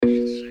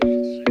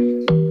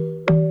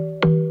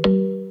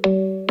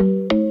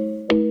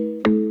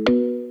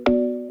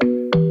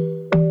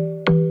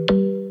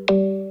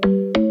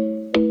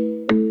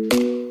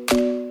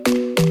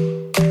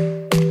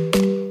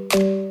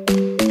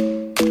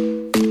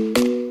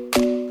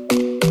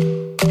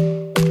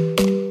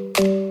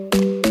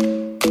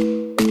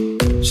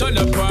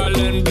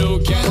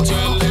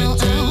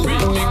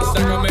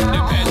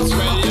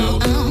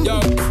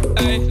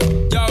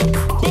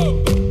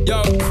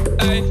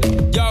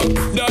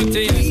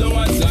party. So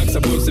what's that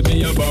supposed to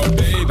be about,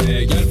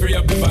 baby? Girl, free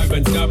up the vibe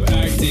and stop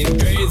acting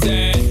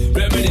crazy.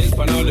 Reminisce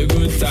on all the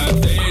good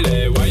times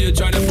daily. Why you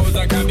tryna pose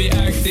like I be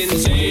acting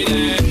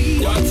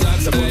shady? What's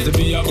that supposed to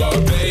be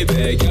about,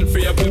 baby? Girl,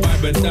 free up the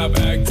vibe and stop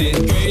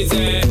acting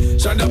crazy.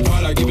 Shut up,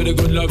 all I give it a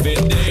good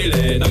loving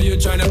daily. Now you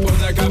tryna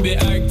pose like I be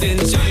acting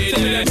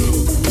shady.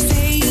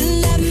 Say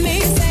you love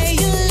me,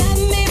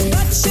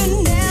 but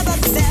you never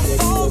there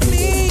for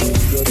me.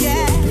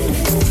 Yeah.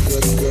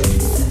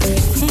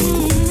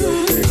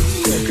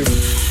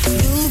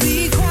 You'll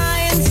be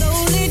crying,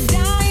 slowly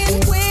dying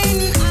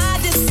when I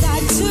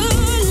decide to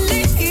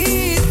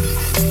leave.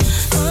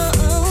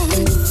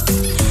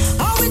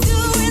 All we do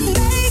is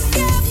make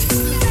up,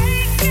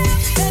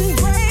 then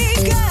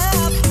break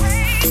up.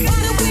 Why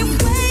don't we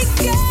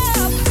wake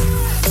up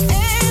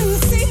and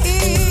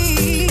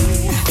see?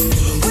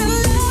 When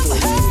love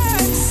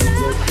hurts,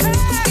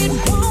 it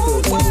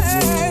won't work.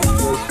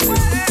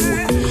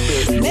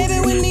 Maybe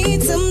we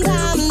need some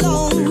time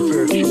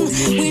alone. We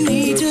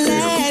need to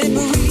let it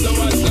breathe. So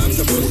what's that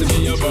supposed to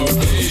be about,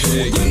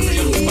 baby? Girl, free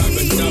up the vibe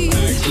and stop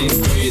acting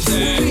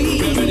crazy.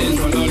 Reminisce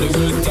on all the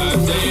good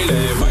times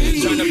daily. Why you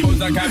tryna pose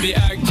like I be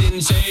acting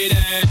shady?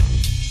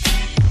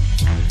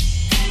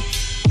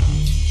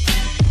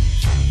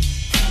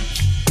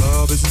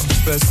 Love isn't the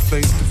best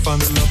place to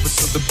find the lovers,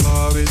 so the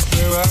bar is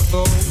where I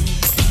go.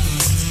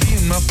 Me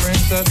and my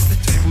friends at the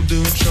table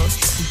doing shots,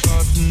 drinking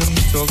fast and then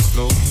we talk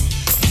slow.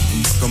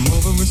 You come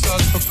over and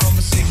start up a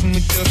conversation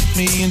with just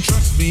me, and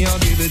trust me, I'll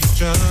give it a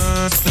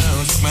chance.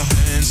 Now take my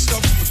hand, stop,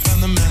 find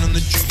the man on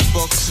the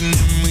jukebox, and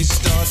then we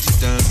start to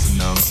dance.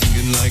 And now I'm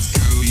singing like,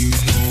 girl, you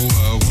know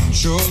I want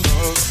your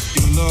love.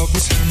 Your love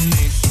was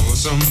handmade for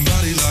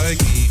somebody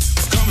like me.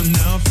 Come on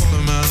now,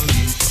 follow my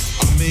lead.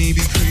 I may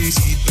be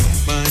crazy, don't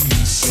mind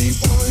me. Say,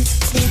 boy,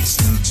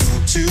 let's not talk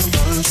too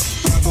much.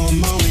 Grab on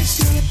my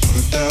waist and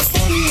put that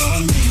body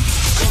on me.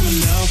 Come on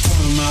now,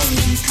 follow my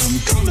lead.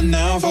 Come on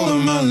now, follow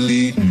my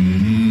lead.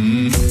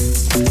 I'm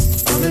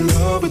in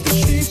love with the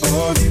shape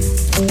of you.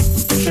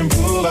 Push and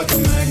pull like a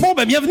magnet. Bon,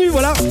 bah bienvenue,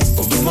 voilà.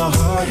 Although my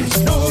heart is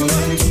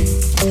already.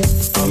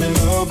 I'm in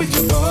love with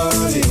your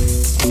body.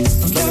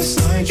 Last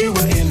night you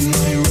were in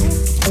my room.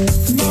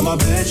 Now my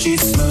bed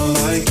sheets smell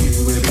like you.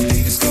 Every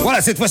day discover.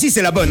 Voilà, cette fois-ci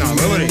c'est la bonne. Hein.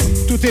 Ouais,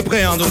 tout est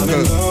prêt. Hein, donc,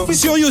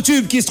 sur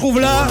YouTube qui se trouve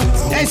là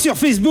et sur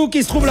Facebook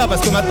qui se trouve là.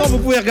 Parce que maintenant vous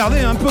pouvez regarder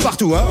un peu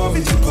partout. Hein.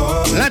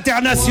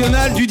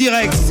 L'international du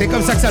direct. C'est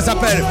comme ça que ça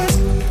s'appelle.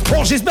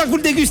 Bon, j'espère que vous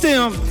le dégustez.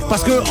 Hein,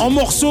 parce que en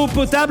morceau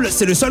potable,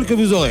 c'est le seul que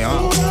vous aurez. Hein.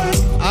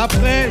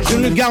 Après, je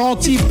ne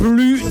garantis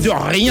plus de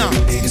rien.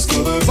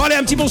 Bon, allez,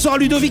 un petit bonsoir à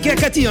Ludovic et à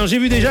Cathy. Hein. J'ai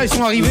vu déjà, ils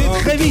sont arrivés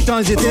très vite.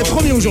 Hein. Ils étaient les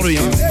premiers aujourd'hui.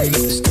 Hein.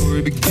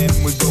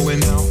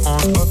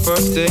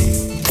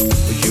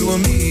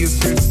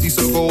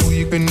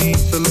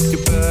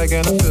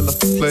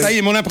 Ça y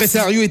est, mon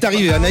impresario est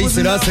arrivé. Anaïs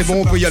est là, c'est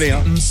bon, on peut y aller.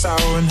 Hein.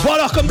 Bon,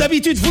 alors, comme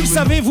d'habitude, vous le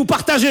savez, vous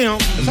partagez. Hein.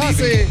 Ça,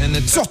 c'est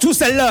surtout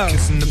celle-là.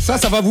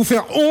 Ça va vous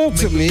faire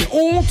honte, mais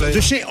honte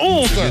de chez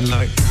honte.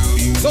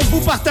 Donc,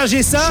 vous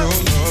partagez ça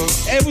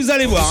et vous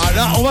allez voir.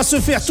 Là, on va se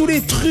faire tous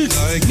les trucs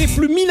les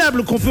plus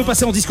minables qu'on peut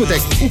passer en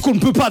discothèque. Ou qu'on ne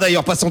peut pas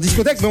d'ailleurs passer en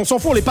discothèque, mais on s'en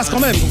fout, on les passe quand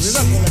même. Donc, c'est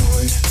ça.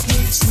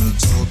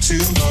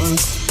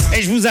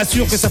 Et je vous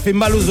assure que ça fait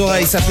mal aux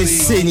oreilles, ça fait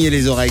saigner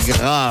les oreilles,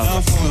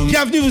 grave.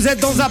 Bienvenue, vous êtes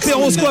dans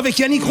Ape'Rosco avec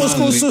Yannick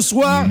Roscoe ce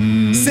soir.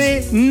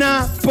 C'est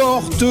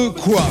n'importe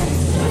quoi.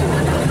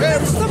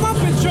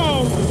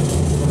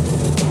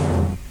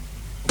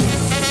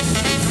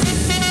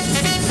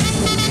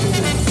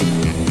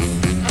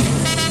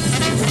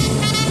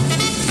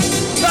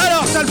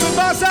 Alors, ça le fait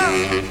pas, ça?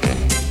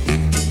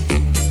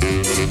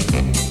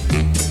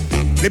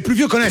 Les plus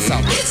vieux connaissent ça.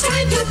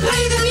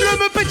 Le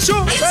Muppet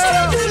Show.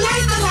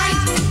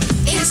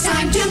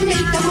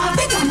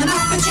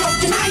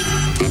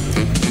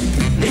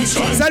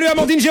 Salut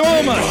Amandine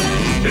Jérôme.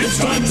 It's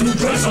time to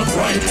dress up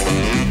right.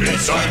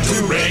 It's time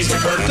to raise the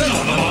curtain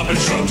on the Muppet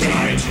Show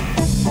tonight.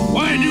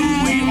 Why do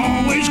we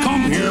always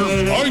come here?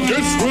 I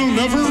guess we'll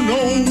never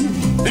know.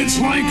 It's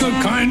like a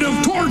kind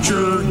of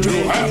torture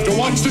to have to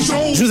watch the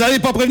show. Je vous avais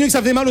pas prévenu que ça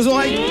faisait mal aux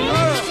oreilles.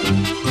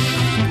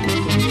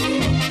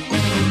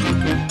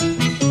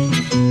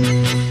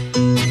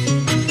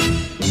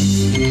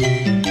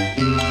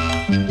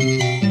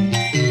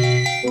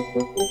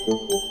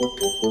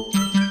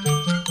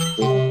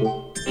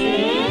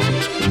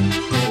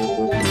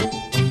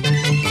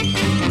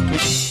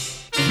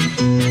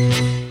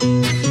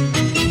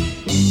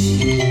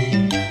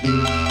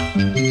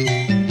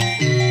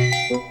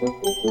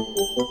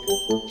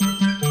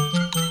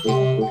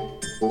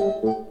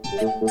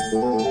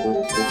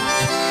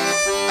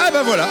 Ah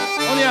ben voilà,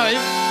 on y arrive.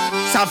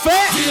 Ça fait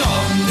du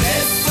rhum,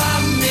 des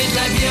femmes et de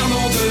la bière,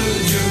 nom de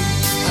Dieu.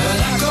 Un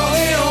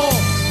accordéon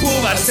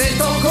pour valser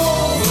tant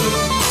qu'on veut.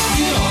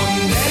 Du rhum,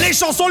 des... Les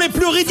chansons les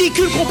plus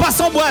ridicules qu'on passe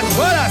en boîte.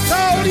 Voilà,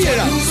 ça on y est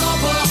là.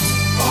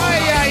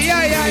 Aïe aïe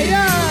aïe aïe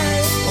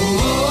aïe. Oh,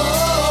 oh, oh,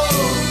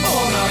 oh,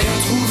 on n'a rien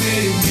trouvé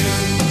mieux.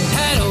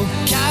 Hello,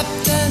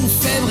 Captain,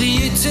 fais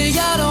briller tes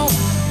galons,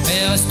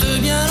 mais reste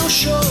bien au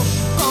chaud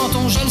quand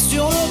on gèle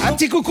sur le Un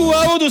petit coucou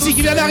à Aude aussi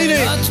qui vient d'arriver.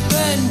 Notre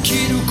peine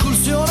qui nous coule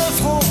sur le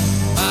front.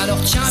 Alors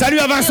tiens. Salut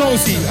à Vincent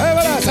aussi. Ouais,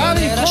 voilà, ça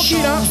arrive,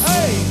 tranquille, hein.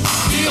 Hey.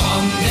 Du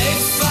rhum, des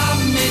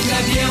femmes et de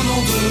la bière,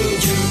 nom de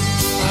Dieu.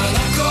 Un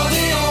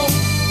accordéon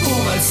pour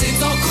valser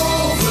tant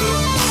qu'on veut.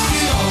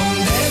 Du rhum,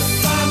 des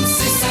femmes,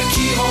 c'est ça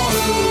qui rend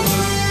heureux.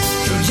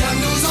 Que le diable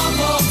nous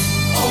emporte,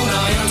 on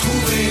n'a rien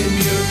trouvé de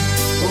mieux.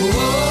 Oh, oh,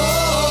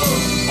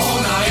 oh, on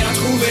n'a rien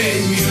trouvé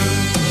de mieux.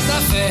 Ça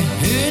fait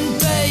une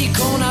paye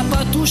qu'on n'a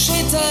pas touché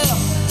terre.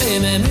 Et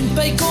même une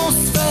paye qu'on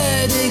se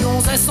fait des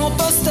gonzesses en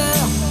poster.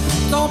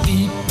 Tant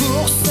pis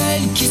pour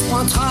celle qui se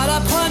pointera la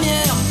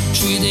première.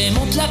 Je lui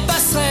démonte la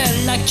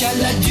passerelle, la cale,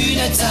 la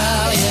dunette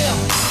arrière.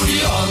 Du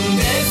rhum,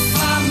 des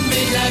femmes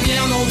et de la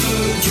bière, nom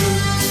de Dieu.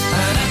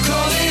 Un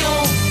accordéon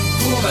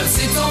pour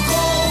valser tant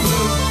qu'on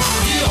veut.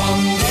 Du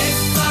rhum, des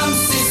femmes,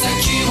 c'est ça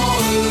qui rend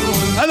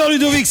heureux. Ah non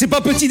Ludovic, c'est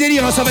pas petit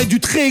délire, hein, ça va être du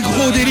très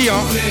gros délire.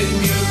 Hein.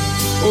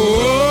 Oh,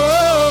 oh,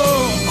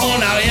 oh, on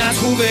n'a rien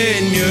trouvé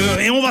de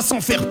mieux. Et on va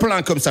s'en faire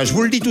plein comme ça, je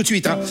vous le dis tout de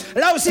suite. Hein.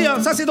 Là aussi, hein,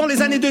 ça c'est dans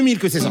les années 2000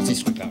 que c'est sorti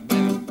ce truc-là.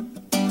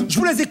 Je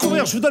vous laisse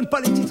découvrir, je vous donne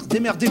pas les titres,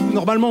 démerdez-vous.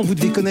 Normalement, vous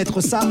devez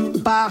connaître ça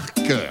par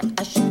cœur.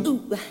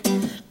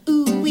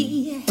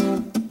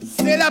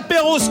 C'est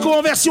l'Ape'Rosco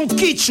en version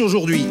Kitch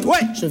aujourd'hui. Ouais.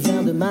 Je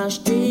viens de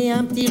m'acheter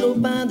un petit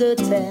lopin de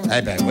terre.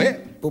 Eh ben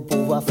ouais. Pour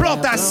pouvoir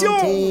plantation.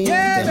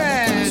 Yeah,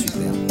 man.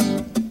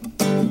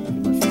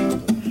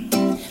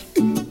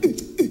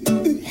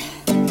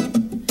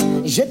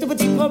 J'ai de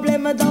petits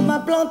problèmes dans ma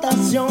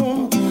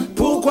plantation.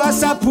 Pourquoi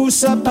ça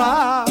pousse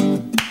pas?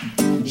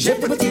 J'ai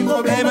de petits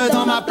problèmes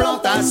dans ma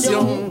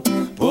plantation.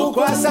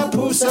 Pourquoi ça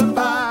pousse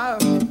pas?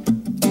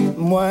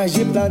 Moi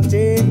j'ai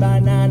planté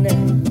banane.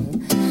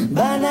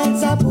 Banane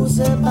ça pousse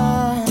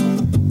pas.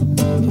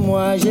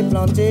 Moi j'ai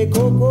planté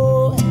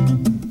coco.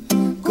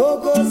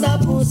 Coco ça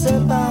pousse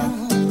pas.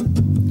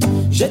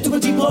 J'ai de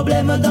petits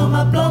problèmes dans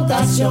ma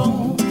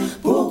plantation.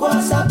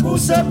 Pourquoi ça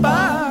pousse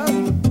pas?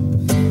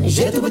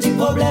 J'ai de petits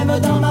problèmes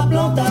dans ma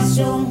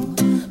plantation.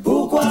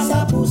 Pourquoi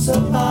ça pousse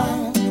pas?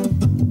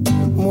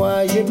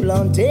 Moi j'ai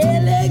planté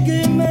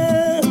légumes,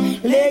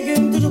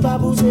 légumes toujours pas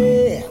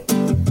poussés.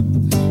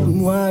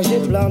 Moi j'ai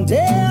planté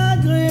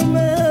agrumes.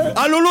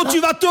 Ah Lolo, tu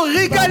vas te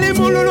régaler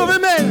mon Lolo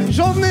Vémel.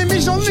 J'en ai, mais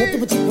j'en ai. J'ai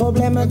de petits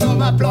problèmes dans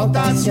ma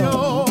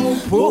plantation.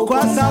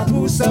 Pourquoi ça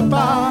pousse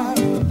pas?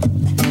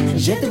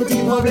 J'ai de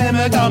petits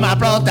problèmes dans ma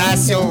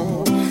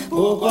plantation.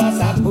 Pourquoi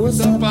ça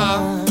pousse pas?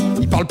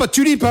 Il parle pas de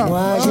tulipe, hein.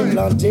 Moi j'ai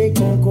planté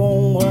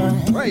concombre.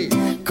 Oui.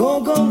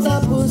 Concombre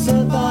ça pousse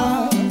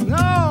pas.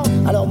 Non.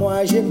 Alors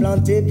moi j'ai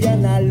planté bien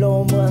à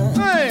l'ombre.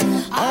 Ouais.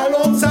 À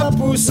l'ombre Ça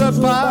pousse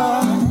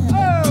pas. Oh.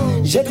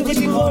 J'ai de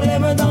petits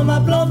problèmes dans ma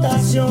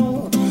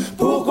plantation.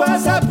 Pourquoi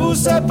ça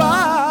pousse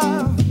pas?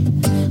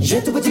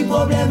 J'ai de petits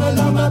problèmes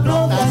dans ma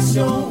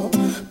plantation.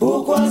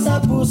 Pourquoi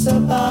ça pousse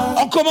pas?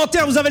 En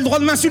commentaire, vous avez le droit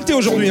de m'insulter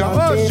aujourd'hui. Hein.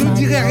 Oh, je ne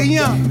dirai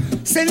rien.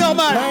 C'est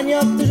normal.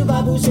 Manioc toujours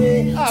pas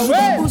poussé. Ah toujours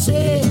ouais? pas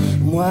poussé.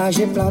 Moi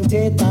j'ai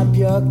planté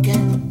tapioc.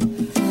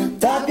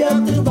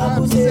 Tapioc toujours pas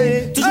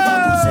poussé. Toujours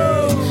pas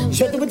poussé.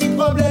 J'ai de petits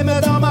problèmes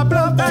dans ma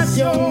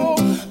plantation.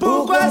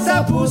 Pourquoi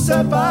ça pousse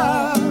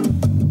pas?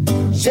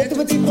 J'ai de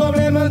petits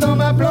problèmes dans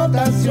ma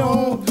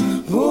plantation.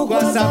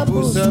 Pourquoi ça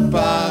pousse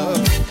pas?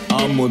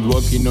 I'm out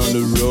walking on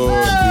the road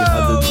the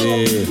other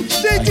day.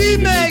 J'ai dit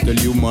mec,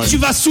 tu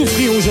vas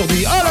souffrir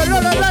aujourd'hui. Oh là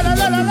là là là là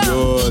là là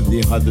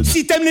là.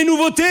 Si t'aimes les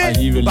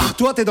nouveautés, par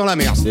toi t'es dans la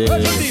merde.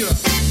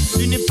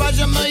 Tu n'es pas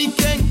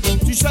jamaïcain,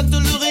 tu chantes le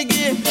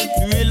reggae.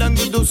 Tu es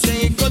languedocien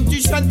et quand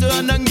tu chantes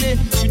en anglais.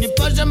 Tu n'es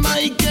pas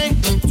jamaïcain,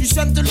 tu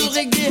chantes le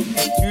reggae.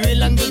 Tu es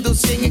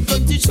languedocien et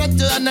quand tu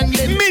chantes en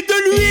anglais. Mets de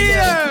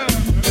l'huile.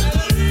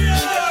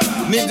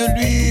 Mets de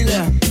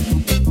l'huile.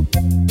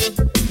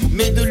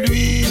 Mets de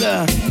l'huile.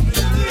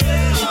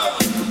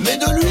 Mets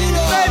de l'huile.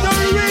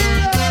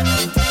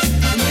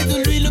 Mets de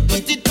l'huile,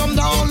 petit homme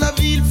dans la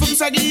ville, faut que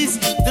ça glisse.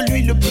 De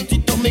l'huile,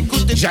 petit homme,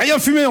 écoute. J'ai rien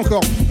fumé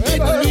encore. Mets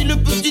de l'huile,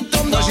 petit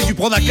homme dans la ville. J'ai dû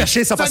prendre un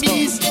cachet, ça passe pas.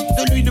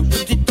 De l'huile,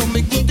 petit homme,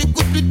 écoute,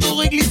 écoute, plutôt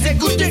réglisse,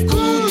 écoute,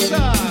 écoute.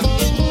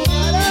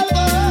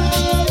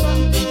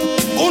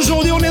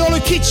 Aujourd'hui, on est dans le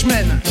Kitch,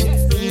 man.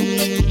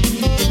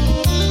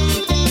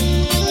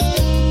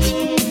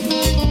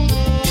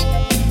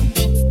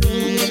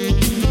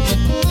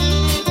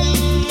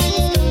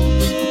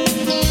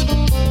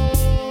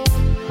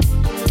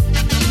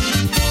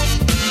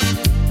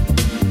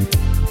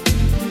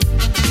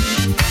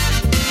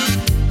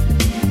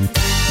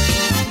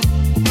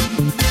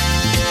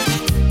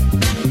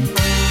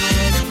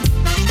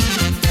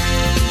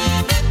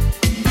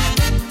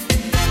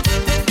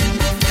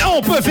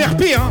 On peut faire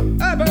pire, hein.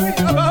 Ah bah oui,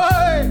 ah bah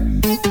ouais.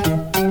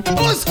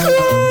 Au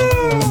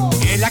secours.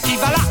 Et là qui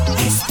va là.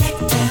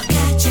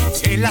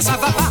 Et là ça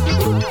va pas.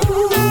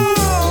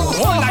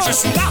 Oh là je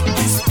suis là.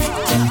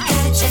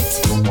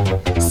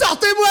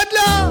 Sortez-moi de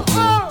là.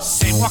 Oh.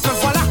 C'est moi que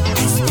voilà.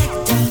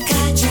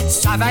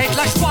 Ça va être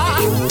la joie.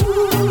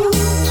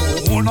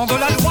 Au nom de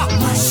la loi.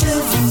 Moi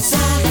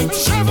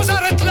je vous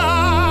arrête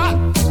là.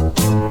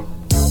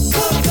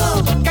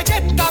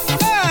 Gadget à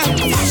main.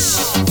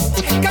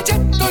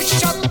 Gadget au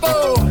chapeau.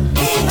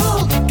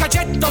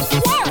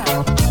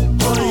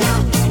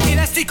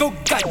 Élastique au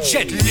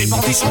gadget, les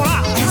bandits sont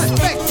là.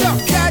 Inspecteur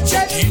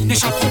Gadget. Ils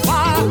n'échapperont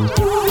pas.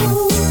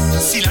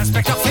 Si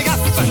l'inspecteur fait gaffe,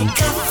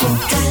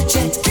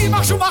 qui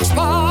marche ou marche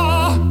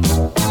pas.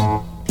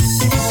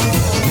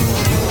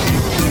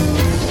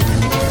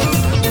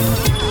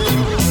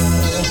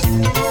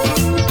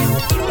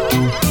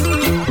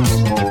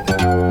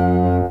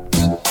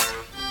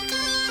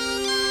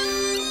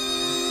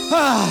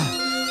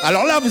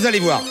 Alors là, vous allez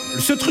voir,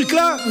 ce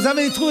truc-là, vous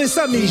avez trouvé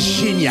ça, mais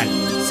génial.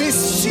 C'est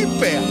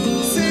super.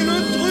 C'est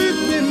le truc,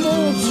 mais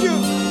mon Dieu,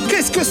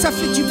 qu'est-ce que ça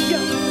fait du bien.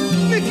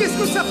 Mais qu'est-ce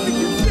que ça fait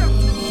du bien.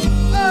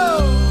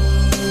 Oh.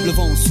 Le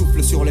vent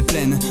souffle sur les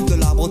plaines de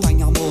la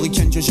Bretagne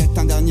armoricaine. Je jette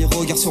un dernier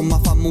regard sur ma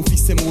femme, mon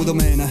fils et mon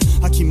domaine.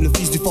 Hakim, le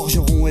fils du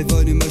forgeron, est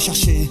venu me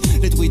chercher.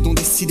 Les druides ont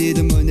décidé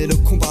de mener le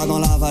combat dans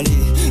la vallée,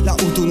 là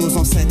où tous nos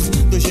ancêtres,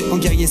 de géants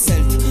guerriers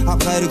celtes,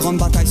 après de grandes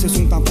batailles, se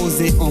sont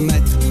imposés en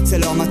maîtres. C'est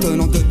l'heure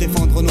maintenant de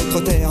défendre notre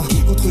terre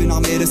contre une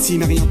armée de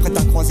cimériens prête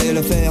à croiser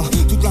le fer.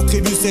 Toute la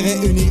tribu s'est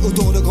réunie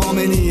autour de grands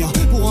menhirs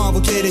pour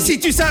invoquer les... Si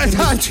tu sais,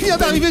 tu viens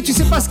d'arriver, tu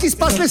sais pas ce qui se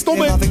passe, laisse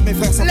tomber. Avec mes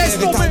frères, laisse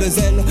tomber. De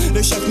zèle,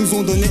 les chefs nous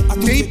ont donné à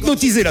tous. T'es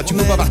hypnotisé là, tu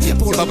peux pas partir,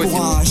 c'est pas possible.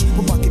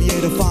 Pour pas qu'il y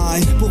ait de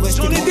faille, pour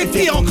rester. J'en ai des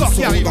pires encore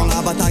qui arrivent dans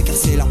la bataille, car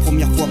c'est la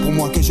première fois pour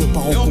moi que je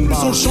pars au combat.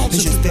 Et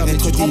j'espère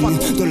être digne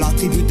de la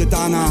tribu de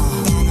Dana.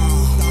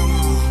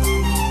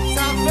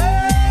 Ça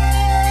fait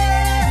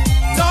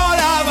dans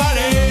la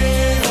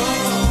vallée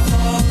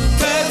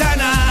de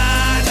Dana,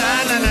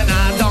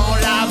 dans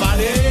la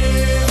vallée.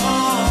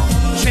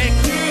 J'ai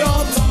cru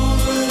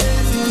entendre les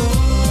échos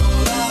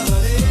dans la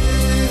vallée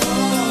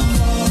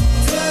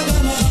de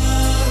Dana,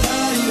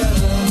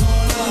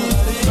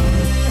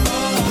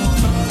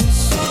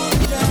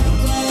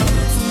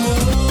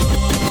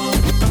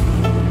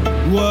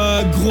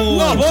 Ouais, gros,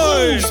 oh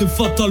boy. C'est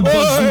Fatal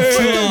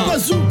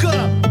Bazooka.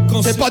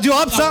 C'est pas du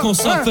rap ça. Quand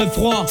ça fait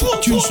froid,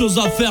 tu as une chose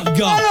à faire,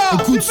 gars.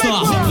 Alors, écoute ça.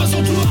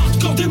 Représente le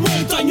hardcore des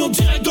montagnes en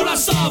direct de la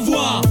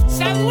Savoie.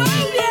 Savoie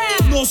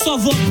bien. Non, ça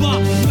va pas.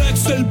 Mec,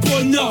 c'est le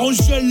bonheur, on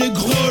gèle les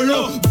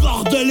grelots.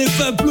 Bordel, les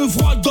faibles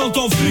froids dans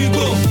ton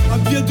frigo. Un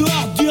pied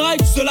dehors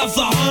direct, c'est la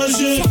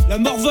pharyngée. La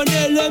morvane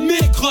et les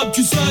microbes,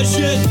 tu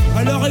s'agites.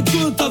 Alors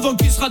écoute, avant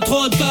qu'il sera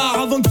trop tard,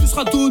 avant que tu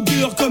seras tout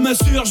dur comme un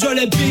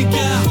surgelé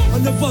picard. On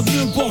n'est pas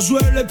venu pour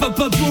jouer les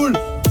papapoules.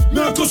 Mais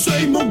un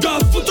conseil, mon gars,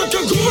 faut ta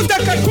cagoule. Faut ta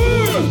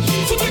cagoule.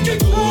 Faut ta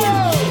cagoule.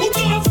 On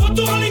t'aura froid,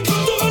 t'auras les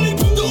gouttes, t'auras les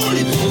bouts, t'auras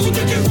les bouts. Faut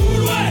ta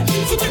cagoule, ouais,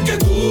 faut ta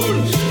cagoule.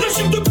 La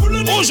chair de poule.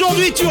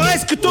 Aujourd'hui, tu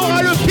restes que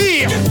t'auras le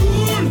pire.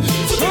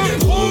 Je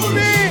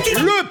promets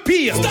le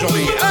pire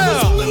aujourd'hui.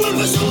 Alors,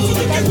 faut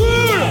ta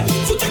cagoule.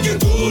 Faut ta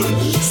cagoule.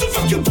 C'est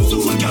fuck up,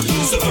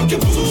 c'est fuck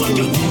up.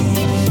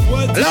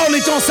 là, on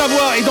est en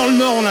Savoie et dans le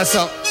Nord, on a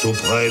ça. Tout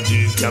près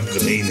du Cap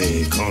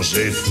Griné, quand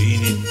j'ai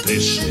fini de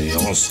pêcher,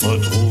 on se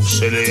retrouve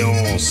chez les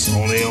onces,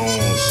 on est 11.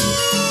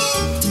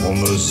 On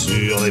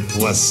mesure les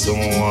poissons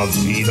en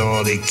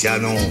vidant des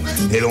canons,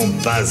 et l'on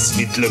passe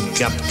vite le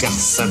cap car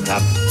ça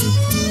tape.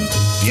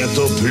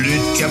 Bientôt plus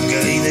de Cap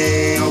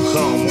Griné,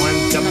 encore moins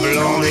de Cap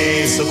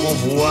Blanc-Nez. Ce qu'on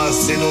voit,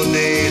 c'est nos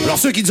nez. Alors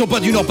ceux qui ne sont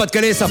pas du Nord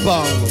Pas-de-Calais, ça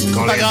part.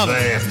 Quand Pas les grave.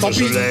 verres Tant que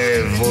je pis.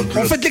 lève,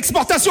 On fait de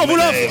l'exportation, vous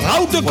l'offre.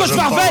 Raoult de Moi, je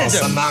Coche-Marveld.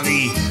 pense à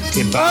Marie, qui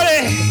est pas...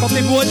 Allez, quand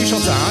t'es bourré, tu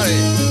chantes ça. Hein, allez.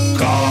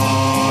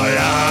 Quand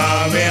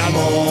la mer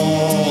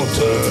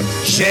monte,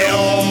 j'ai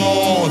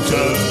honte,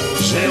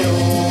 j'ai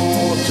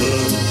honte.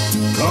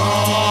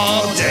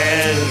 Quand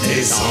elle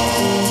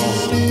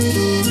descend,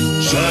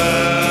 je la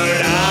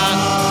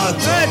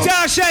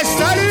Tiens, chaise,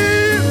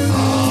 salut.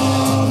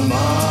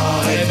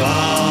 marée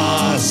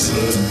basse,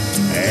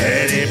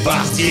 elle est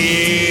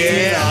partie,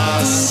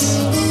 hélas.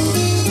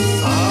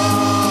 À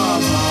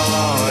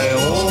marée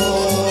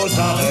haute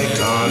avec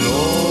un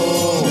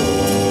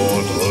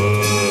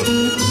autre.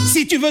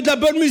 Si tu veux de la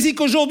bonne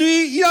musique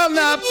aujourd'hui, il y en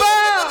a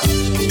pas.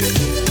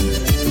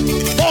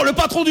 Bon, le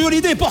patron du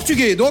Holiday est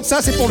portugais, donc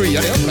ça c'est pour lui.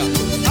 Allez, hop là.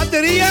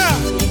 Ateria,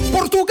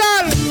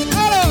 Portugal.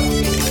 Alors.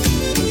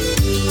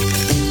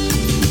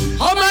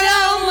 Oh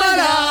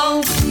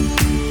malhão,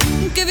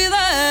 que vida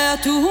é a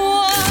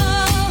tua?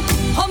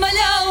 Oh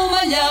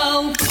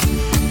malhão,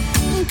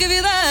 que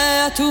vida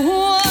é a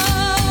tua?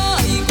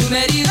 E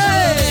comer e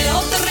beber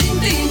ao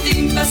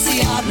terrim-tim-tim,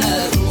 passear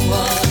na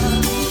rua.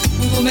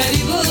 Comer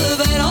e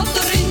beber ao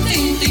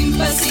terrim-tim-tim,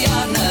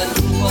 passear na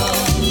rua.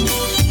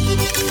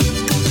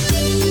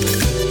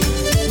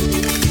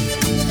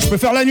 Je peux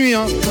faire la nuit,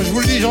 hein. Moi, je vous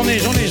le dis, j'en ai.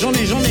 Alors.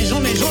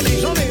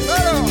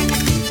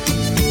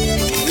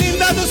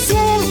 Linda de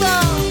Souza.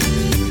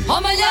 Oh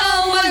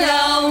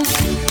malhão,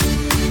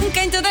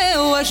 quem te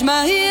deu as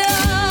meias?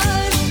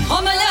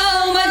 Oh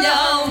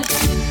malhão,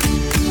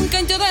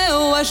 quem te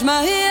deu as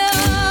meias?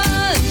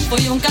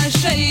 Foi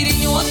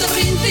caixeirinho, outro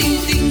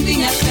rim-tim-tim,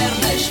 tinha as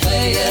pernas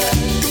feias.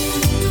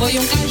 Foi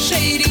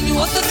caixeirinho,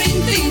 outro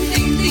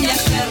rim-tim-tim, tinha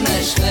as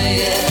pernas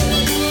feias.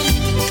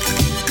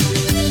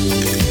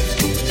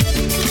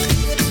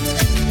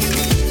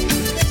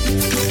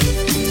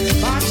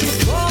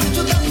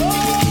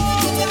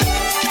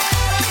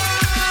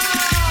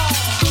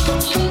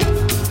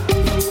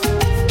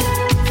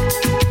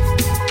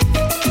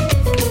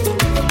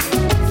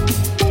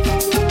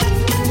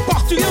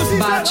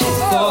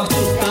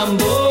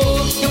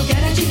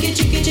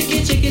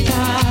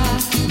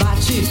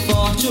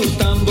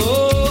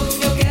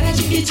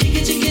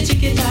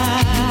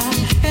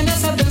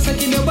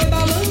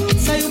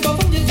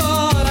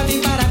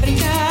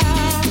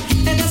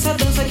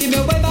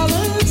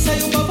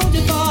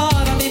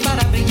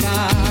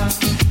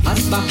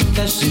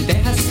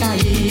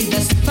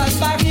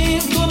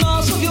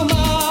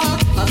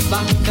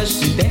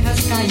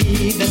 terras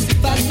caídas,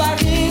 faz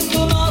barris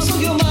do nosso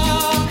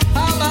rio-mar.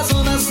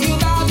 Amazonas, rio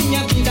da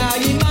minha vida,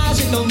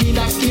 imagem tão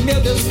linda que meu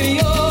Deus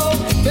criou.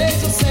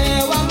 Fez o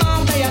céu, a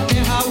mata e a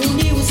terra,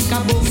 uniu os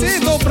caboclos. Sim,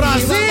 do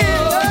Brasil!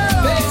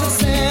 Fez o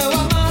céu,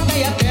 a mata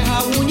e a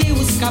terra, uniu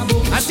os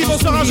caboclos. Assim,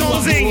 bonsoir,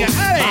 Joãozinho.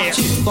 Allez!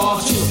 Bate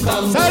forte o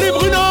tambor. Salut,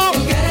 Bruno!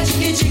 Eu quero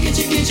tique, tique,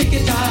 tique, tique,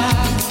 tá.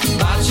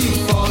 Bate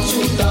forte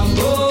o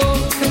tambor.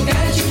 Eu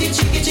quero tique,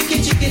 tique, tique,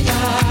 tique, tá.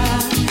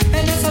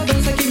 É nessa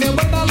dança que meu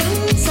boi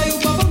balança e o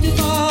povão de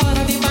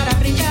fora vem para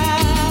brincar.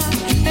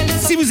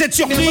 Si vous êtes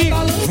surpris,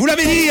 je vous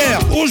l'avais dit hier,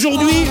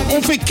 aujourd'hui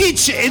on fait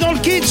kitsch et dans le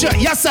kitsch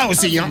il y a ça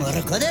aussi. Hein. Vous me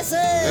reconnaissez?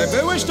 Eh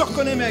ben ouais, je te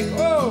reconnais mec.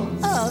 Oh,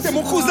 c'est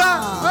mon cousin.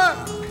 Hein.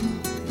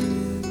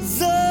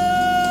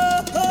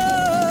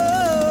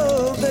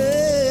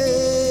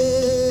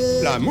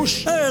 La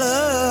mouche.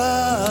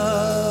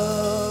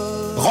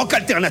 Rock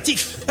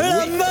alternatif. Oui.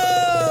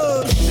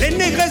 Les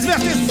négresses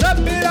vertes et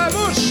zapper la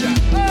mouche.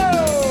 Oh.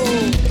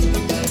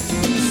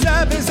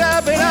 Zapper,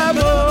 zapper la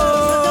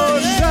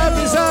mouche.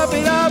 Zapper,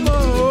 zapper la mouche.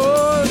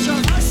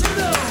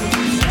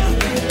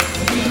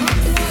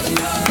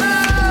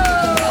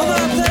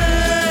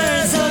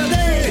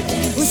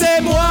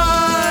 C'est moi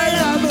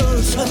la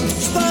mouche.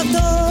 J'suis pas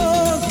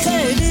tant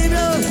crédible,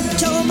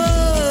 car on me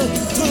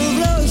trouve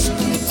louche.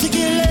 Ce qui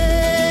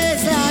les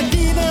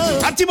abîme.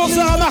 Un petit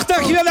bonsoir à Martin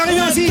qui vient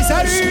d'arriver ainsi.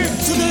 Salut.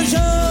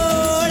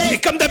 Et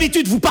comme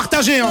d'habitude, vous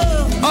partagez. Hein.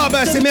 Ah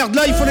bah ces merdes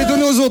là, il faut les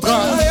donner aux autres.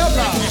 Hein. Allez hop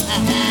là.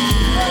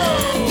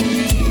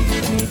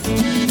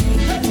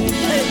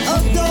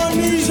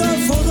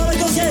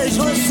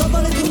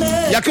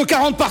 Il y a que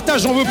 40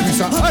 partages, j'en veux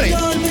plus. Hein. Allez. Ça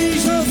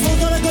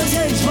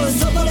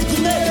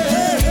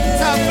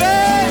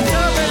fait.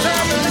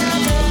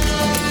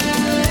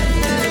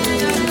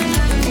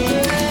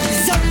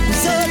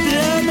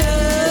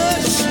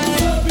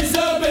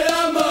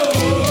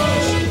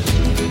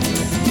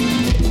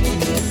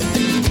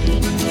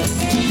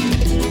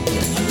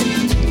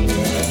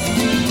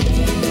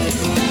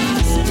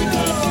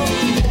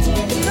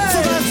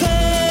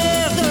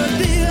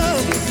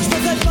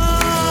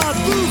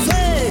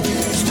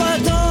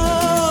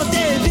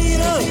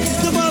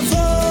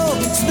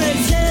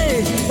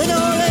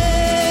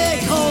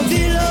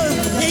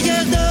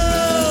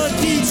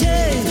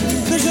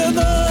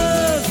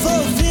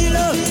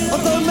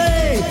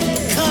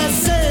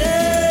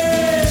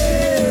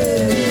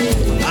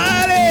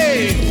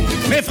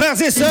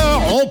 Frères et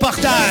sœurs, on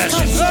partage.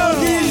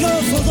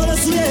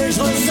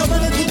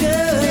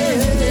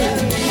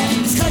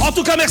 En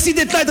tout cas, merci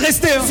d'être là et de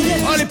rester. Hein.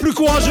 Oh, les plus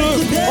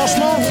courageux,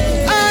 franchement.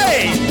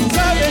 Allez.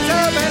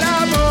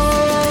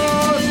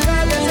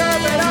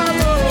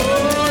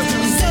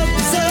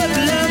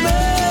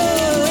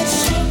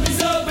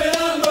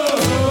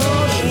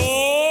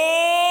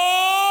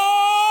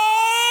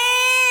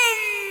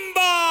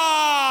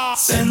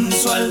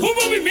 Sensual. Un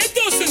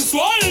movimiento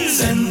sensual.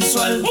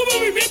 Sensual. Un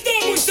movimiento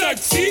muy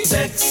sexy.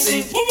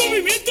 Sexy. Un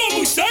movimiento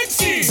muy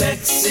sexy.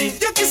 Sexy.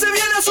 Y aquí se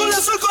viene azul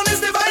azul con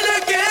este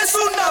baile que es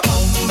una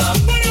bomba.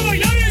 Para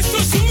bailar esto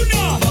es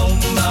una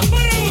bomba.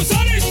 Para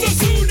gozar esto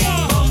es una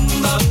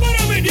bomba.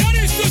 Para menear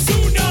esto es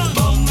una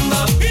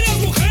bomba. Y las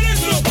mujeres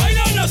lo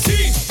bailan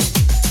así.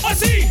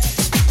 Así.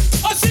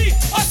 Así.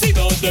 Así.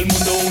 Todo el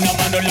mundo una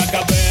mano en la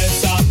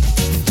cabeza.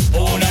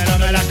 Una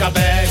mano en la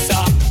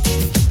cabeza.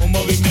 Un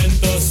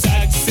movimiento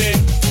sexy.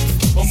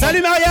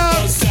 Salut Maria.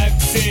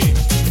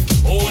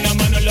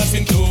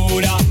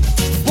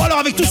 Bon alors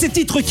avec tous ces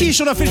titres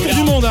kitsch, on a fait le tour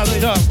du monde hein,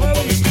 déjà.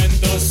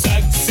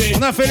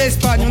 On a fait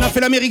l'Espagne, on a fait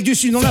l'Amérique du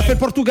Sud, on a fait le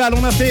Portugal,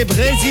 on a fait le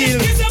Brésil,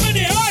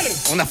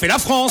 on a fait la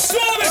France.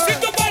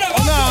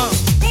 On a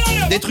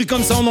des trucs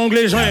comme ça en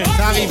anglais, ça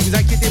arrive, vous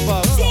inquiétez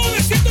pas.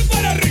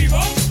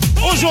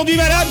 Aujourd'hui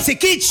madame, c'est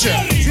kitsch.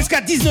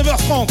 Jusqu'à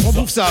 19h30, on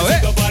bouffe ça, ouais.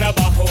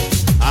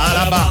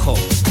 Abajo.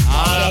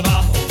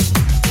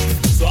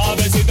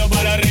 Suavecito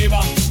para arriba,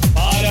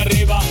 para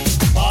arriba,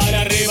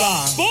 para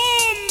arriba.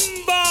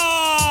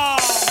 ¡Bomba!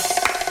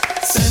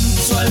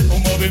 Sensual,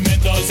 un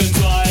movimiento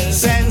sensual.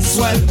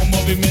 Sensual, un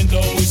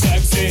movimiento muy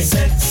sexy.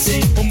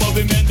 Sexy, un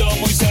movimiento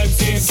muy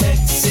sexy.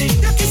 Sexy.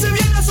 Y aquí se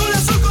viene azul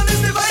azul con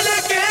este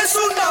baile que es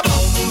una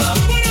bomba.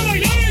 Para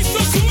bailar esto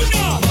es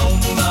una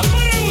bomba.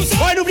 Para gozar.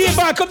 Ouais, n'oubliez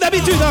pas, comme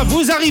d'habitude, hein,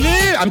 vous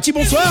arrivez, un petit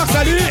bonsoir,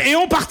 salut, et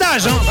on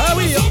partage. Hein. Ah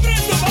oui. Hein.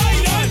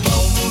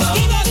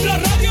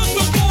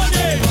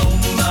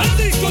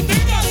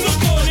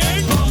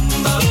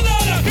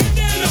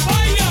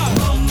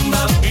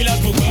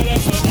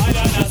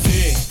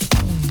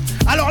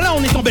 Alors là,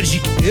 on est en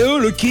Belgique. Et eux,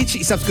 le kitsch,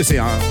 ils savent ce que c'est.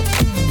 Hein.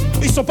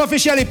 Ils se sont pas fait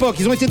chier à l'époque.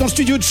 Ils ont été dans le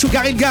studio de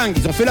Sugar Hill Gang.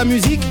 Ils ont fait la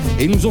musique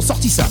et ils nous ont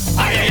sorti ça.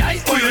 Aïe aïe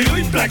aïe, ouïe ouïe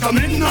ouïe, plein comme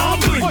une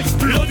andouille.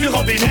 L'eau du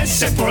robinet,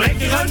 c'est pour les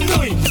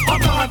grenouilles.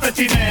 Encore un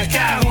petit verre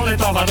car on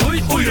est en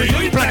vadrouille. Ouïe ouïe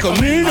ouïe, plein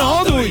comme une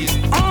andouille.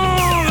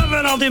 En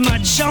revenant des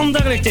matchs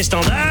Anderlecht et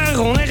Standard,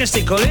 on est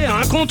resté collé à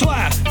un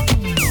comptoir.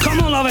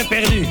 Comme on l'avait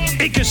perdu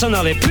et que ça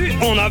n'allait plus,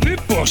 on a bu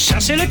pour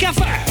chasser le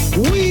cafard.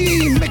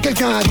 Oui, mais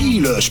quelqu'un a dit,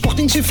 le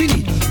Sporting c'est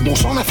fini. Bon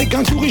sang n'a fait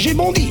qu'un tour et j'ai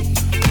bondi.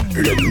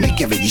 Le mec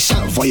qui avait dit ça,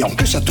 voyant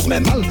que ça tournait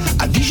mal,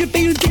 a dit je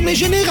paye une tournée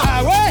générale.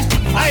 Ah ouais?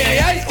 Aïe aïe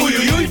aïe, ouïe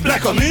ouïe ouïe, plat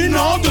comme une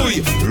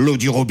andouille. L'eau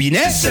du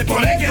robinet, C'est pour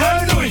les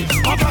grenouilles.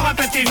 Encore un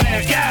petit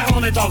verre car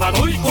on est en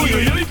vadrouille. Ouïe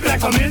ouïe ouïe, plat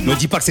comme une. me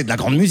dis pas que c'est de la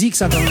grande musique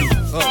ça quand même.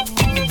 Oh.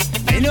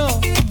 Mais non.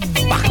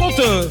 Par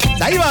contre,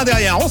 ça y va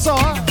derrière, on sent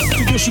hein.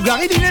 Studio Sugar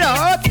il est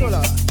là, hop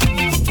là.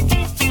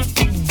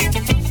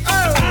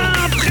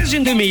 Après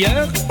une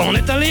demi-heure, on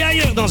est allé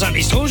ailleurs dans un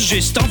bistrot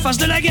juste en face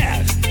de la gare.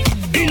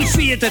 Une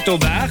fille était au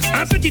bar,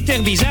 un petit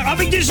air bizarre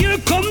avec des yeux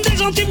comme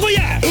des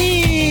antibrouillards.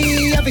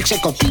 Et avec sa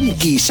copine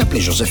qui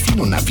s'appelait Joséphine,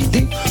 on a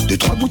vidé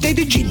 2-3 bouteilles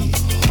de gin.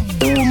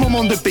 Au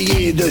moment de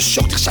payer et de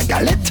sortir sa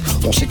galette,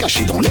 on s'est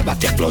caché dans les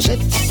bâtères closettes.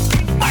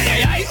 Aïe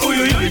aïe aïe, ouïe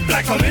ouïe ouïe,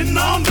 plat comme une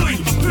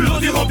andouille. L'eau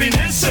du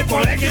robinet, c'est pour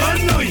les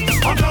grenouilles.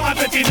 Encore un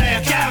petit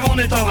verre car on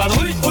est en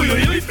vadrouille. Ouïe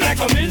ouïe ouïe, plat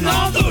comme une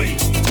andouille.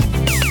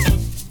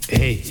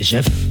 Hé,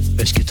 Jeff,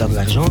 est-ce que t'as de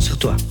l'argent sur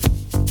toi?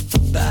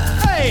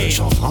 Hey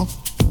 200 francs.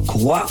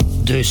 Quoi?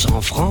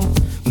 200 francs?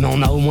 Mais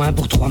on a au moins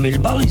pour 3000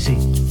 balles ici.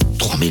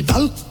 3000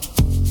 balles?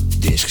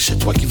 Est-ce que c'est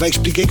toi qui vas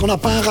expliquer qu'on n'a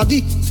pas un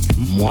radis?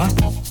 Moi?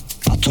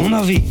 À ton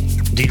avis?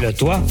 Dis-le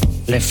toi,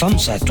 les femmes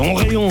c'est ton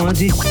rayon, hein,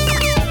 dis.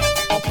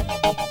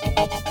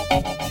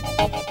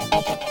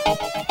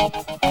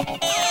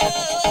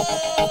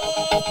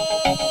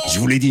 Je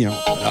vous l'ai dit hein.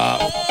 Là.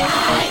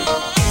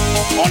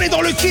 On est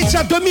dans le kitsch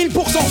à 2000%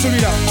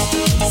 celui-là.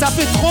 Ça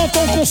fait 30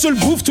 ans qu'on se le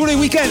bouffe tous les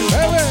week-ends.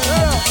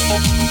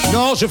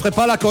 Non, je ferai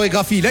pas la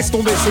chorégraphie, laisse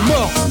tomber, c'est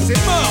mort, c'est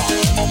mort.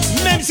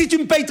 Même si tu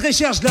me payes très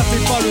cher, je la fais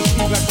pas le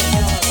truc là.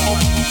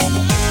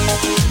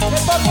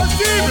 C'est pas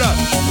possible.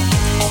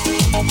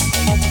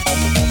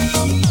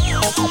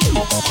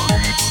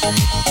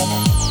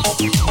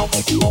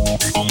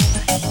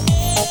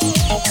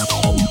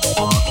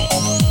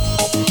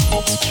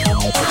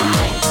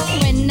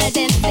 When I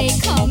dance, they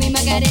call me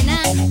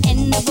Macarena,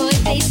 and the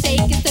boys they say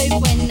que soy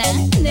buena.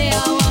 They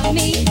all want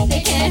me,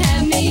 they can't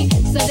have me,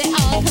 so they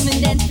all come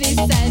and dance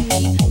beside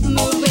me.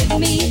 Move with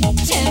me,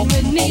 chant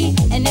with me,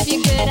 and if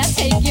you're good, I'll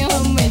take you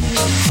home with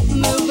me.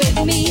 Move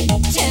with me,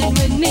 chant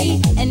with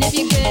me, and if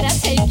you're good, I'll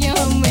take you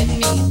home with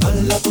me.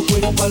 Dala tu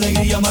cuerpo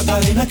alegría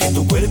Macarena, que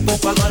tu cuerpo es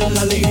para dar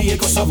la alegría y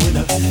cosas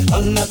buenas.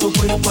 Dala tu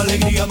cuerpo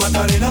alegría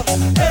Macarena,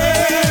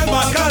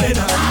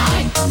 Macarena.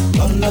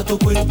 Dala tu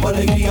cuerpo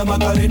alegría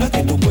Macarena,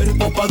 que tu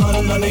cuerpo es para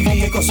dar la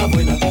alegría y cosas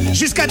buenas.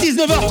 Jusqu'à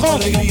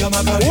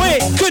 19h30. Ouais,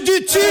 que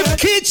du tube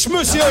kitsch,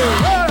 monsieur.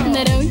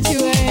 Now don't you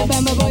worry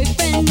about my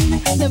boyfriend,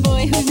 the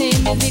boy whose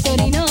name is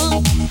Vitorino.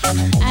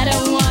 I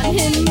don't want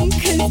him,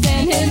 couldn't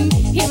stand him,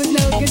 he was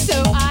no good,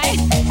 so I...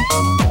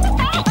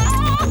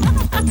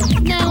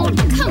 Now,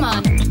 come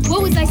on,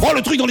 what was I saying? Bon,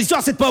 le truc dans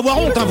l'histoire, c'est de pas avoir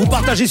honte. Hein. Vous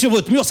partagez sur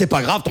votre mur, c'est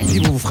pas grave. Tant pis,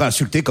 vous vous ferez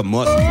insulter comme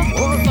moi.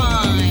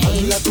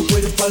 Dala tu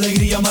cuerpo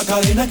alegría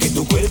Macarena, que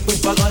tu cuerpo es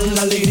para dar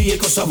la alegría y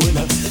cosas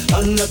buenas.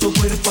 Dala tu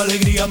cuerpo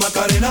alegría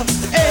Macarena,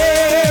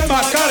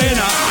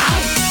 Macarena.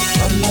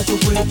 Dala tu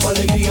cuerpo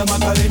alegría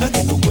Macarena,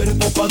 que tu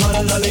cuerpo es para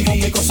dar la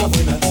alegría y cosas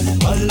buenas.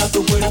 Dala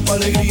tu cuerpo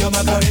alegría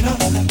Macarena,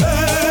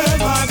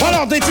 Macarena.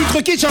 Alors, des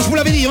titres kitsch, hein, je vous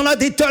l'avais dit, il y en a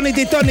des tonnes et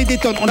des tonnes et des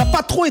tonnes. On n'a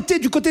pas trop été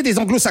du côté des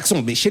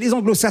anglo-saxons, mais chez les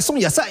anglo-saxons,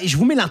 il y a ça, et je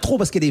vous mets l'intro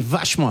parce qu'elle est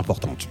vachement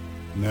importante.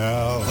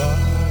 Now I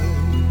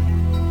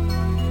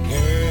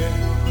had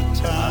the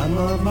time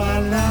of my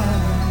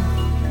life.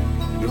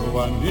 No,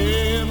 I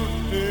never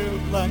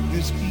felt like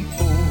this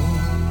before.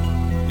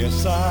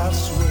 Yes, I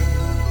swear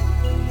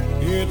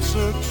it's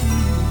a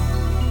truth,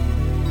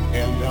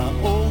 and I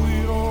owe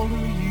it all to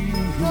you.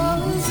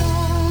 'Cause I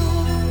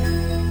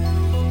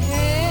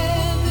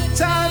had the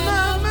time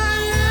of my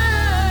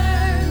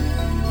life,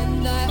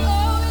 and I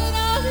owe it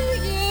all to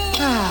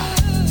you.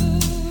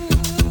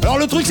 Alors,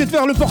 le truc, c'est de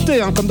faire le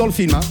porter, hein, comme dans le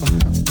film. Hein.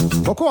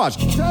 Bon courage.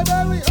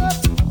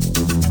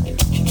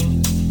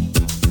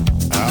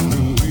 I've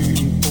been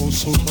waiting for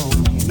so long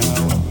now.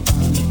 I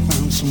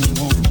found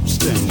someone to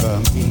stand by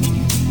me.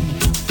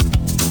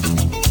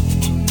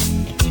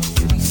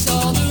 We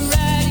saw the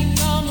writing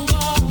on the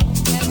wall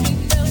as we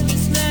felt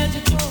this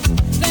magical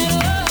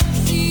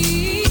fantasy.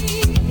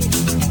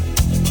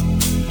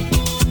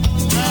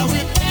 Now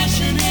with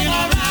passion in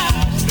our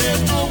eyes,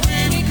 there's no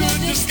way we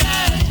could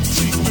disguise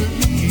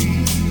secretly.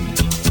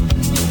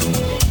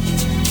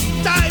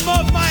 Time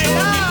of my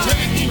life. We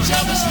take each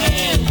other's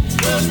hand,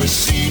 'cause we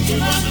seem to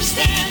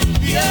understand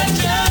the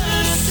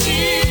urgency.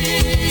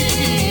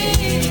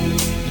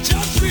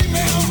 Just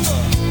remember,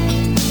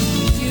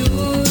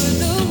 You're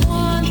the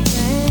one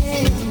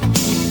thing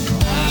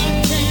I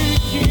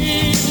can't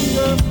get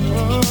enough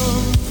of.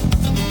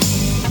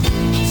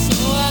 so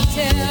I'll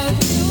tell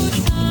you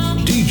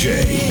something. DJ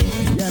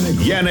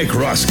Yannick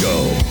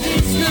Roscoe.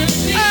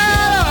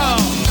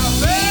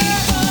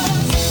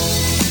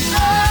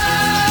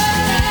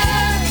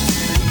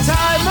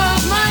 Time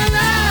of my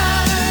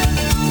life.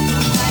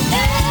 I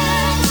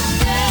never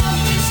felt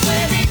this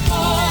way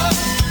before.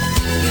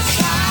 Yes,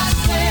 I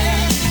swear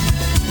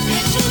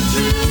it's a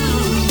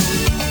truth,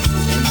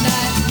 and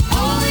I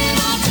owe it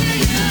all to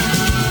you.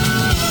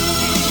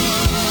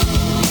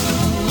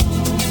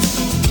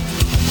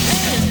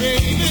 Hey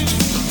baby,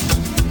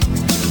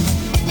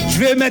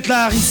 vais mettre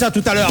la harissa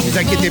tout à l'heure, vous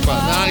inquiétez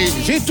pas. Ça arrive.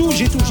 J'ai tout.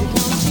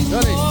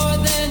 Allez.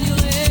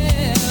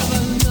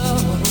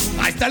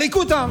 Reste à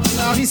l'écoute, hein.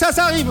 La harissa,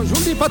 ça arrive. Je vous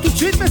le dis pas tout de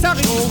suite, mais ça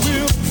arrive.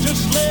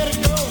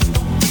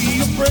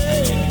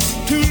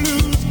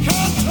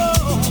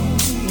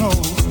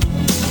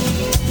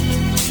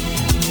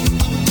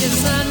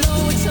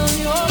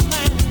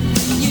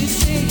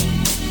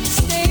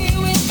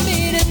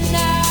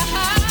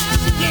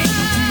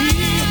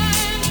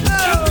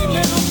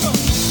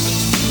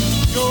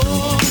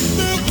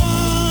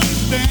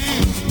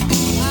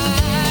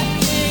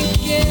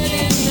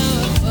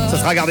 Ça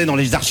sera gardé dans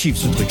les archives,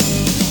 ce truc.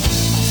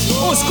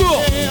 Au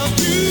secours!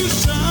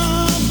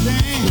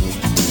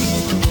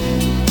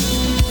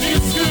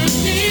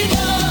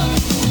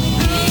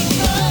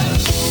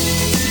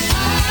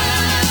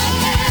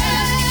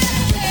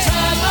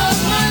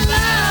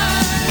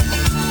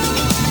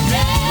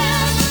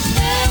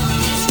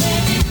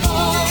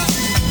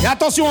 Et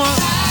attention, hein,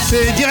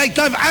 c'est direct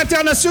live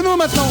internationaux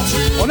maintenant.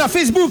 On a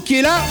Facebook qui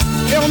est là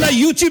et on a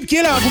YouTube qui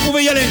est là. Vous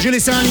pouvez y aller. J'ai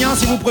laissé un lien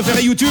si vous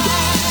préférez YouTube.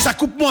 Ça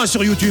coupe moins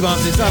sur YouTube, hein.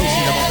 C'est ça aussi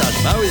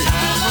l'avantage. Bah oui.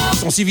 Ils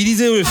sont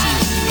civilisés eux aussi.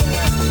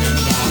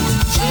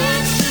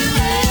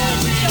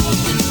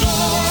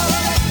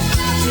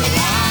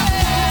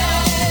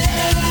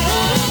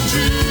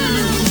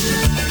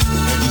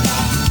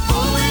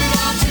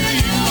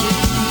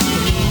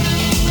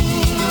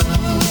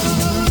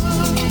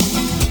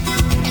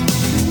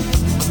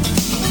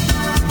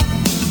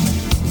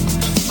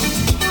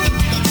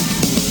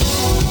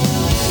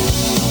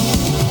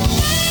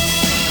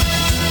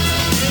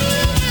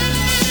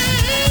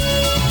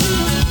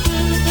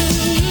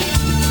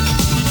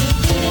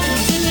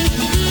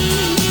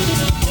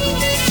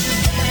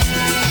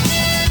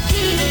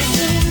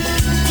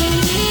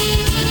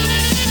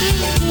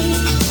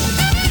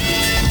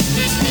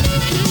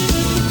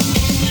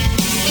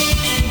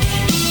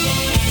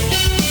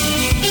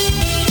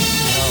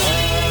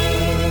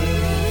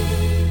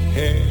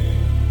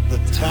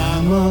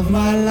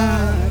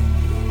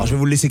 Alors je vais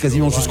vous le laisser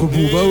quasiment jusqu'au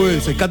bout. Bah ouais,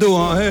 c'est cadeau,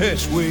 hein.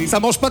 Ça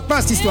mange pas de pain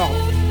cette histoire.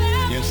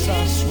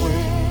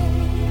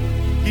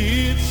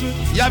 Il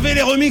y avait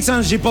les remixes,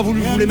 hein. J'ai pas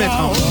voulu vous les mettre.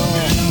 Hein.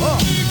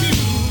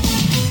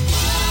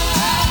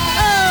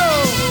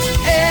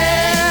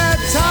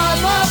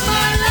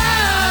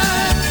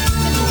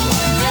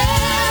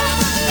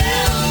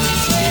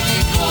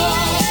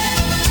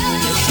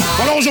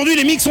 Alors aujourd'hui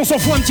les mix on s'en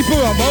fout un petit peu,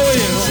 hein. Bah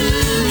oui.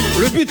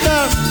 Le but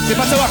là, c'est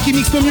pas de savoir qui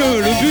mixe le mieux.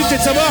 Le but c'est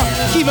de savoir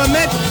qui va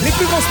mettre les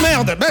plus grosses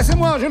merdes. Ben c'est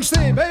moi, je le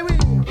sais, ben oui.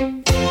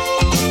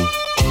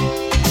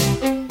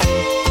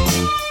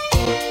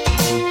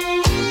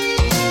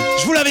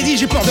 Je vous l'avais dit,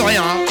 j'ai peur de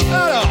rien. Hein.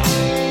 Alors,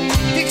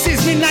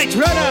 Dixie's Midnight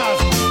Runners.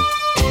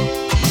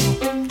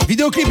 Le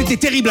vidéoclip était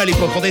terrible à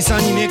l'époque, en dessin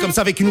animé comme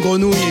ça avec une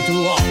grenouille et tout.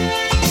 Oh.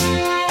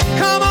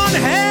 Come on,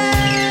 hey!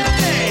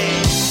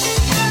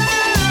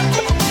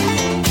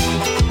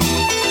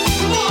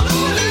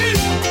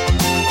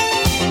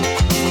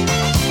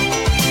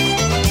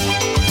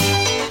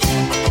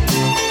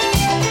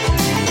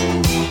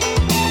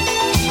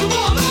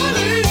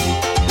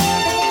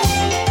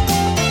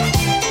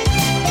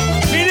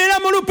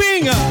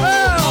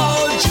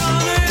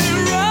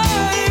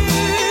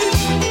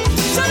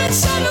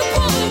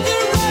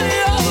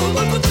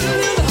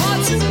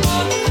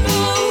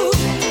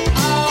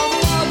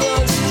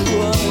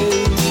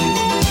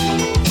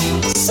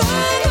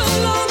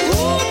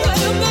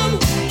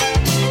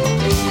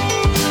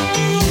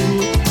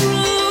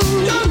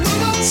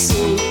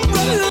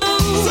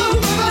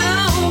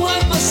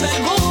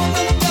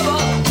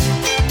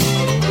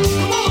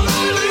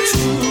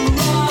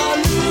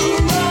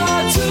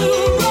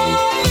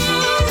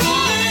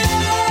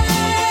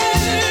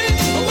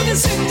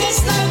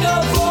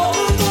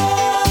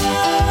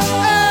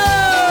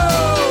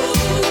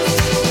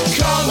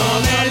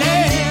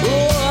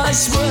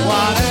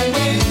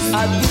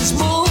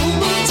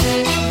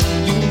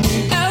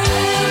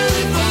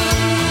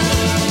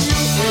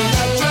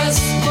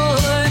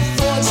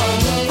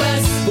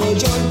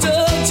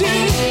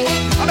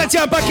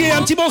 Tiens, un paquet,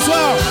 un petit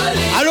bonsoir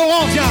à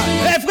Laurent, tiens.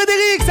 Eh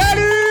Frédéric,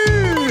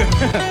 salut.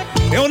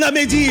 Et on a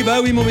Mehdi, bah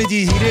oui mon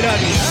Mehdi, il est là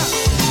lui.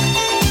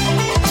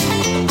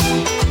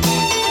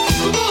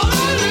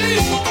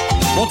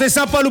 Bon t'es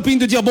sympa Looping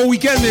de dire bon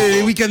week-end, mais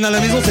les week-ends à la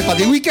maison c'est pas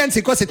des week-ends,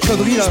 c'est quoi cette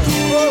connerie là?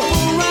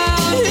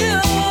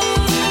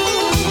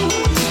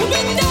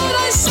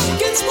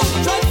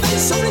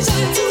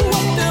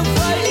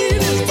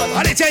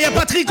 Allez tiens, il y a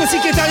Patrick aussi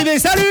qui est arrivé,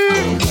 salut.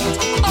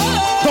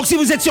 Donc si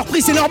vous êtes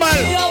surpris, c'est normal.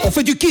 On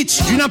fait du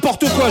kitsch, du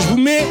n'importe quoi. Je vous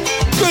mets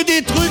que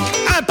des trucs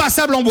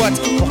impassables en boîte.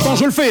 Pourtant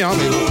je le fais, hein.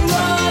 Mais...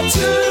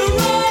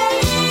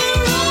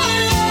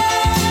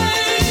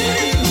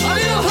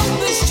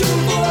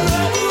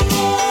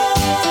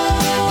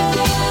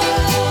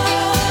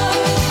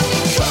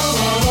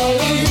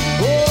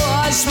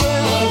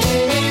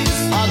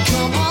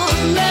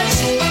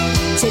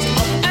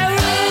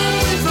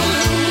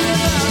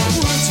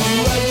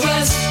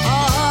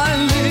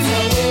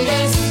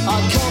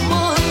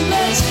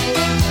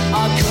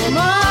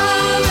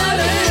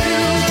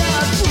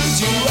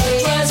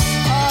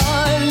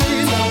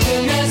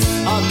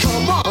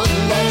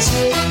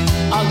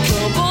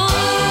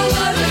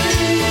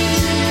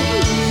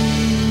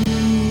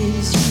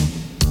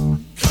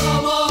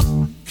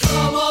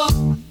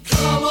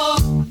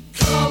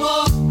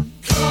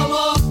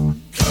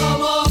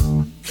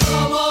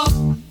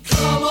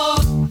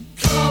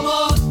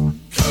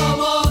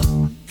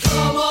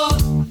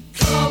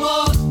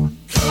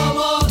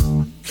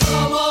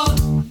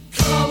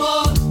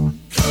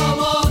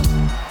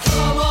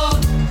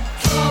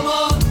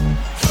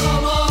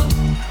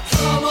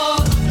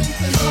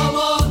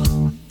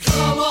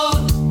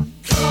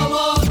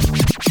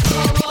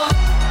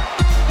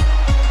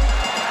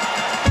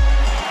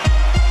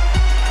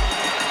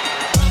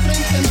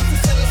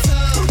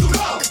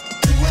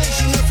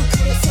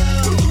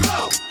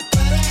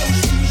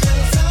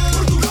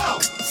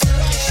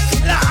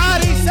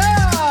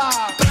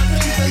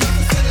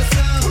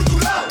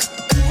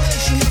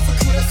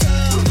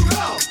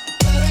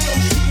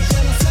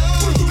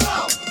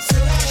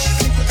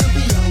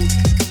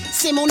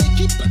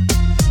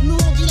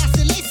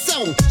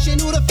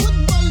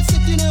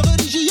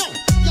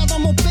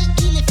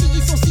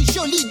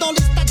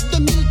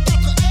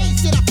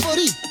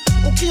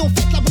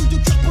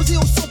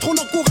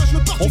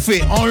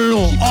 fait en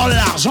long, en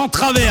large, en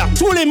travers,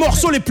 tous les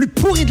morceaux les plus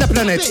pourris de la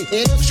planète.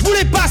 Je vous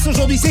les passe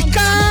aujourd'hui, c'est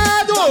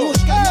cadeau.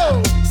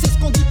 C'est ce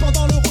qu'on dit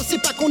pendant l'euro,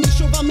 c'est pas qu'on est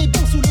chauvin mais bon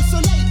sous le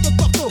soleil de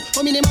Porto.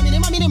 Au minimum,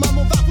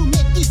 on va vous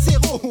mettre 10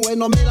 0. Ouais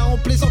non mais là on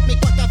plaisante mais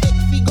quoi qu'avec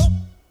Figo.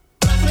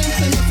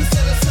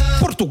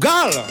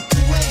 Portugal.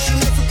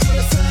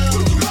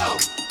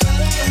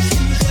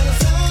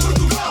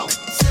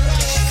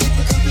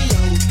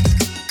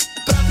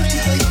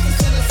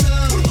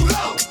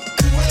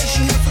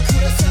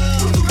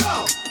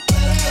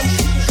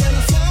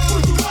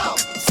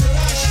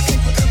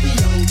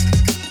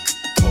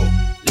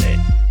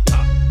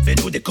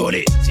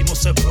 Décoller, si mon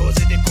sub rose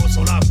et déco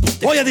sont là pour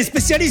bon, il y a des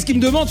spécialistes qui me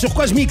demandent sur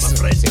quoi je mixe.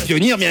 C'est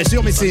Pionnier, bien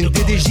sûr, mais c'est une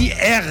TDJ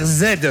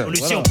RZ.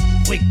 Solution,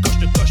 oui, coche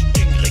de coche,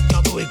 Ting,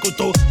 Ricardo et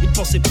Couteau. Une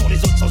pensée pour les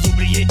autres sans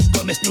oublier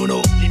Gomez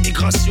Nuno.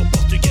 L'immigration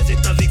portugaise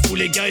est avec vous,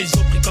 les gars, ils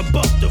ont pris comme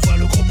porte-voix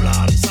le gros plat,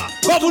 et ça.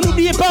 Bon, vous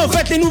n'oubliez pas, en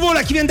fait, les nouveaux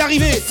là qui viennent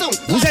d'arriver.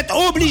 Vous êtes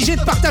obligés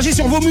de partager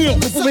sur vos murs.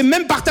 Vous pouvez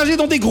même partager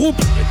dans des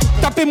groupes.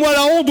 Tapez-moi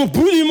la honte au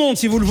bout du monde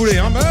si vous le voulez.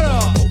 Hein. Ben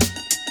alors.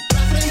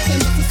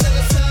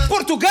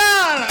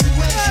 Portugal.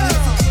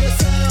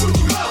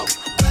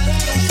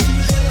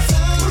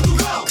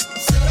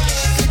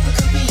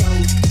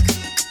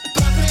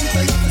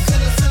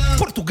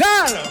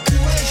 Portugal.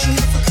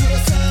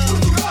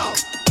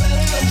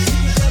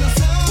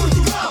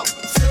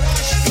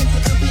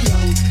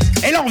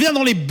 Et là on revient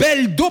dans les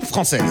belles dopes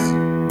françaises.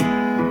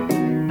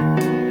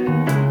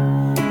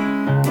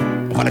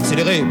 On va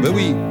l'accélérer, ben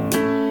oui.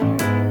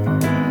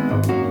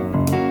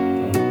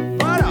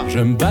 Voilà. Je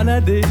me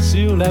baladais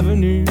sur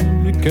l'avenue,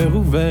 le cœur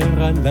ouvert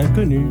à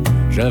l'inconnu.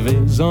 J'avais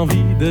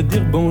envie de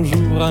dire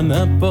bonjour à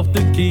n'importe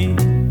qui.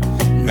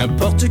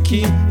 N'importe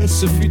qui, et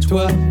ce fut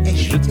toi, et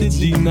je t'ai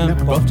dit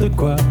n'importe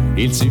quoi.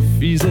 Il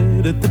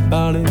suffisait de te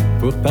parler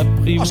pour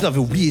t'apprivoiser. Oh, je l'avais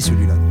oublié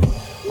celui-là.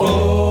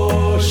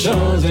 Aux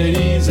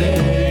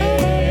Champs-Élysées,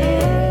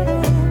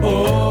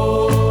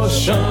 aux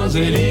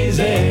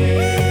Champs-Élysées,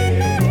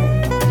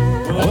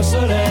 au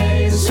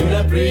soleil, sous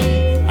la pluie,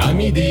 à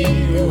midi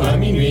ou à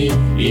minuit,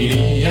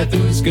 il y a tout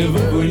ce que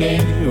vous voulez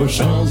aux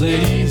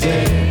Champs-Élysées.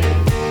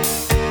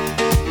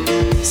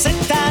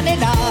 Cette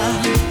année-là,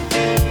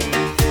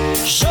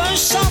 je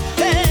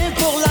chantais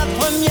pour la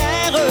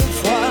première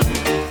fois.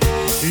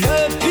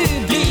 Le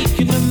public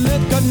ne me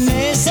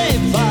connaissait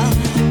pas.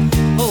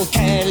 Oh,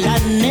 quelle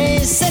année,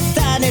 cette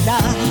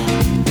année-là.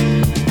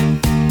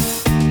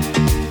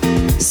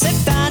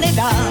 Cette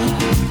année-là,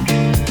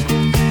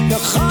 le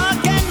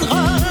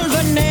rock'n'roll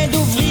venait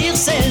d'ouvrir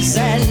ses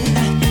ailes.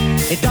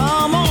 Et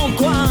dans mon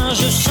coin,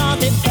 je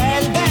chantais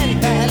belle, belle,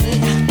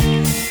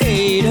 belle.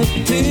 Et le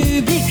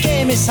public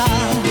aimait ça.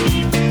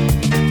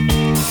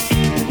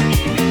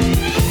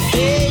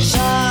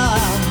 Déjà,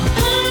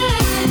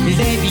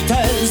 les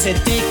Beatles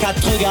étaient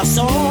 4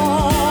 garçons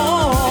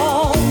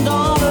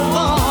dans le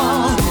vent.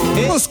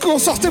 Et au secours,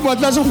 sortez-moi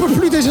de là, j'en peux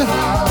plus déjà.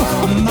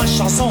 Ma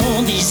chanson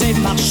disait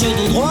marche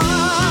tout droit.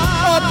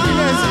 Oh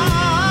punaise.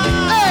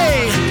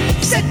 Hey,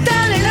 cette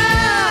année-là,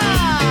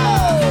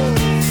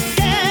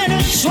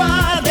 quelle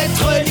joie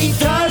d'être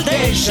l'idole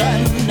des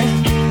jeunes.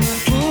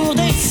 Pour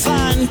des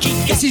fans qui...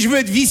 Et si je veux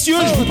être vicieux,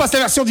 je vous passe la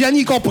version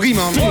d'Yannick en prime.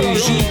 Hein.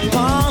 Plus j'y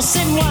pense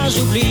et moi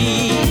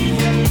j'oublie.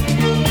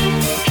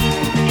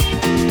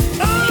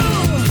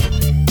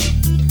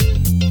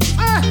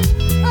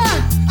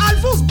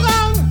 Alphonse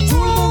Brown. Tout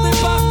le monde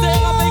est par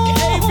terre avec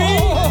AB.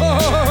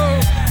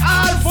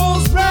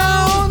 Alphonse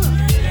Brown.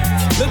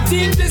 Le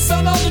team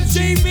descendant de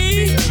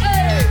Jamie.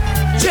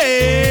 James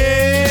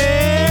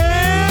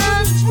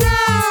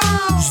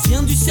Brown. Je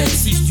viens du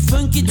 7-6, du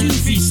funk et du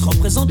vice.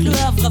 Représente le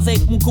Havre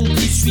avec mon complice.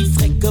 Je suis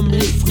frais comme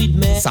les fruits de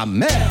mer. Sa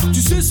mère.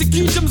 Tu sais c'est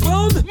qui James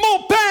Brown?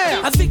 Mon père.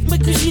 Avec ma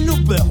cuisine au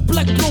beurre,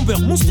 Black Plumber,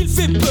 mon style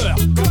fait peur.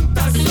 Comme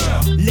ta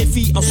sœur. Les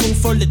filles en sont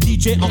folles, les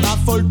DJ en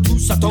raffolent.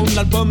 Tous attendent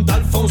l'album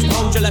d'Alphonse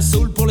Brown. J'ai la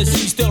soul pour les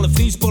sisters, le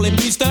freeze pour les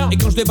misters. Et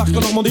quand je débarque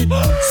en Normandie,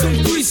 c'est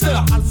le twister.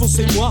 Alphonse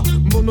c'est moi,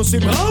 mon nom c'est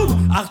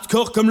Brown.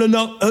 Hardcore comme le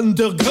Nord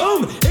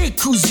Underground. Et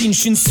cousine, je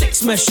suis une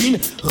sex machine.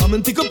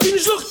 Ramène tes copines,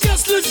 je leur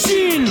casse le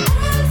jean.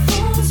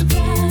 Alphonse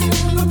Brown.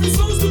 La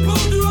puissance de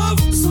port du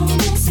Havre. Son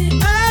nom c'est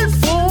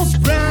Alphonse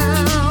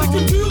Brown. La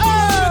culture de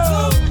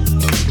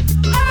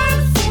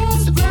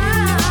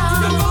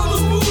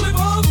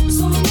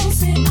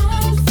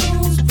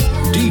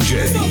DJ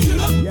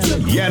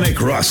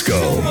Ape'Rosco.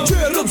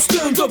 Get up,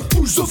 stand up,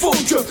 push the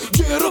funk up.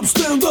 Get up,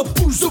 stand up,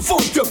 push the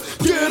funk up.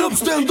 Get up,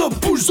 stand up,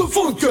 push the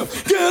funk up.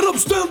 Get up,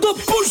 stand up,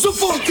 push the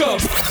funk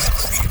up.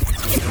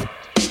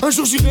 Un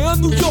jour j'irai à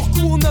New York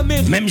ou en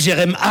Amérique. Même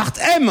Jérém Hart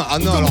aime. Ah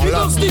non, alors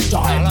là.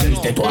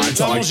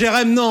 Non,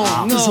 Jérém, non.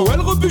 Non.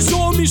 Joël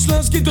Rebuchon au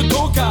Michelin, ce qui est de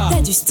ton cas.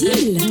 T'as du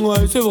style.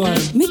 Ouais, c'est vrai.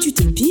 Mais tu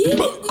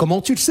t'épiles. Comment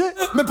tu le sais?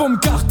 Mes pommes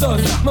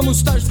cartonnent, ma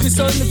moustache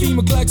frissonne, les filles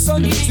me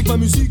klaxonnent. C'est que ma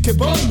musique est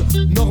bonne.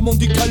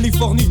 Normandie,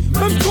 Californie,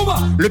 même combat.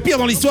 Le pire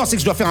dans l'histoire, c'est que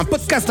je dois faire un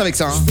podcast avec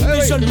ça. Hein.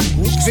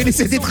 Je vais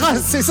laisser des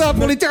traces, c'est ça,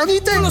 pour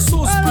l'éternité. La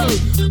sauce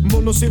bleue,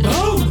 mon nom c'est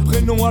Brown.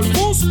 Prénom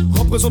Alphonse,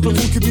 représente le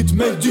fond cubit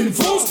mec d'une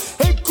France.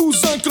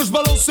 cousin que je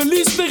balance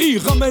l'hystérie.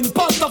 Ramène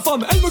pas ta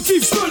femme, elle me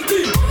kiffe, je te le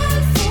dis.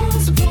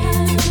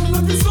 La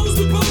puissance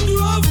du port du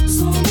Havre.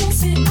 Son nom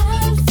c'est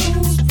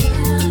Alphonse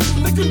Brown.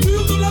 La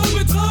culture de la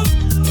betterave.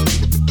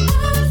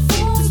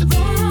 Alphonse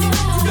Brown.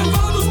 Du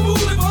Calvados pour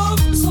les braves.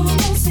 Son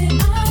nom c'est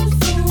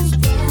Alphonse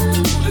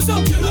Brown. Les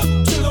arbres qui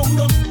roulent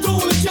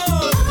dans les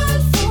caves.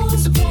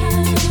 Alphonse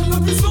Brown. La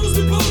puissance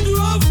du port du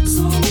Havre.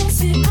 Son nom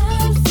c'est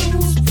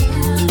Alphonse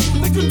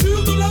Brown. La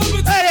culture de la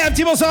betterave. Allez, un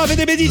petit bonsoir à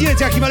VDB Didier,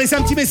 tiens, qui m'a laissé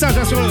un petit message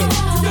hein, sur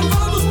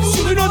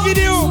une autre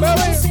vidéo. Bah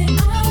ouais.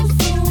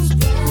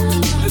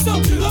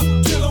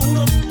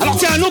 Alors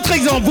tiens, un autre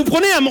exemple, vous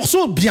prenez un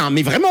morceau bien,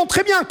 mais vraiment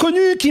très bien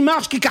connu, qui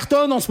marche, qui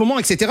cartonne en ce moment,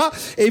 etc.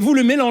 Et vous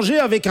le mélangez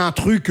avec un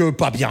truc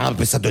pas bien,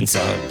 ça donne ça.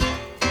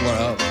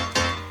 Voilà.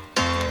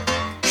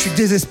 Je suis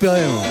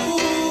désespéré, moi.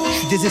 Je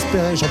suis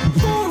désespéré, j'en peux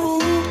plus.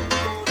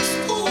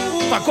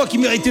 Enfin quoi, qui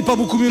méritait pas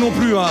beaucoup mieux non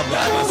plus, hein. Bah,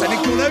 ça n'est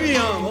que mon avis,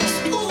 hein.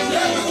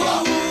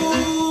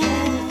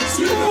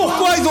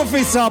 Pourquoi ils ont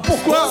fait ça?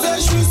 Pourquoi?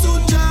 Je suis sous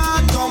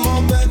Jack dans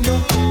mon bendo.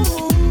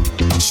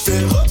 Je fais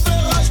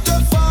repérage de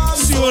femmes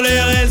sur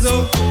les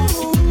réseaux.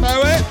 Ah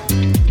ouais?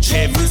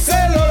 J'ai vu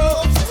c'est Lolo.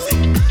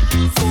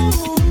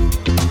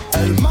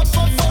 Elle m'a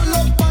pas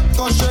follow pas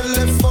quand je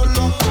les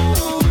follow.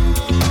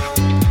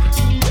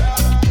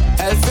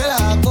 Elle fait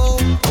la go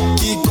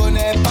qui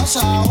connaît pas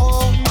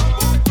Charo.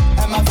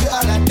 Elle m'a vu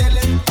à la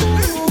télé.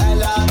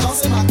 Elle a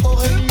dansé ma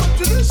choré.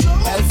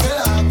 Elle fait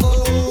la go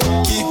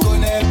qui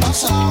connaît pas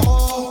Charo.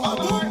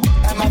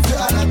 Elle m'a vu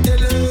à la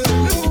télé.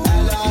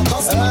 Elle a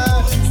dansé ma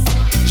choré.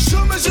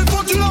 Jamais j'ai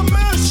vendu la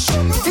mèche.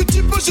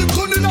 Petit peu j'ai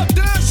connu la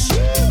dèche.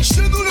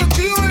 Chez nous le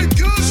client est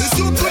gueule. Et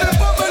si on connaît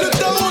pas mais le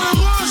tarot est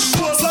rush.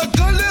 Ça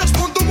galère,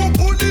 j'monte dans mon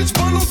bolide.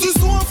 J'balance du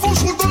son à fond,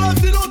 j'roule dans la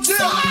ville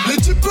entière. Les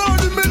types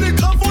allumés, les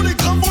gravons, les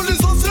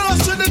anciens, la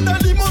chaîne est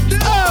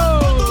alimentaire.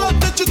 Dans la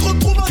tête tu te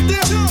retrouves à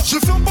terre. Je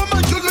ferme pas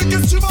ma gueule mais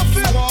qu'est-ce que tu vas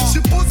faire?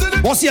 J'ai posé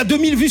les... Bon, s'il y a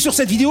 2000 vues sur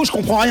cette vidéo, je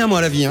comprends rien moi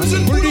à la vie, hein. Je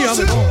vous le dis, hein.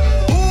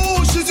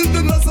 Oh, Jésus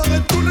de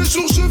Nazareth, tous les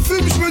jours je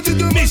fume, je me dis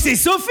demain. Mais c'est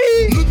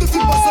Sophie! Ne te fie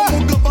pas ça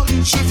mon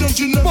gabarit, je viens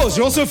du neuf.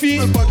 Bonjour Sophie!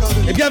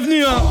 Et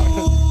bienvenue, hein.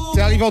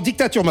 C'est arrivé en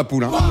dictature ma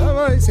poule, hein.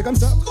 Ah ouais, c'est comme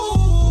ça.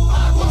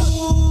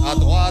 À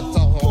droite,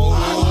 en haut,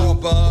 en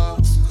bas.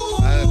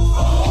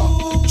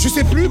 Je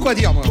sais plus quoi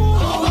dire moi.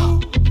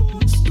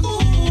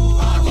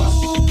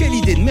 Quelle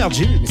idée de merde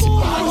j'ai eue, mais c'est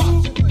pas...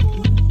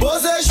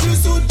 Posé, je suis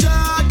sous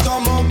Jack dans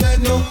mon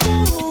bendo.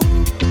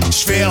 Je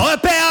fais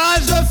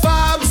repérage de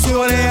femmes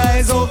sur les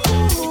réseaux.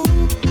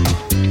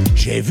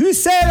 J'ai vu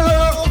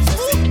celle-là.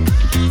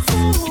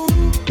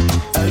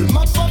 Elle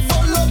m'a pas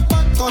follow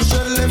pas quand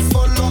je les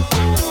follow.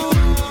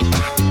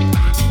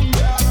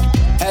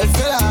 Elle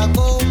fait la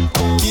go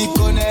qui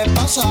connaît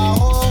pas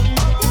Charo.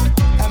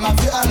 Elle m'a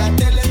vu à la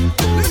télé.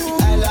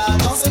 Elle a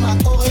dansé ma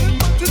choré.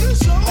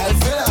 Elle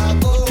fait la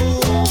go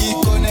qui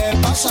connaît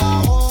pas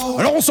Charo.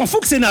 Alors on s'en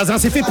fout que c'est naze, hein.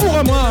 C'est fait pour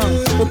moi.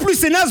 Au plus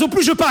c'est naze, au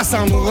plus je passe,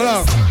 hein. Donc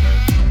voilà.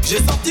 J'ai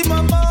sorti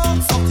ma main,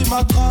 sorti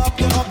ma trappe.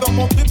 Les rappeurs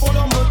m'ont pris pour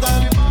leur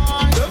modèle.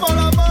 Devant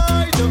la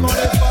maille, devant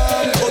les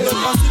femmes. Trop de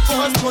principe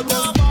pour être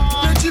modeste.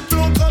 Les types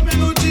ont cramé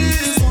nos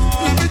disques.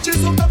 Les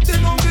bitches ont capté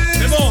nos vies.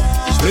 Mais bon,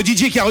 le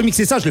DJ qui a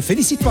remixé ça, je le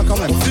félicite pas quand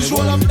même. Tu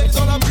joues à la play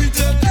dans la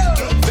butette.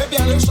 Fais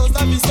bien les choses,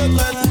 ta vie se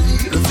traite.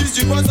 Le fils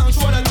du voisin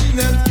joue à la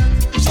dinette.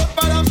 Jette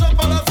pas l'argent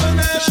par la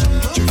fenêtre.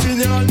 Tu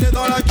finiras le nez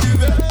dans la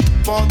cuvette.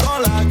 Pendant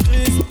la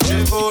crise,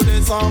 j'ai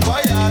volé sans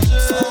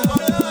voyager.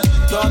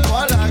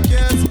 Donne-moi la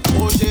caisse,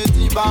 oh j'ai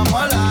dit bah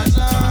moi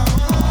l'argent.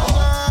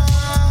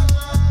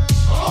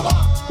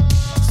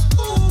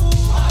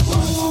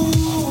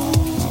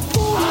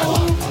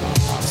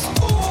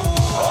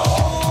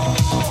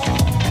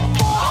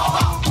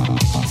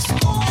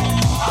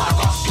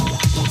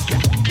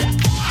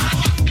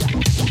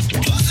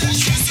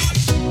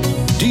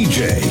 DJ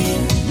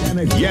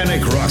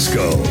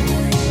Ape'Rosco.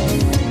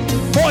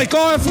 Bon, et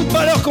quand un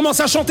footballeur commence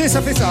à chanter,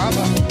 ça fait ça, hein,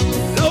 bah.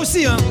 Là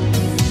aussi, hein.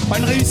 Pas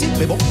une réussite,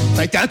 mais bon,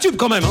 ça a été un tube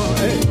quand même, hein.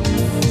 Hey.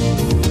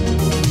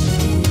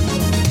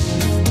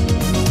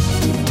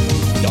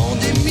 Dans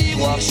des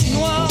miroirs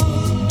chinois,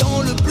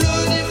 dans le bleu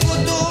des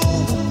photos,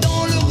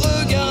 dans le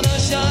regard d'un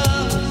chat,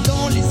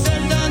 dans les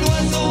ailes d'un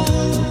oiseau,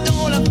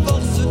 dans la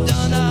force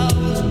d'un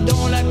arbre,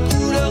 dans la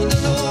couleur de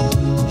l'eau,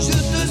 je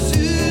te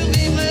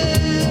survivrai.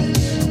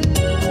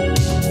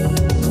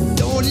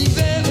 Dans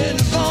l'hiver et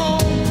le vent,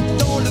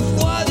 dans le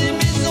froid des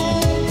maisons,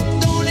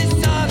 dans les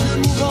sables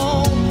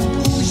mouvants,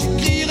 où je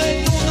crierai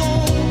ton nom,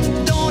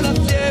 dans la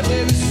fièvre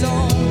et le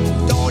sang,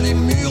 dans les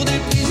murs des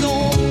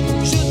prisons,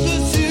 je te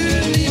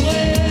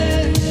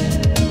survivrai.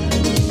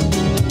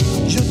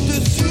 Je te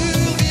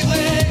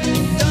survivrai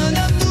d'un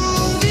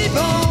amour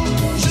vivant.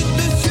 Je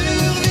te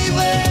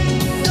survivrai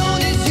dans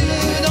des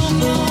yeux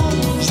d'enfant.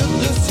 Je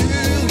te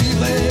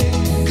survivrai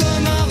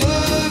comme un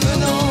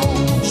revenant.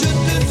 Je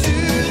te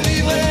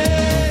survivrai.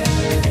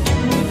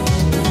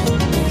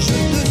 Je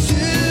te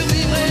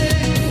survivrai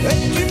et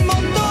tu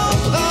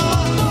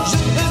m'entendras. Je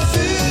te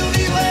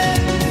survivrai.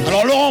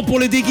 Alors Laurent, pour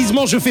les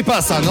déguisements, je fais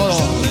pas ça, non,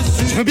 non.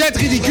 Je veux bien être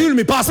ridicule,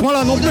 mais pas à ce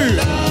point-là non plus.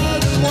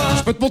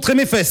 Je peux te montrer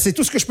mes fesses, c'est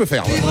tout ce que je peux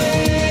faire.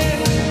 Ouais.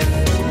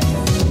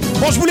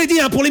 Bon, je vous l'ai dit,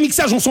 hein, pour les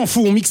mixages, on s'en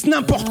fout, on mixe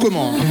n'importe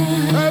comment.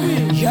 Ah oui.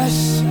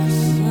 Yes.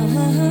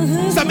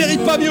 Ça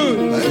mérite pas mieux.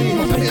 Ah oui.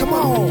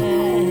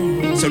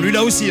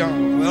 Celui-là aussi, hein.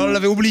 On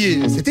l'avait oublié.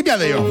 C'était bien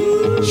d'ailleurs.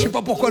 Je sais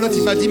pas pourquoi l'autre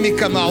il m'a dit mes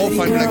Camaro,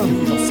 enfin blague.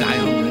 J'en sais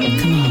rien.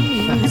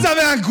 Vous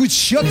avez un goût de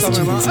chiotte quand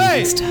même, hein.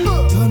 Hey.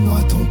 Donne-moi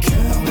ton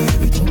cœur,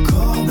 baby, ton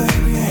corps,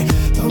 baby, hey.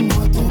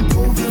 Donne-moi ton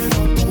bon vieux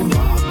fort pour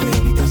moi,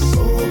 baby, ta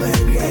soul,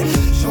 baby, hey.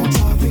 Chante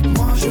avec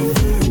moi, je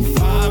veux une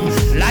femme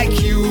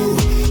like you.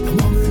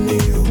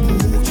 M'emmener au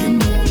bout du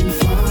monde, une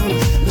femme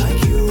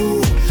like you,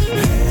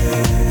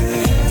 hey.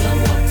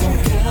 Donne-moi ton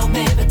cœur,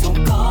 baby, ton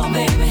corps,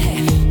 baby,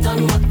 hey.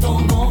 Donne-moi ton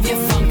bon vieux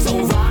funk, ton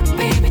rock,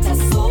 baby, ta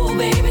soul,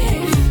 baby,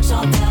 hey.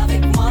 Chante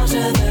avec moi, je veux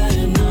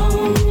un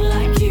homme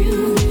like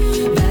you.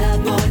 Bad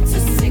boy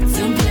too sick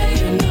to play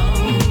an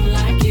homme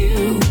like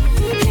you,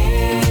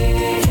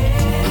 hey.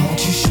 Quand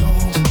tu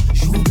chantes,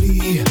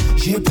 j'oublie,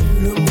 j'ai plus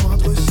le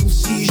moindre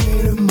souci,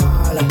 j'ai le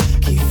mal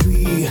qui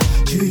fuit.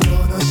 Tu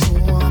donnes un son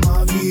à ma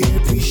vie et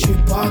puis je sais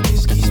pas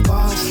qu'est-ce qui se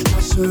passe. Ça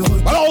se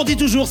retourne. Alors on dit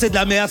toujours c'est de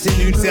la merde, c'est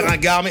nul, c'est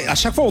ringard, mais à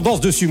chaque fois on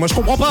danse dessus. Moi je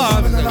comprends pas.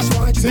 Hein.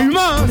 C'est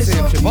humain, hein. Je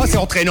sais pas, c'est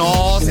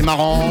entraînant, c'est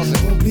marrant.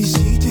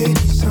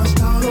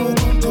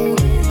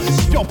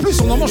 Puis en plus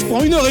on en mange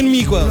pour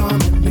 1h30 quoi.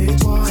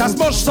 Ça se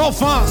mange sans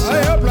faim.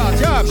 Allez hop là,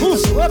 tiens,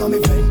 pousse.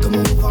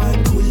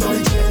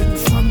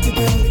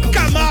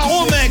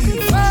 Camaro mec.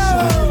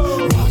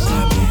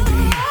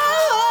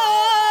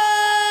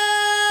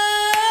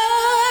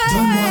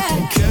 Donne-moi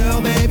ton cœur,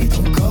 baby,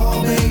 ton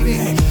corps, baby,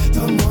 hey.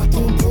 Donne-moi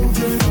ton bon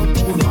vieux fort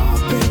pour moi,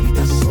 baby,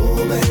 ta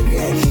soul, baby,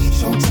 hey.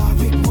 Chante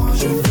avec moi,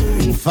 je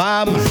veux Une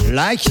femme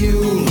like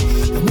you.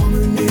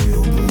 m'emmener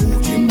au bout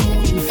du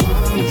monde, une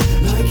femme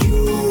like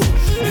you,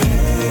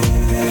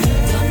 hey.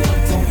 Donne-moi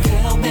ton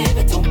cœur,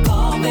 baby, ton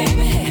corps,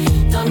 baby, hey.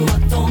 Donne-moi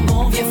ton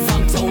bon vieux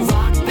funk, ton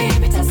rock,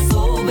 baby, ta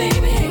soul,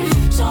 baby, hey.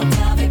 Chante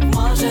avec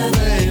moi, je veux un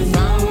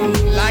homme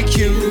like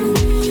you.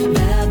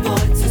 Bad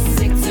boy too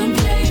sick to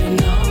play an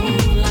homme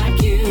like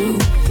you,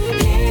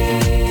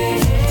 hey.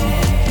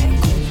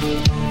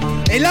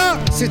 Et là,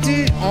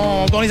 c'était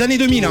dans les années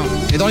 2000. Hein.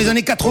 Et dans les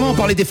années 80, on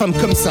parlait des femmes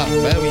comme ça.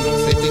 Bah oui,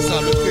 c'était ça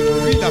le truc.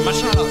 Lui, là,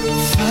 machin là.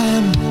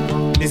 Femme,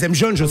 les aime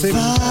jeunes, je sais.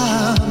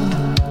 femme,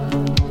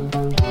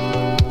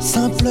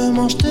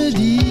 simplement je te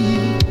dis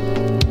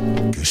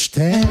Que je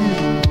t'aime.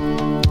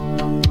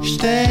 je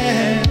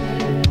t'aime.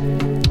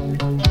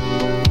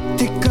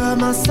 T'es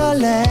comme un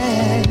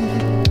soleil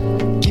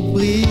qui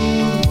brille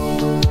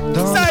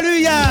dans...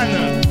 Salut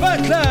Yann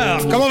Butler.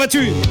 Comment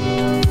vas-tu?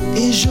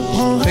 Et je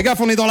prends Fais gaffe,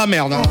 on est dans la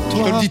merde. Hein. Je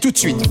te le dis tout de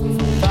suite.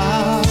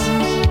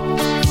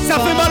 Ça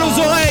fait mal aux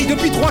oreilles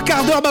depuis 3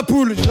 quarts d'heure ma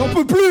poule. J'en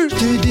peux plus.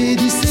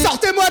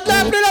 Sortez-moi de là,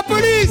 appelez la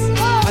police.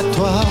 À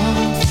toi.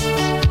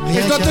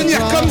 Je dois tenir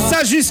comme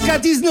ça jusqu'à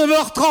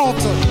 19h30.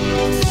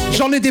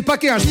 J'en ai des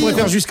paquets, hein. Je pourrais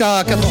faire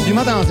jusqu'à 4h du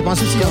matin, c'est pas un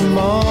souci. Hein.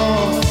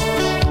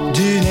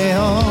 Du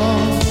néant,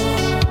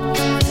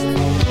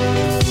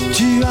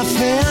 tu as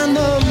fait un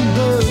homme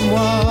de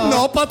moi.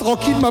 Non, pas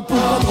tranquille ma poule,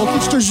 pas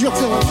tranquille, je te jure,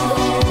 c'est vrai.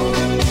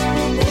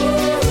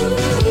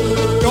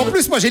 Et en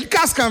plus, moi j'ai le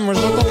casque, hein. Moi je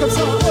l'entends comme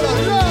ça. Oh là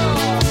là.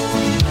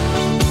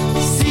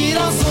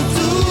 Silence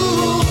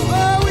autour,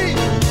 ah oui.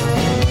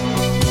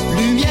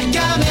 Lumière,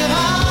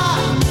 caméra,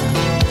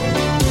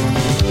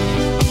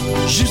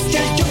 juste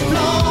quelques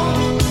plans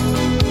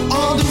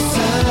en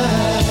douceur.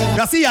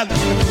 Merci Yann.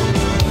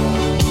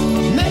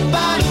 Mais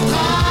pas le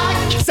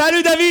trac.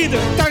 Salut David.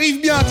 T'arrives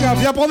bien, tiens,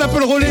 viens prendre un peu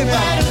le relais.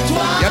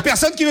 Y'a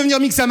personne qui veut venir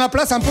mixer à ma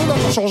place un peu là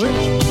pour changer.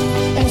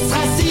 On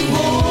sera si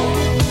beau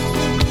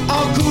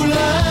en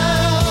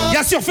couleur.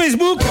 Y'a sur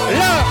Facebook,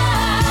 là.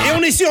 Et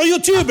on est sur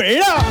YouTube,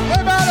 là.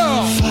 Et ben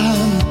alors.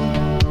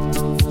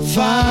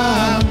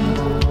 Femme,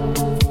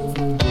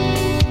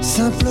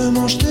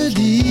 simplement je te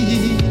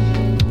dis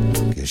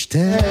que je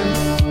t'aime.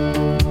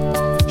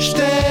 Je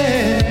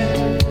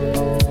t'aime.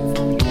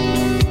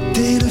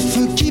 T'es le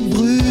feu qui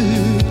brûle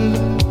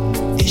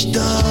et je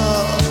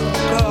dors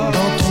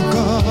dans ton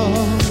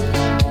corps.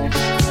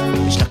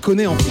 Je la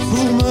connais en plus.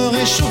 Pour me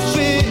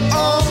réchauffer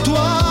en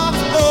toi.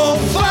 Oh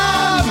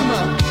femme,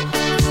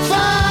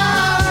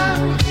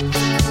 femme,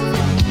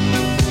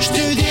 je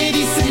te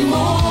dédie ces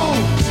mots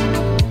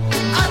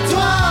à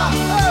toi,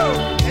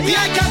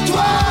 rien qu'à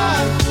toi.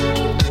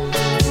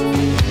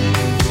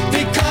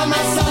 T'es comme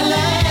un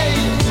soleil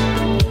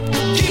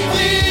qui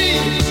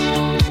brille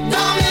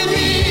dans mes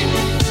nuits.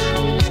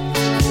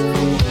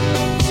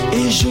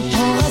 Et je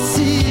prends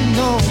racine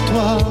en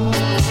toi,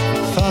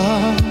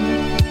 femme.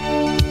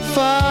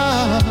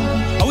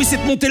 Ah oui,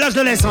 cette montée là je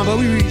la laisse, hein. Bah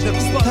oui, je la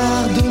pousse pas.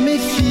 Part de mes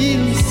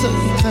films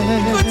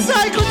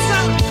secrets. Écoute ça,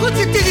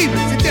 c'est terrible,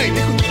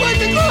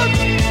 écoute, écoute.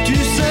 Tu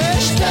sais,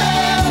 je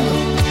t'aime,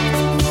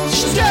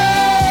 je t'aime.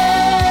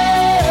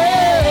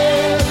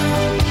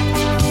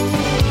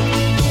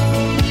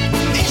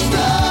 Et je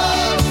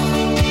dors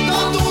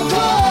dans ton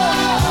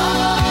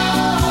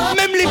corps.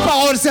 Même les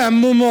paroles, c'est un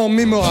moment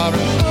mémorable.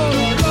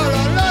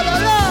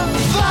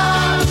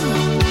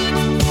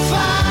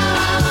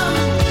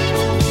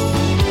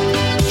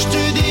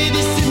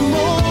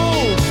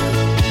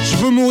 Je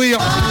veux mourir.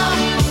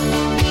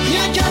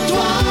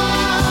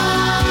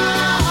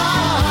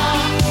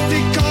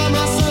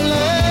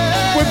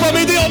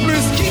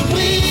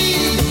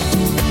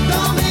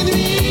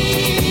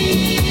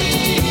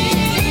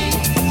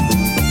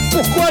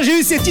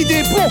 eu cette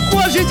idée?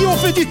 Pourquoi j'ai dit on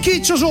fait du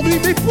kitsch aujourd'hui?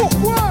 Mais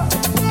pourquoi?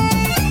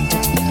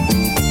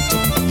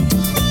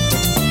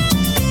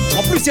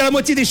 En plus, il y a la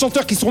moitié des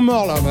chanteurs qui sont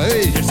morts là. Bah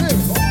oui, je sais.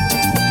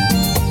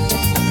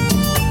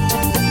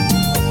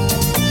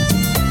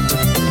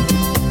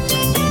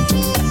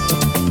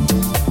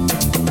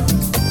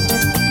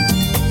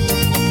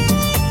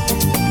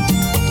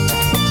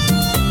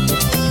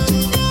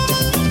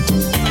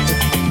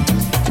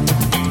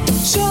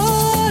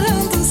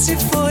 Chorando se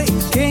foi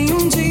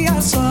quem dia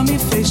só me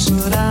fez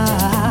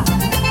chorar.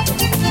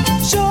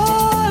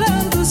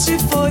 Chorando se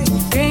foi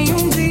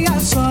quem dia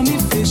só me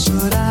fez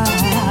chorar.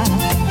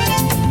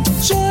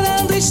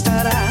 Chorando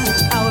estará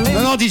ao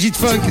lembrar. Non, non, Digit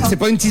Funk, c'est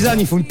pas une tisane,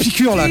 il faut une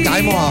piqûre là,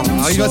 carrément.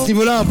 Arrive à ce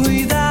niveau-là un peu.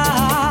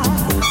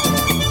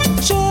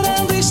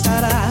 Chorando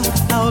estará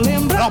ao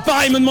lembrar. Alors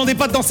pareil, me demandez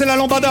pas de danser la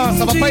lambada,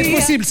 ça va pas être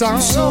possible ça. Hein.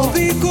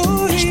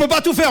 Je peux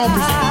pas tout faire en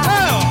plus.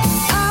 Alors.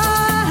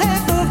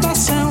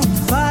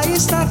 Vai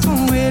estar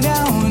com ele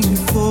aonde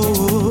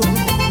for.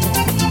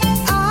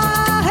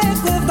 A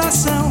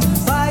recordação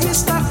vai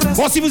estar presente.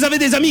 Bon, si vous avez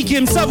des amis qui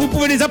aiment ça, vous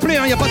pouvez les appeler,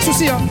 hein, y a pas de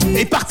souci. Hein.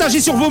 Et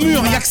partagez sur vos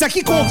murs, y a que ça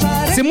qui compte.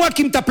 C'est moi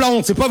qui me tape la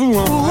honte, c'est pas vous.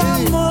 Hein.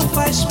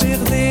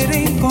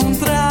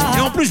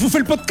 Et en plus, je vous fais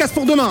le podcast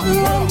pour demain.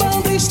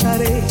 Lambando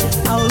estarei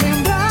ao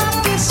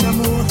lembrar desse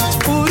amor.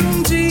 Por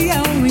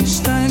dia,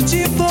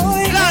 instante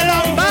foi. La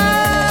lambada.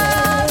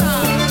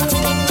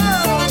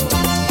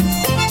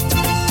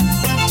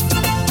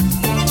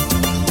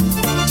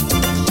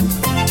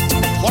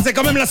 C'est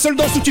quand même la seule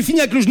danse où tu finis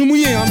avec le genou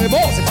mouillé, hein, mais bon,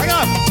 c'est pas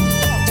grave.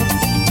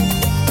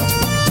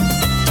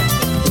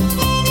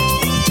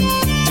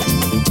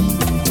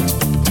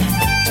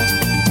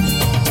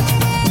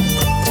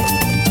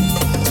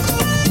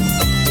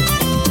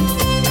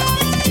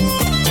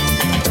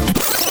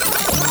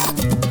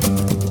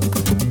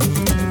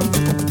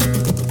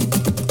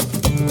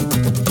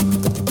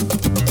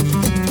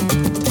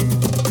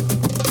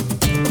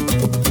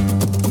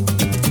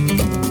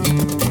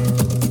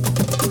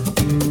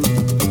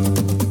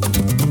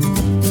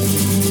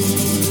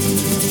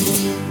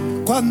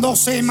 Cuando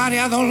se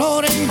marea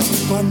dolores,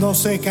 cuando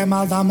se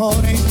quema de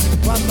amores,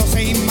 cuando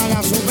se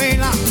inmala su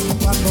vela,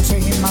 cuando se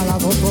inmala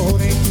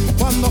dolores,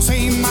 cuando se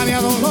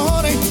inmala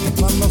dolores,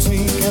 cuando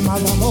se quema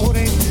de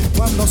amores,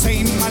 cuando se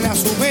inmala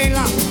su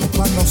vela,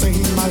 cuando se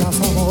inmala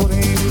su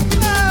amores.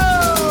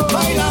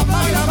 Baila,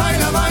 baila,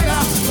 baila, baila,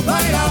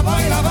 baila,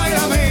 baila,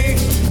 baila, ve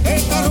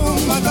esta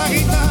rumba esta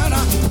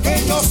gitana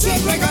que yo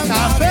siempre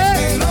cantaré,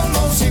 pero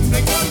no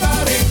siempre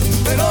cantaré,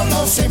 pero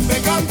no siempre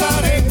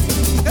cantaré.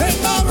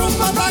 Esta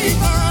rumba esta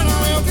gitana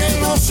que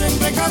no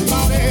siempre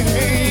cantaré.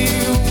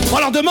 Bon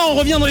alors demain on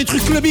revient dans les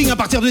trucs clubbing à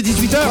partir de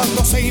 18h.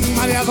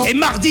 Et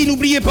mardi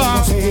n'oubliez pas,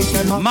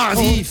 hein,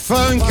 mardi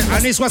funk,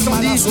 années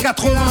 70,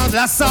 80, de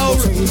la soul.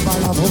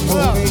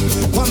 Voilà.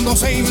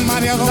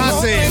 Ça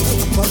c'est...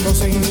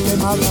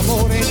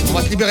 On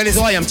va se libérer les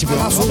oreilles un petit peu.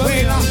 Hein.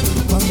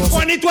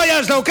 Pour un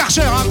nettoyage là au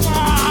Karcher. Hein.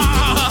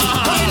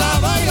 Baila,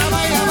 baila,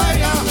 baila,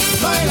 baila,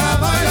 baila,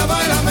 baila,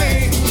 baila, baila,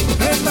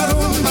 esta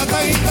rumba esta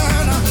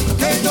gitana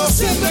que yo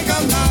siempre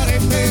cantaré,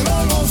 pero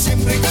no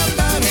siempre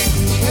cantaré.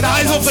 T'as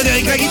raison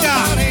Frédéric, la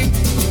guitare.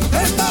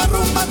 Esta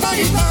rumba esta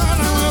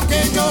gitana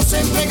que yo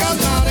siempre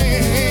cantaré.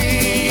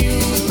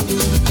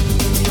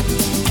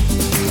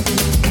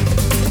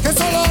 Que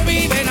solo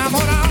vive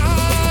enamorada.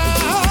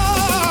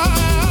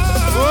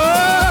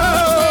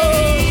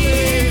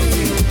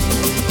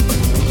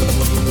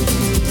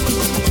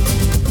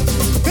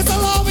 Que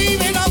solo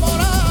vive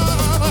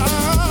enamorada.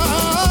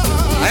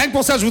 Rien que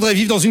pour ça je voudrais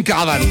vivre dans une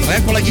caravane, rien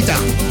que pour la guitare.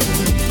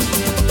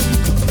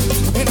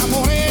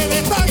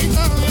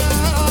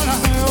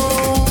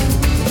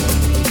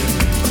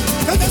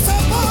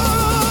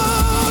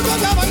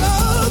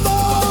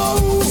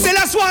 C'est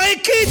la soirée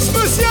Kitch,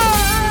 monsieur.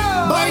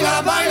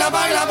 Baila, baila,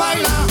 baila,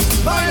 baila,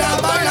 baila,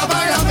 baila,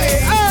 baila,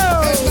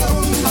 esta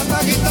rumba esta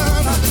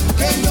gitana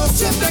que yo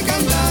siempre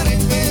cantaré,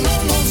 pero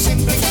no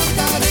siempre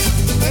cantaré,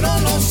 pero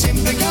no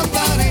siempre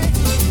cantaré.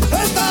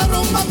 Esta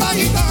rumba esta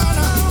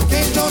gitana que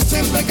yo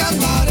siempre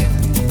cantaré.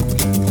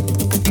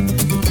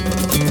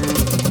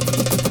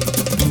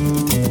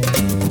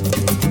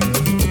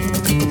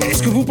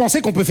 Est-ce que vous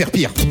pensez qu'on peut faire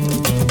pire?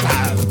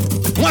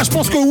 Moi je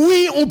pense que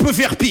oui, on peut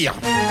faire pire.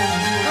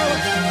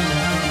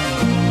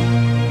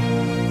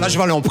 Là je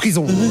vais aller en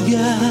prison.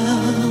 Regarde,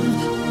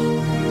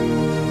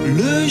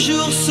 le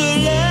jour se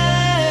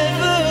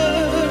lève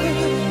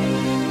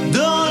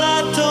dans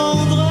la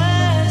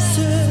tendresse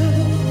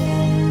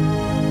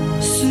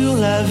sur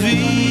la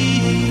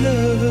ville.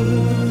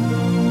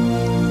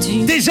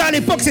 Déjà à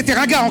l'époque c'était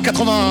ringard en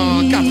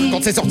 84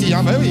 quand c'est sorti,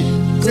 hein, bah oui.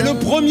 C'est le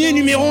premier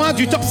numéro 1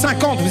 du top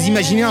 50, vous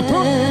imaginez un peu?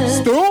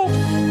 Sto?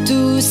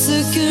 Tout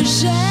ce que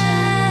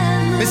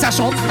j'aime. Mais ça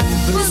chante.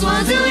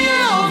 Besoin de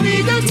rien,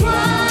 envie de toi.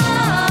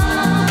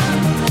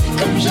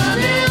 Comme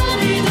j'avais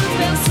envie de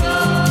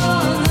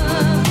personne.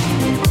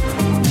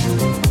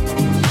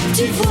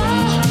 Tu vois,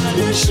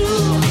 le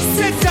jour,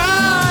 c'est à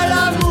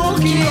l'amour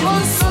qui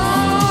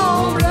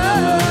ressemble.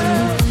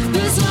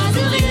 Besoin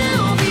de rien,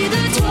 envie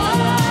de toi.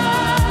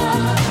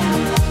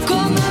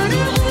 Comme le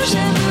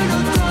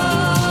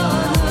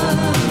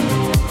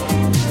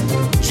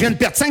viens de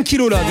perdre 5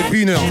 kilos là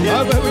depuis 1 heure.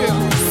 Ah bah oui.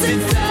 C'est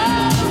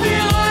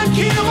un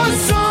qui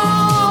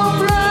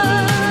ressemble.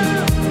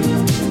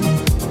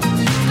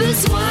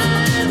 Besoin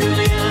de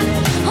rien,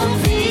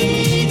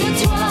 envie de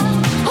toi,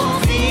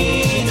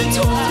 envie de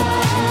toi.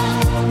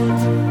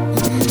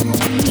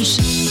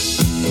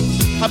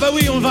 Ah bah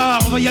oui, on va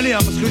y aller hein,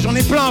 parce que j'en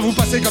ai plein à vous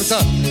passer comme ça.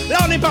 Là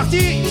on est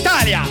parti,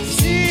 Italia.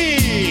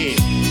 Si.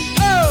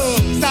 Oh,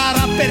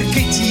 Sara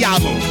perché ti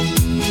amo.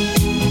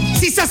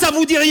 Si ça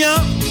vous dit rien,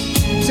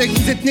 c'est que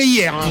vous êtes né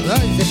hier. Hein.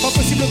 C'est pas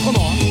possible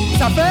autrement. Hein.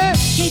 Ça fait?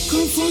 Che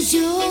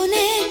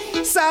confusione.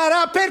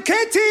 Sara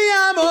perché ti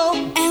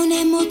amo. È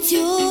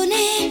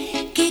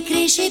un'emozione che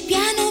cresce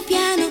piano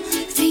piano.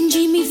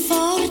 Stringimi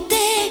forte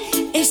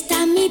e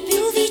stammi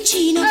più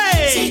vicino.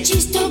 Hey! Se ci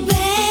sto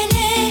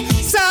bene.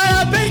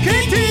 Sarà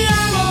perché ti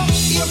amo.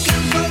 Io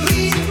canto al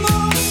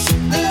ritmo,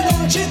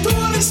 veloce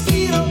tuo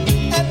respiro.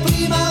 È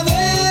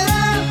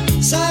primavera.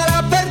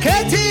 Sarà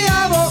perché ti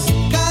amo.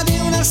 Cade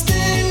una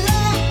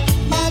stella,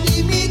 ma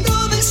dimmi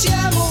dove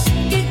siamo.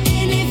 Che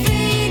te ne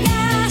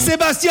frega.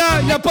 Sébastien,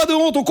 il n'y a pas de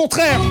honte, au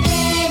contraire.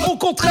 Au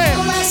contraire.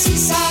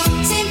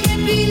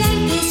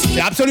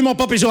 C'est absolument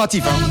pas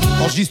péjoratif. Hein.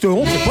 Quand je dis cette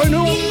honte, c'est pas une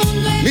honte.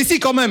 Mais si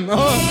quand même. Oh,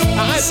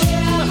 arrête.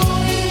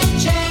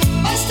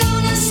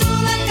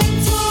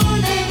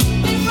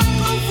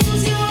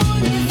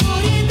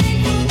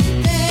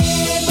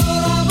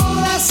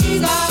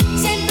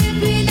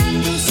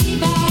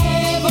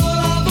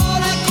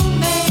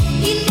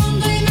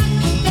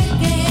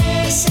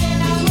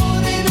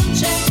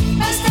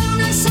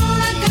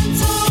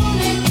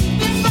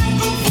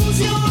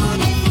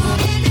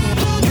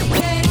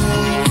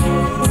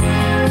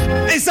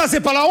 Et ça, c'est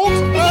pas la honte.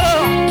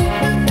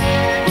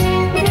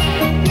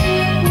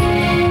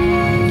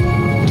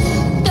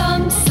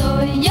 Tom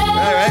Sawyer,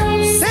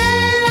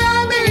 c'est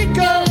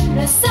l'Amérique,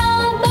 le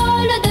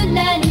symbole de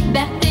la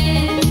liberté.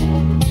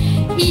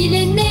 Il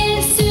est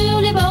né sur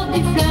les bords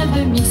du fleuve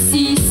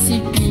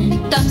Mississippi.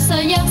 Tom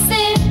Sawyer,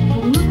 c'est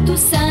pour nous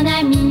tous un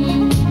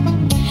ami.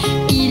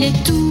 Il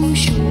est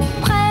toujours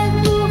prêt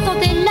pour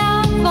tenter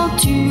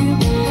l'aventure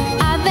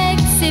avec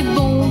ses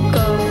bons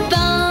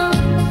copains.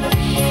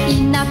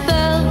 Il n'a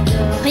peur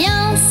de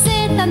rien,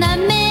 c'est un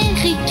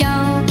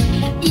Américain.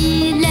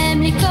 Il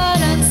aime les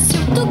colonnes,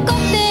 surtout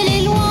quand elle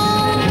est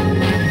loin.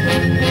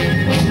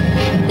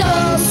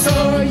 Tom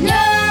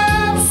Sawyer,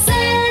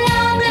 c'est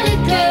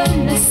l'Amérique,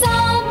 le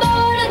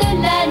symbole de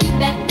la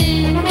liberté.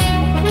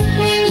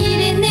 Il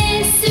est né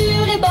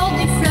sur les bords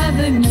du fleuve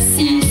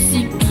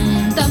Mississippi.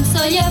 Tom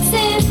Sawyer,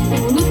 c'est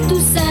pour nous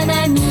tous un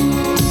ami.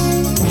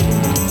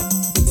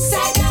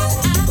 Saga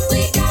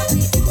Africa.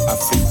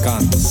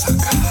 African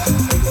Saga.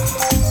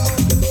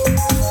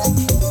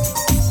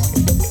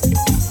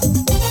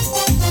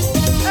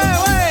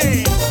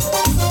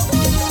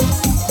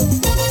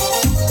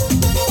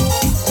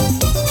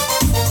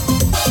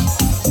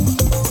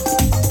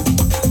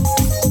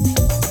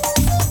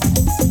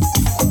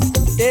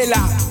 Et là,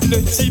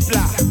 le type là.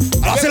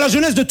 Alors c'est la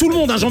jeunesse de tout le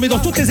monde, hein. J'en mets dans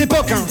toutes les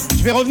époques. Hein.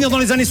 Je vais revenir dans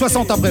les années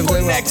 60 après. Vous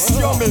allez voir.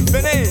 Connexion, mais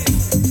venez.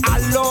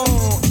 Allons,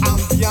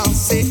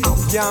 ambiance et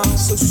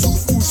ambiance,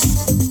 sous-pouce,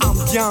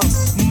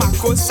 ambiance,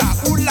 Makossa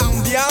ou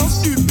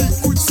l'ambiance du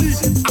Bikouti,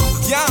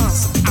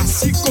 ambiance,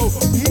 Asiko,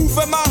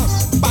 mouvement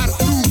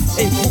partout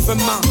et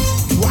mouvement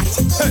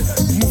droite,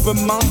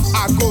 mouvement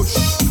à gauche,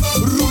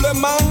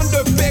 roulement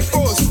de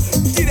pécos,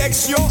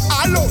 direction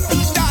à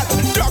l'hôpital,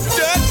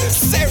 docteur,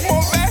 c'est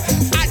mauvais,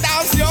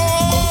 attention,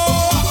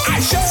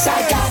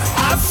 Saga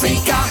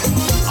Africa,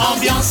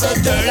 ambiance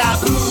de la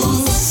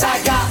blues,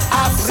 Saga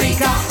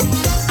Africa.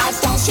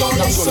 Attention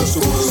les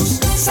secousses,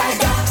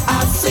 Saga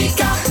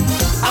Africa,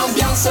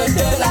 ambiance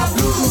de la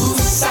blues,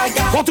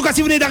 Saga. Bon, en tout cas,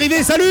 si vous venez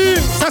d'arriver, salut.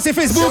 Ça c'est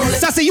Facebook,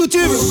 ça c'est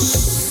YouTube.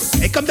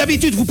 Et comme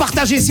d'habitude, vous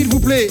partagez s'il vous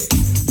plaît.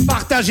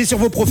 Partagez sur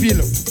vos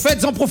profils.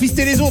 Faites-en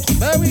profiter les autres.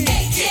 Bah oui.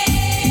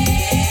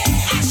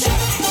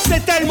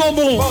 C'est tellement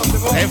bon.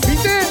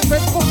 Profitez,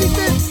 faites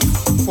profiter.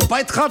 Faut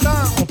pas être radin,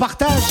 on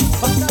partage.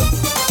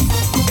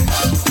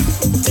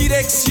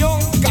 Direction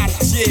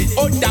quartier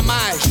au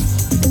damage.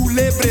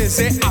 Poulet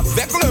braisé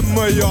avec le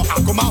meilleur.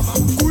 Ah, comment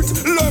goûte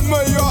le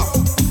meilleur?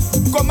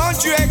 Comment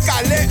tu es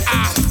calé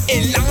à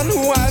Elan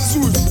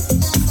Oiseau?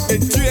 Et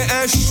tu es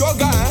un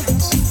shogun, hein?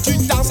 Tu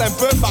danses un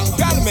peu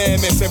bancal, mais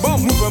c'est bon.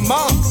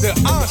 Mouvement de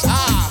hanche,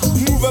 ah,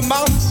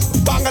 mouvement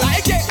bangala.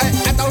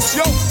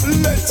 Attention,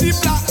 le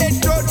type là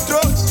est trop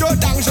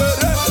dangereux.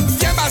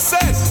 Viens ma sœur,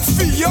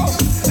 fillon,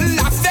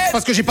 la fête.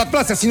 Parce que j'ai pas de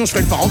place, hein, sinon je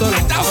ferais le farandole.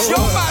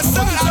 Attention ma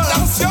sœur,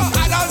 attention.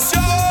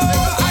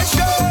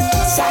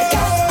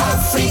 Saga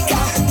Africa,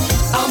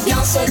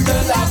 ambiance de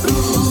la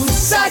blues.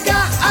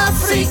 Saga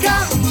Africa,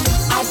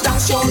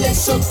 attention les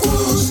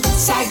secousses.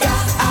 Saga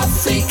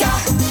Africa,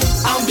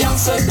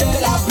 ambiance de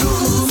la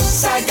blues.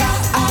 Saga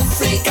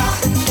Africa,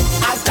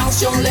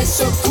 attention les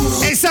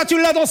secousses. Et ça,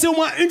 tu l'as dansé au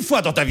moins une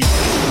fois dans ta vie.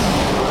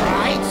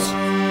 Right.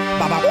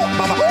 Baba.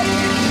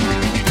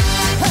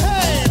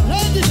 Hey,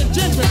 ladies and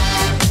gentlemen,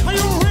 are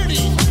you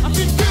ready? I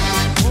feel good.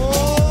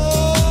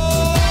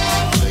 Oh,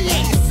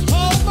 yes.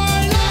 Oh,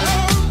 my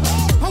love,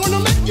 I wanna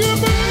make you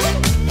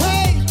move.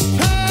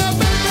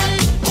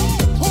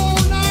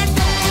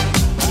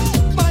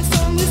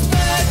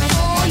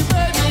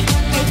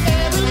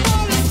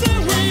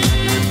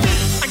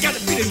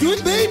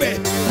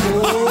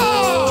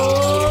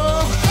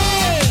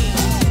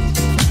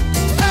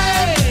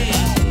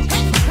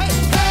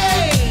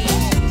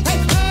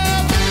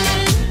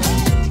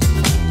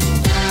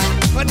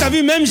 t'as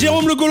vu, même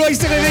Jérôme Le Gaulois, il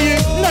s'est réveillé.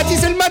 Nati,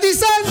 c'est le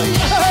Madison.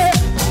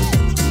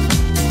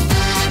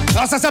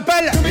 Alors ça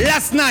s'appelle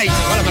Last Night.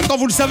 Voilà, maintenant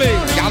vous le savez,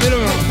 gardez-le.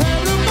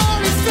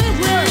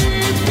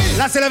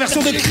 Là, c'est la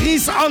version de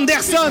Chris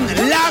Anderson,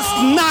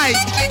 Last Night.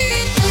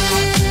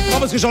 Non,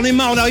 parce que j'en ai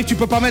marre, on arrive, tu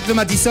peux pas mettre le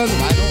Madison.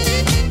 Ah non.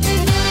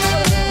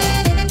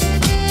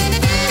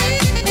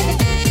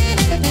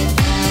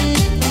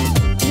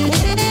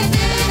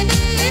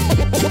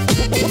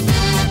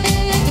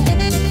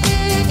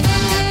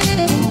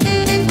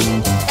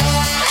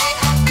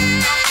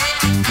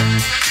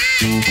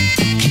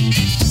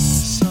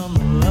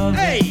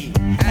 Hey,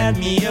 had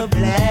me a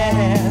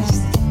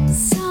blast.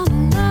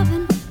 Summer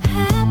loving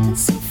happened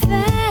so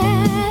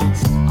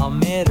fast. I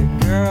met a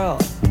girl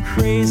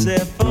crazy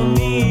for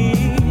me.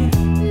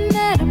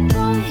 Met a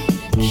boy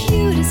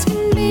cute as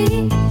can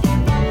be.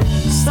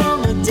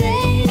 Summer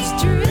days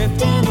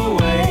drifting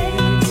away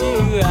to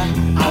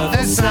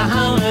other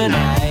summer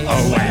nights.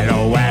 Oh well,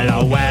 oh well,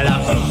 oh well.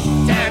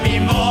 Tell me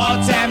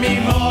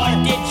more,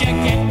 did you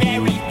get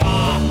very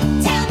far?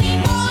 Tell me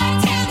more,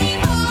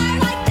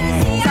 what does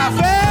he Ça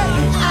fait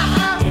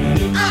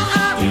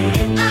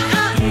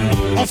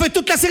On fait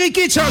toute la série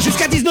Kitch hein,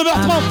 jusqu'à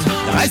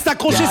 19h30. Reste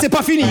accroché, c'est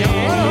pas fini. Hein.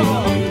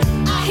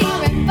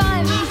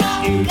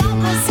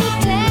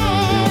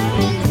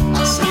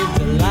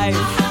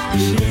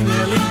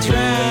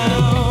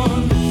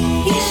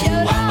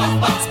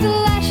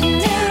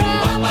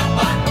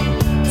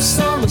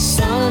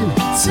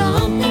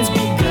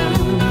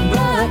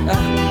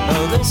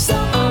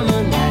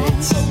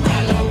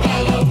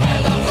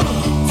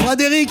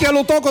 Frédéric, il y a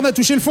longtemps qu'on a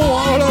touché le fond.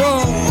 Hein. Oh là là.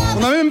 On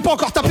n'a même pas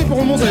encore tapé pour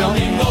remonter. Hein.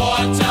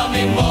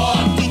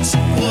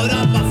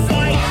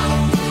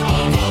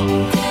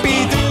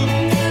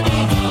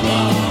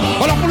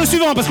 Alors pour le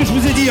suivant, parce que je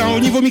vous ai dit, hein, au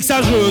niveau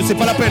mixage, c'est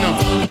pas la peine.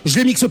 Hein. Je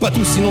les mixe pas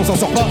tous, sinon on s'en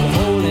sort pas.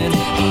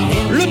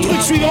 Le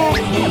truc suivant,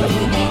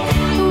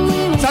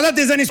 ça date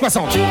des années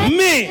 60.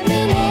 Mais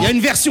il y a une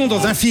version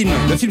dans un film.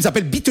 Le film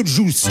s'appelle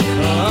Beetlejuice.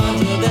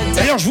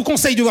 D'ailleurs, je vous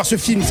conseille de voir ce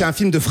film. C'est un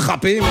film de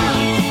frappé.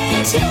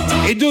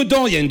 Et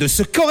dedans, il y a une de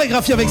ce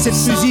chorégraphie avec cette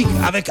musique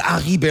avec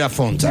Harry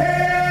Belafonte.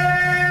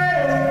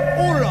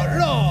 Oh là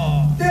là!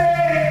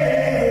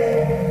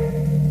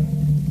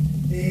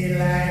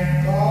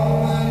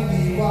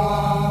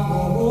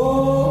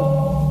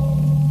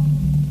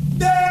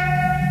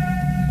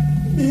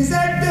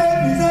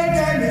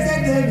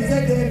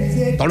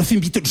 Dans le film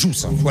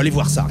Beetlejuice, hein, faut aller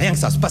voir ça, rien que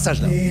ça, ce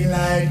passage-là.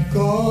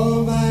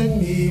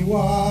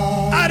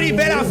 Harry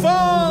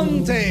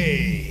Belafonte!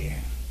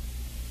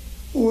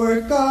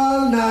 Work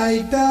all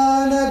night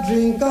and a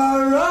drink a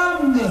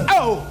rum.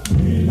 Oh!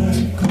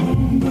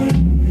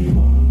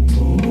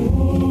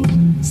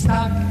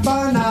 Stack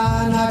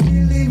banana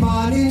till the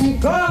morning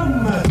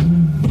come.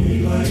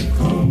 Daylight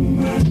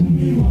come and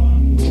me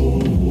want go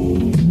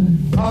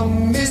home.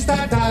 Come,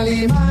 Mr.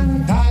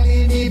 Tallyman,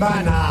 tally me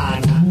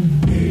banana.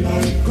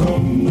 Daylight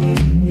come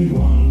and me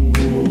want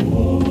go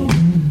home.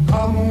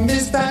 Come,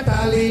 Mr.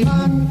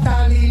 Tallyman,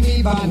 tally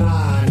me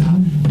banana.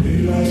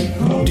 Daylight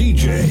come.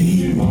 DJ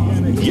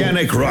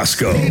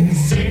Ape'Rosco.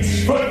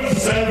 6 foot,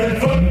 7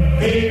 foot,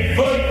 8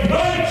 foot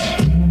bunch.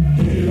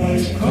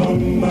 Daylight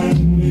come and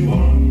we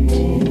want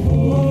go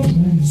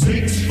home.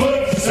 6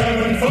 foot,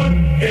 7 foot,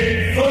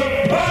 8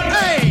 foot bunch.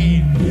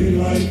 Hey!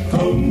 Daylight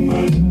come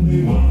and we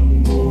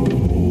want go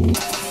home.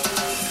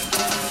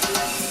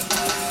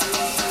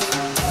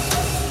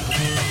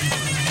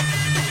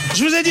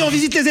 Je vous ai dit, on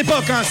visite les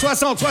époques, hein,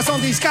 60,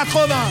 70,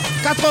 80,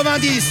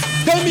 90,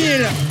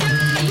 2000.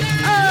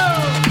 Oh!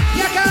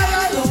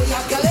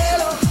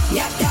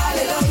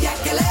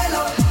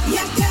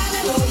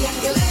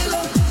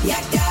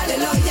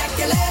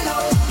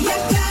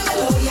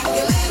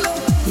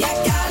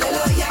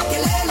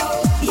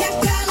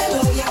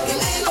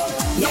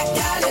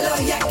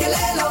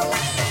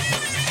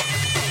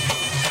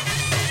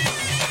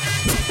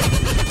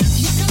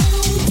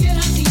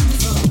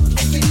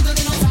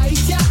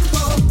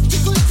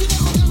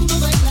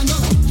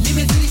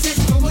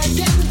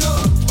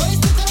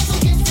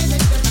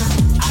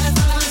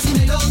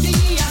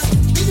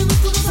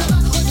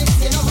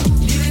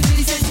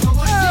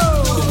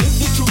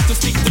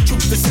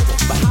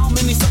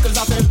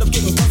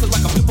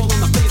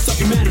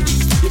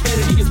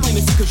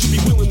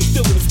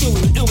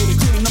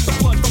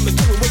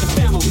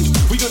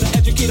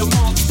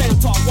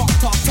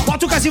 Bon, en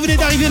tout cas, si vous venez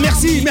d'arriver,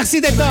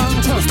 merci d'être là.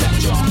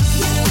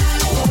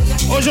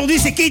 Aujourd'hui,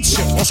 c'est Kitch.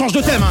 On change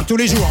de thème hein, tous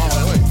les jours.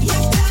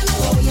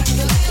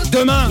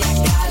 Demain,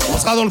 on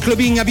sera dans le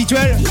clubbing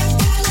habituel.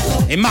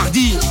 Et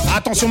mardi,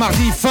 attention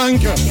mardi, funk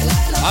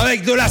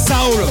avec de la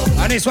soul,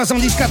 années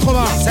 70-80.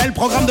 C'est le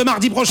programme de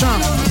mardi prochain.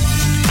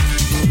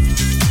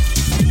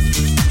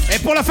 Et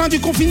pour la fin du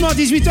confinement à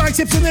 18h,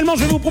 exceptionnellement,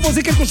 je vais vous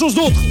proposer quelque chose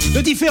d'autre,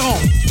 de différent.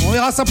 On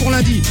verra ça pour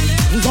lundi.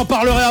 Je vous en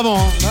parlerai avant.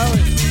 Hein. Ah ouais.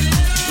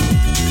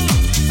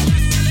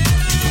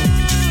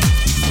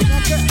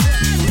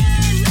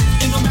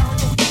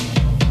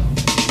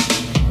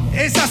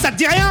 Et ça te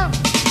dit rien?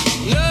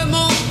 Le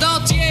monde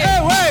entier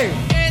ouais.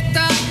 est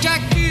un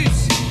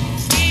cactus.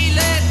 Il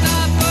est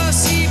un peu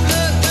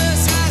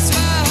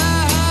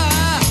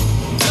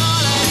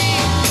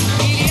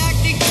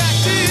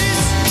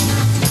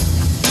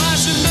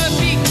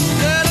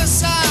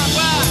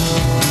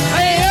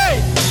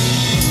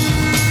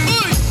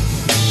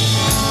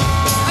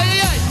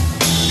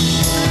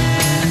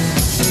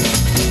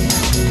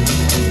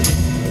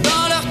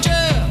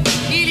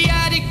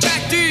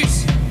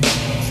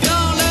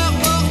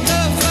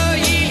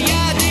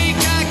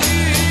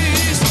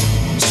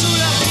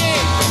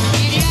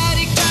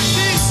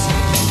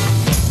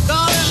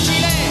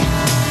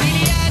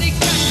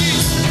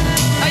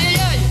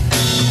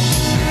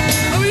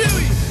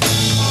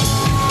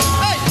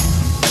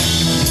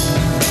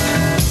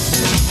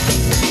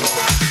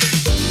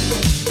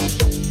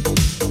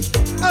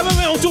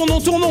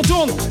on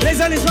tourne.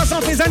 Les années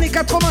 60, les années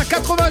 80,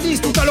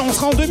 90, tout à l'heure on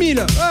sera en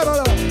 2000. Ah,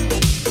 voilà.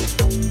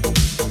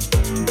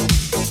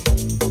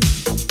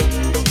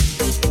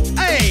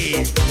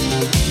 Hey!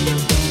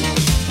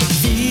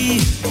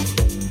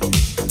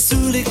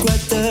 Sous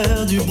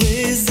l'équateur du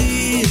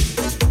Brésil,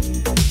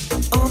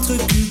 entre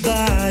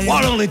Cuba et... Oh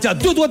là, on était à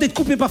 2 doigts d'être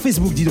coupé par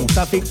Facebook, dis donc.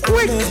 Ça fait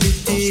quick.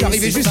 Je suis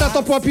arrivé juste à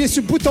temps pour appuyer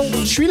sur le bouton.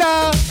 Je suis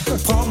là.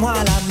 Prends-moi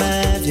la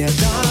main, viens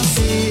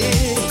danser.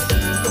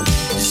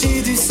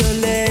 J'ai du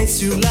soleil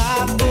sur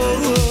la peau.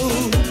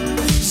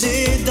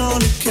 J'ai dans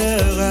le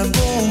cœur un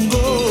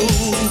bongo.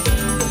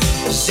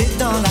 J'ai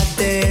dans la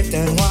tête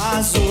un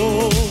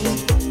oiseau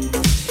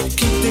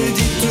qui te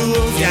dit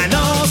tout, viens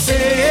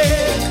danser.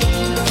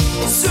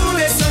 Sous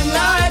les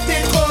sunlight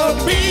et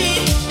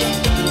tropiques,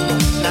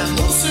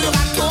 l'amour se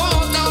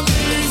raconte en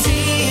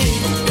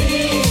musique.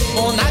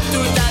 On a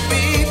tout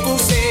habillé pour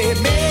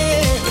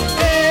s'aimer.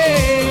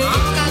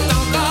 En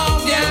attendant,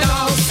 viens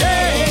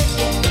danser.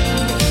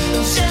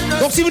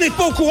 Donc si vous n'êtes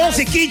pas au courant,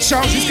 c'est Kitch,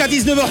 hein, jusqu'à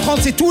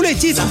 19h30, c'est tous les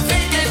titres.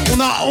 On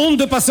a honte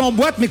de passer en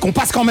boîte, mais qu'on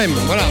passe quand même.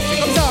 Voilà, c'est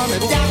comme ça, mais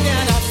bon.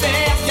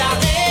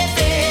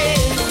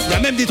 Il y a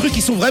même des trucs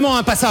qui sont vraiment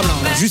impassables.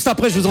 Hein. Juste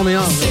après, je vous en mets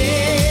un.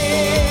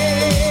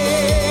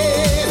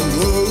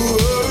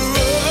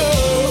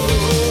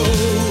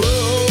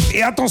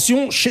 Et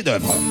attention,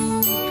 chef-d'œuvre.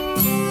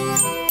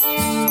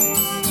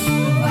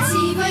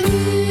 Voici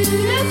venu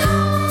le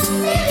temps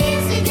des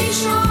rires et des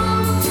chants.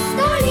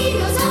 Dans l'île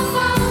aux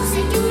enfants,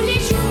 c'est tous les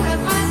jours le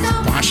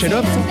printemps. Pour un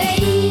chef-d'œuvre, ça.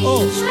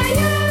 Oh.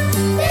 Joyeux,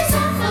 des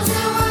enfants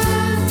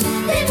heureux,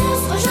 des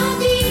monstres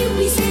gentils,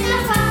 oui c'est le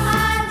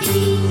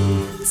paradis.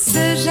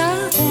 Ce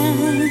jardin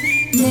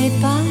n'est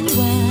pas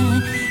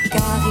loin,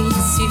 car il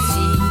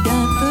suffit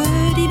d'un peu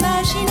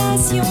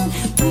d'imagination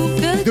pour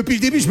que... Depuis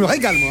le début, je me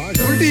régale, moi.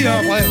 Je vous le dis,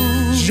 hein, après.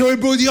 J'aurais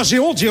beau dire j'ai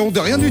honte de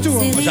rien du tout.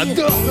 Hein. Moi,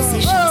 j'adore.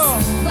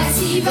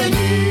 Voici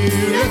venu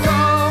le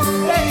temps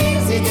des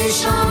rires et des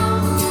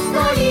chants.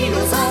 Dans l'île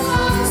aux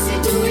enfants,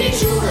 c'est tous les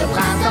jours le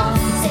printemps.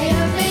 C'est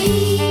le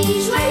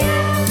pays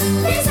joyeux,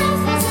 des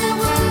enfants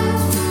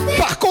heureux.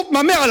 Par contre,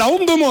 ma mère, elle a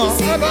honte de moi. Hein.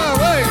 Ah bah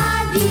ouais.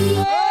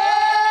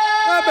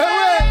 Ah bah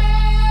ouais.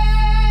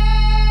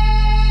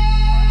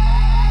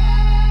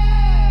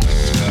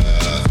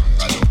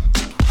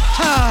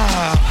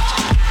 Ah.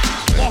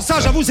 Bon, ça,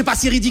 j'avoue, c'est pas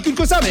si ridicule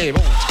que ça, mais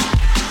bon.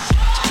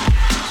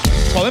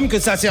 Je crois même que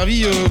ça a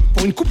servi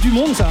pour une Coupe du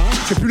Monde, ça. Hein.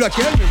 Je sais plus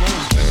laquelle, mais bon.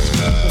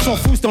 On s'en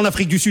fout, c'était en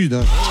Afrique du Sud.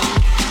 Hein.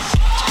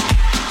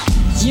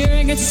 You're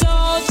a good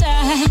soldier,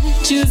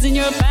 choosing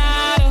your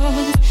battle.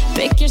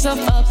 Pick yourself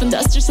up and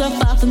dust yourself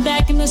off and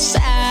back in the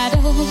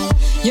saddle.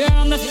 You're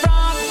on the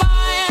front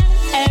line,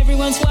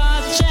 everyone's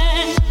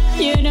watching.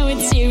 You know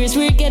it's serious,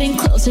 we're getting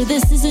closer,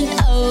 this isn't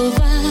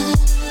over.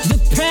 The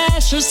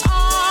pressure's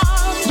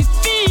on, you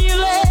feel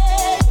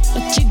it,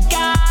 but you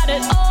got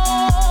it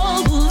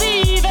all,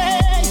 believe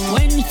it.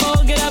 When you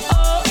fall, get up,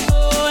 oh,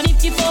 oh, and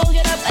if you fall,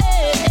 get up,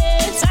 eh,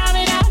 eh.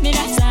 Tamina,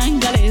 mina,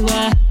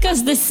 sangalewa,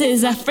 cause this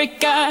is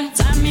Africa.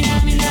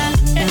 Tamina, mina,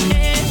 eh,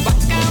 eh,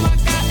 waka,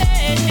 waka,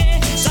 eh, eh.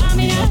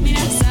 Tamina, mina,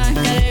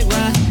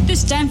 sangalewa,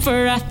 this time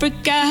for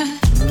Africa.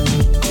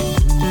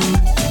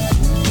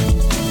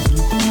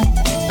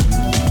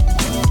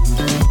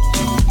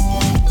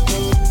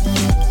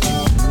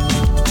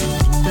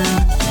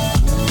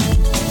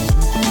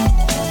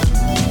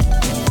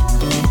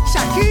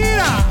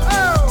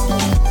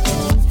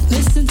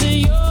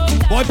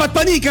 Bon, et pas de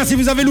panique, hein, si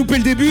vous avez loupé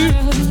le début.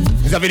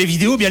 Vous avez les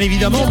vidéos, bien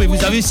évidemment, mais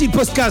vous avez aussi le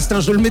podcast, hein,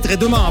 je le mettrai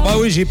demain. Ah bah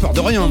oui, j'ai peur de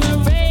rien.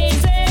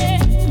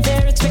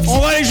 On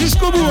va aller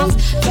jusqu'au bout, hein.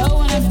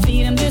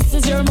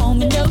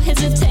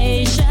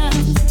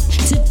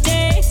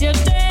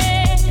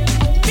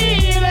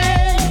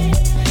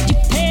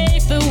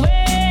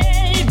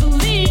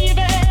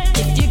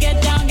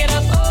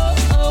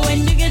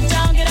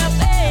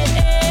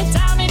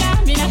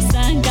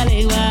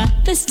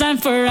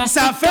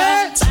 Ça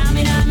fait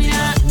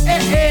eh,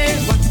 eh.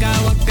 Waka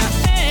waka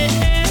eh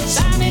eh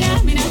Samina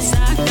mina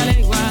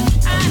sakalewa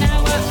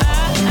anawa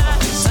ah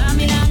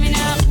Samina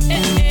mina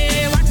eh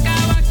eh waka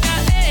waka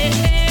eh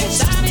eh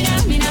Samina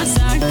mina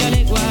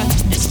sakalewa.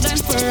 It's time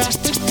for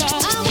Africa. I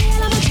will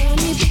have a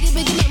journey, biggie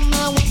biggie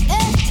mama, from A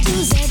to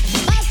Z.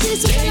 Party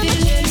so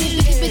lady,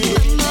 biggie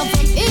biggie mama,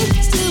 from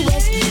east to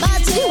west.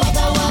 Party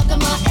waka waka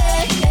ma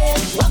eh eh,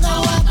 waka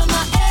waka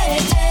ma eh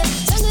eh.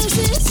 This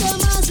is so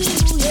magic,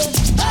 yeah.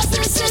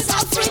 This is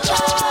Africa.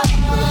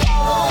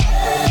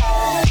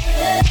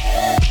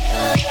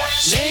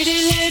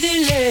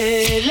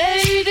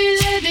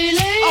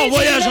 En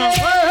voyage, hein.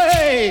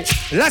 Ouais.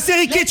 La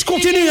série Kitch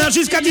continue hein,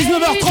 jusqu'à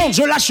 19h30,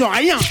 je lâche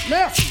rien.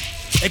 Merci.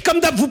 Et comme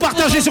d'hab, vous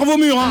partagez sur vos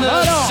murs. Hein.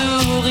 Alors.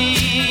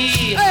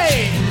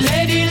 Hey.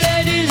 Lady,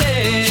 lady,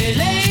 lady,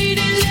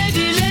 lady,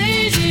 lady,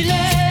 lady,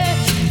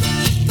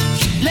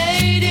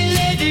 lady,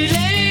 lady,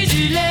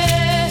 lady,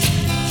 lady.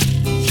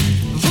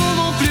 Vous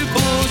mon plus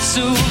beau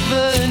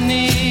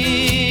souvenir.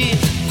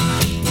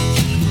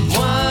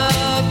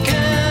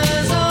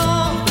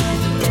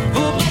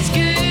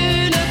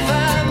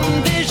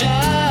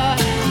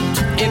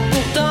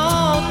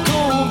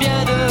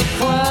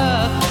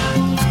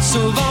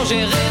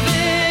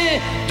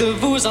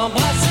 vous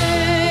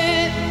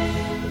embrasser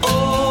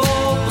au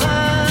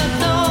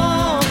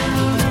printemps.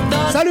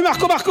 Salut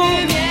Marco. On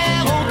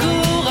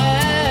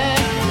courait,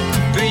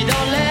 puis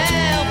dans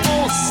l'air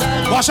on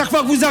saluait. Bon, à chaque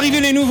fois que vous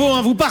arrivez les nouveaux,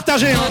 hein, vous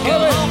partagez. Hein.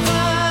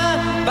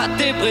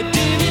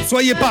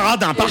 Soyez pas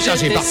radins,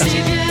 partagez.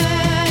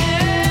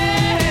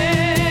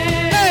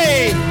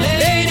 Hey!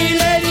 Lady,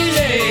 lady,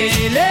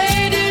 lady, lady,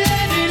 lady,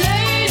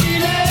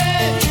 lady,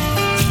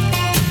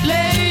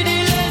 lady,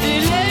 lady,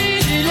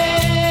 lady,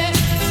 lady.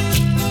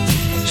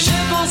 Je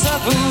pense à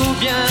vous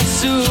bien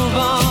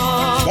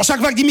souvent. Bon,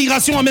 chaque vague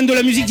d'immigration amène de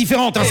la musique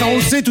différente, hein, ça on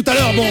le sait tout à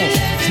l'heure. Bon,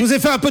 je vous ai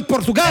fait un peu de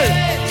Portugal,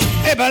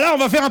 et ben là on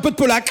va faire un peu de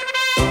polac.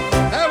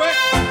 Ah ouais.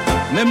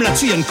 Même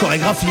là-dessus il y a une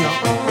chorégraphie.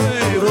 Hein.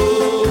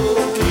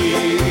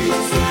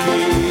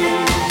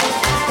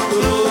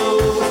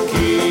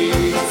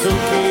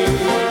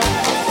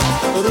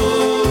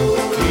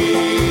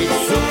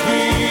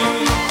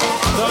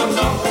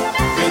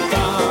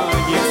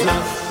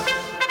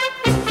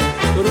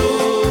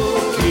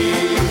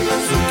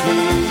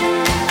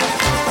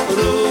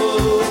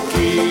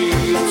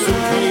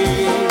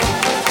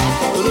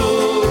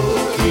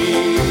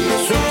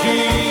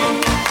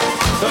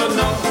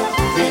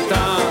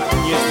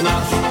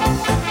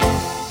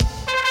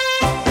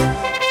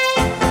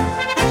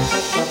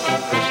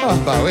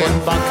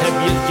 Bakę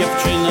bierz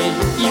dziewczyny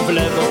i w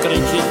lewo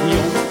kręcić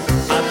nią,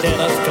 a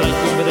teraz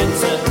kręcić w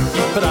ręce i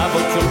w prawo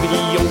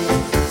ciągnij ją.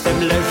 W tym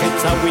leży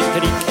cały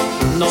trik.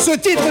 No, ce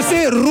titre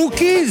c'est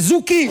Ruki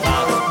Zuki. Ah,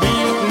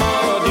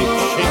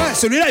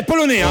 celui-là est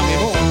polonais, hein, mais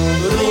bon.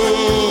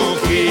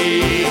 Ruki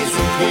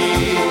Zuki,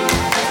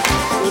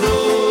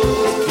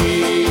 Ruki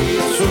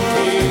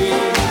Zuki,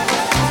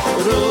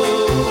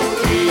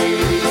 Ruki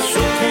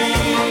Zuki,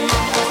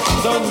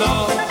 do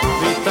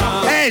nowy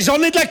tam. Hey,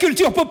 j'en ai de la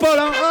culture popole,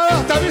 hein.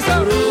 Ah, t'as vu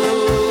ça?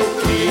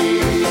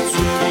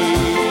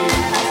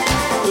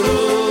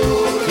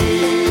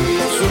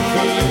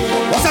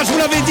 Bon, ça, je vous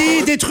l'avais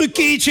dit, des trucs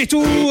kitsch et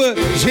tout.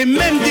 J'ai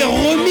même des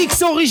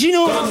remixes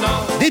originaux.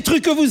 Des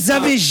trucs que vous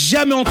avez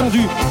jamais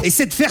entendus. Et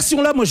cette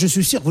version-là, moi, je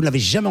suis sûr que vous ne l'avez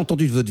jamais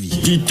entendue de votre vie.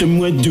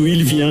 Dites-moi d'où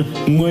il vient.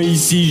 Moi,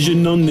 ici, je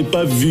n'en ai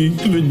pas vu.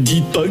 Me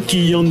dites pas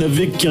qu'il y en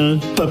avait qu'un.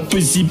 Pas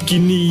possible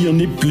qu'il n'y en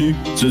ait plus.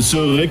 Ce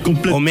serait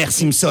complètement... Homer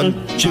Simpson.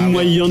 J'ai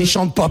moyen de... Il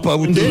chante Papa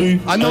Outé.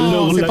 Ah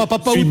non, c'est pas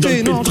Papa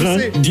Outé, non, je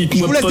sais.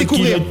 Dites-moi pas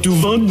qu'il a tout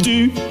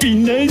vendu.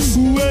 Pinesse,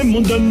 où est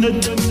mon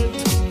donut?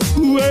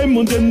 Où est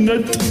mon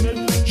donut?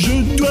 Je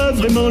dois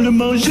vraiment le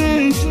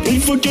manger. Il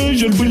faut que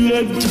je le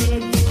boulette.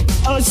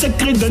 Ah,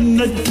 sacré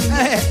donut.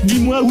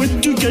 Dis-moi où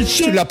es-tu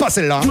caché? Tu l'as pas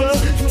celle-là. Je dois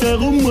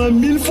faire au moins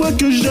 1000 fois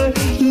que j'ai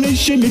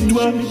léché mes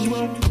doigts.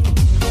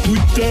 Où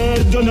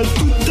t'es donut,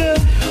 où t'es?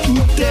 Où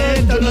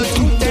t'es donut,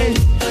 où t'es?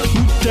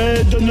 Où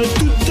t'es donut,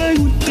 où t'es?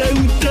 Où t'es,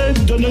 où t'es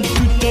donut,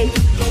 où t'es?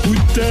 Où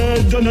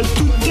t'es donut,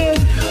 où t'es?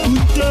 Où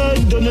t'es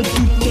donut,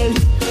 où t'es?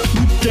 Où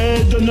t'es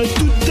donut,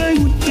 où t'es?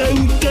 Où t'es, où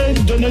t'es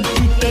donut,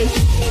 où t'es?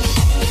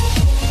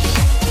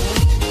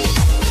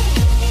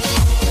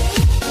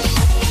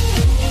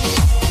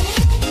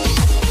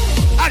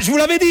 Ah, je vous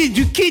l'avais dit,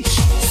 du kitsch,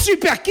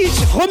 super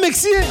kitsch,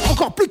 remixé,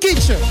 encore plus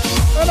kitsch.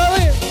 Ah bah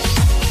oui.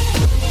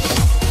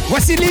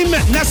 Voici l'hymne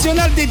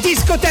national des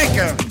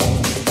discothèques.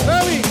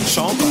 Ah oui.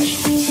 Champagne,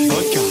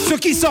 vodka. Ceux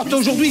qui sortent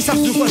aujourd'hui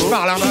savent de quoi je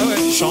parle. Hein. Bah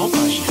ouais.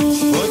 Champagne,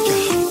 vodka,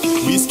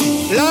 whisky.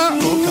 Là,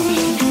 coca,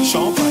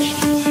 champagne,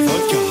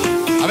 vodka.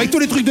 Avec tous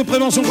les trucs de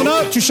prévention qu'on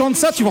a, tu chantes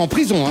ça, tu vas en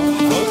prison. Hein.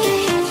 Vodka,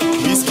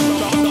 whisky,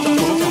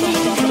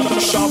 coca.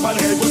 Champagne,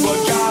 Red Bull,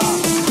 vodka.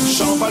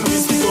 Champagne,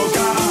 whisky,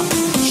 coca.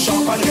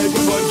 Champagne, Red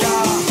Bull, vodka.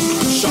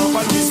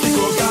 Champagne, whisky,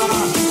 coca.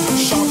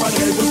 Champagne,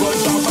 Red Bull,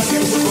 vodka. Champagne,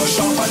 Red Bull, vodka.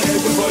 Champagne, Red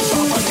Bull, vodka.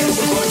 Champagne, Red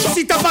Bull, vodka.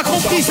 Si t'as pas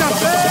compris ça,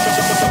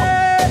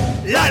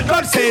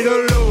 l'alcool c'est de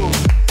l'eau.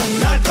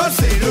 L'alcool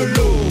c'est de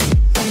l'eau.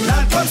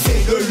 L'alcool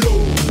c'est de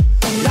l'eau.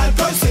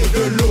 L'alcool c'est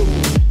de l'eau.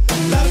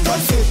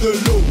 L'alcool c'est de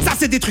l'eau. Ça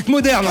c'est des trucs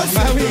modernes.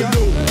 Bah oui.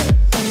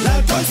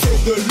 L'alcool c'est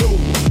de l'eau.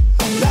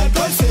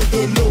 L'alcool c'est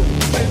de l'eau.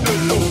 C'est de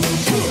l'eau.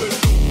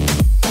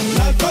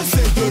 L'alcool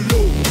c'est de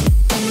l'eau.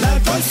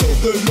 L'alcool c'est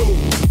de l'eau.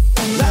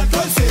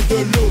 L'alcool c'est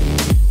de l'eau.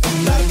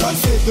 L'alcool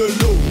c'est de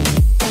l'eau.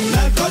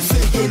 L'alcool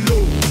c'est de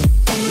l'eau.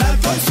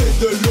 L'alcool c'est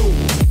de l'eau.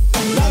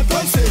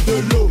 L'alcool c'est de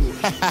l'eau.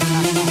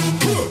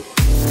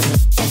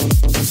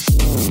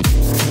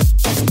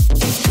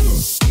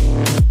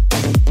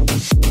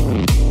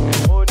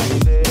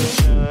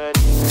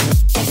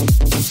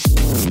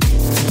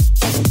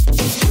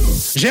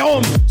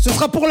 Jérôme, ce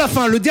sera pour la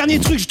fin. Le dernier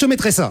truc, je te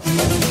mettrai ça.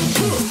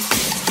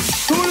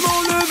 Tout le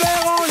monde le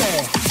verre en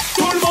l'air.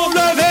 Tout le monde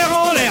le verre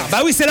en l'air.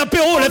 Bah oui, c'est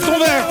l'apéro, lève ton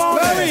verre.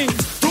 Bah oui.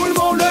 Tout le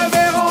monde le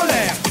verre en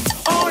l'air.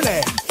 En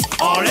l'air.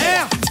 En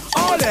l'air.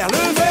 En l'air.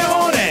 Le verre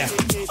en l'air.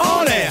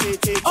 En l'air.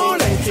 En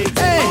l'air.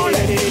 Hey. En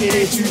l'air.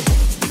 Et tu bois.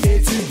 Et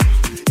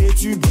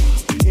tu bois.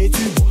 Et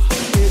tu bois.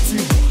 Et tu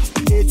bois.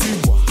 Et tu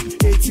bois.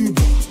 Et tu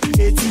bois.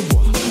 Et tu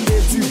bois.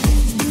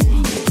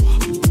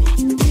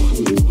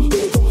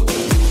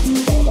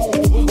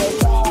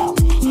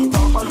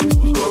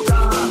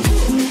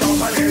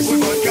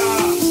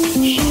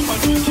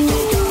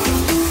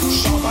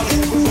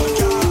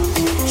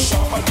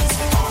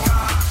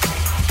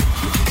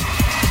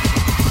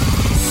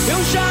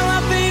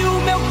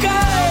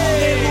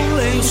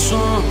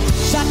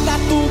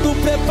 tudo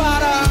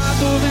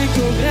preparado, vem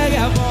que o Greg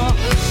é bom.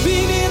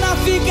 Menina,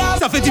 fica.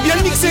 Ça fait du bien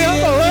de mixer,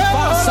 hein?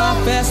 Faça a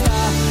festa,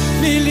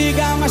 me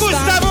liga mais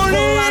tarde. Vou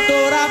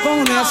adorar,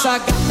 vamos nessa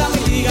gata. Me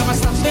liga mais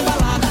tarde, tem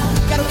balada.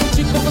 Quero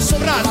curtir com você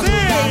na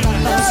madrugada.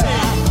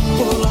 Dançar,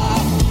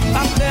 pular,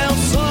 até o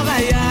sol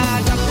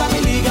raiar. Gata, me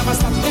liga mais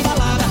tarde, tem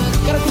balada.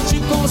 Quero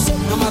curtir com você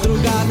na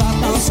madrugada.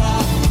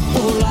 Dançar,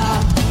 pular,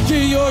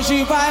 que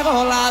hoje vai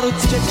rolar o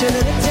tchê tchê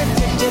tchê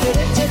tchê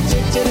tchê tchê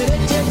tchê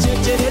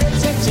tchê.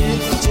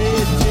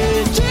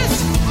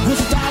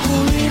 Gustavo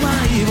Lima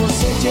e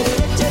você.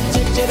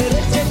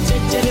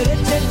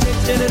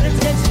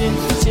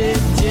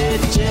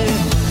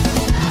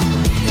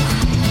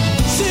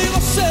 Se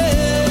você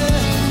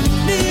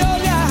me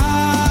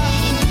olhar,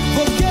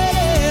 vou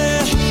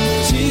querer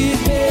te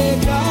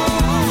pegar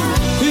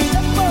e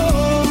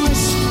depois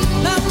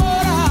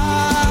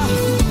namorar.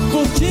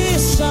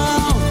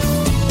 Curtição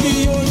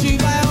que hoje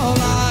vai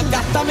rolar.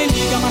 Gata, me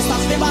liga, mais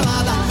tarde tem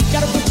balada.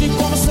 Quero curtir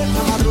com você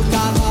na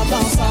madrugada.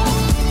 Dançar,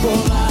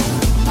 pular,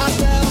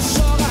 até o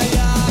sol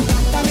raiar.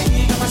 Gata, me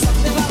liga, mais tarde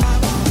tem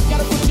balada.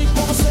 Quero curtir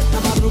com você na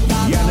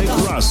madrugada.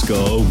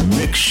 Ape'Rosco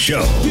Mix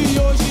Show. Que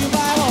hoje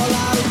vai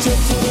rolar o tchê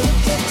tchê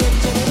tchê tchê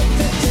tchê.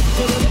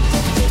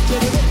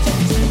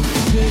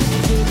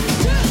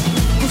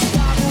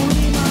 Gustavo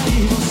Lima e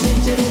você.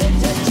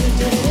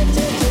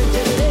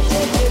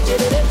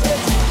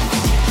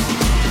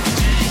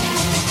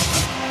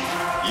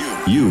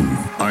 You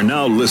are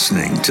now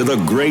listening to the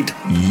great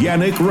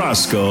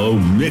Ape'Rosco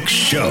Mix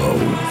Show.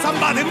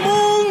 Samba del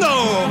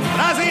mundo!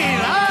 Brasil!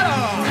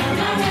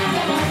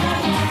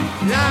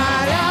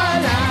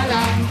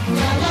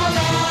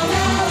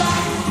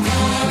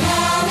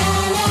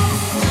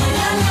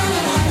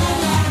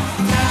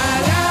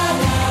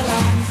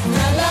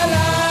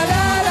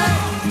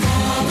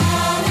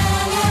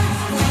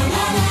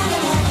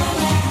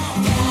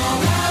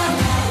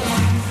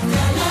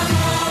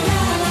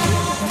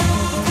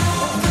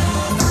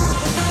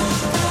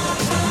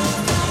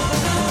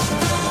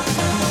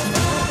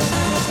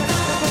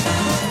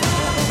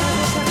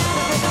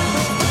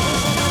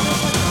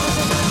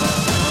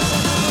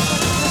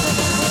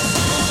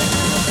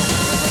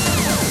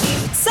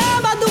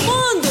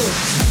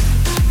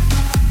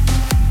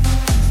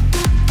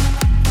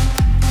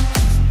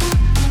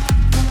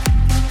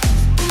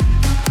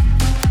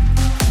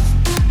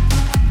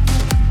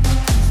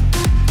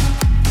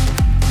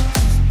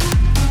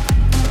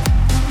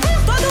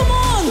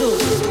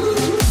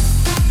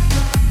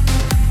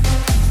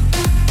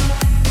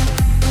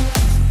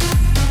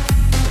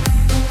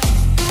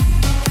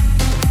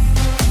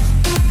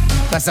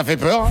 Ça fait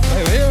peur. Hein.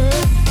 Ouais.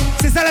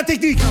 C'est ça la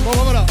technique. Bon,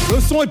 voilà. Le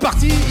son est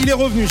parti, il est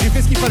revenu. J'ai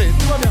fait ce qu'il fallait.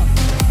 Tout va bien.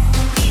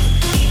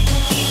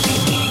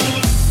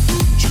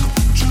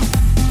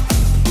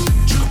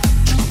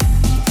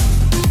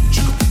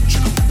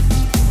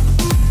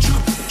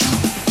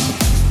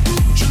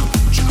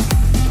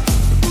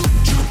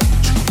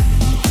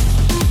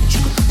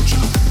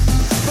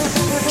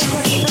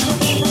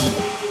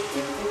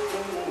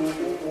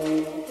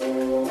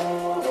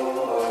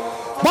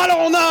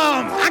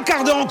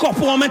 Encore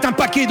pour en mettre un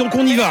paquet, donc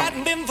on y va.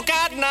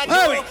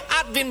 Ah oui.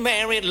 I've been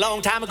married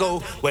long time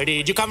ago. Where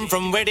did you come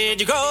from? Where did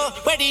you go?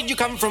 Where did you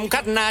come from,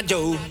 Cotton Eye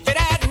Joe? If it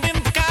hadn't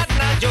been for Cotton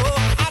Eye Joe,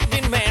 I've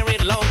been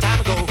married long time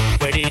ago.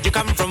 Where did you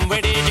come from?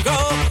 Where did you go?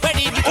 Where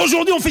did you come?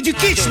 Aujourd'hui, on fait du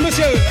kitsch,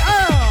 monsieur.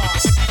 Ah!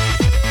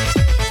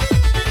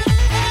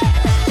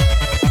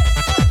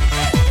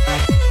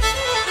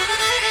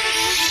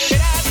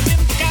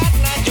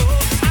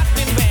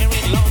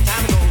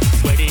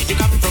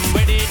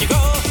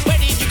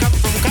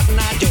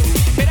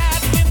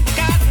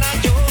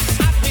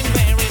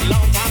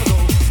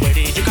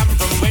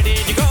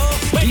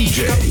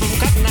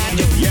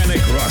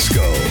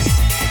 Ape'Rosco.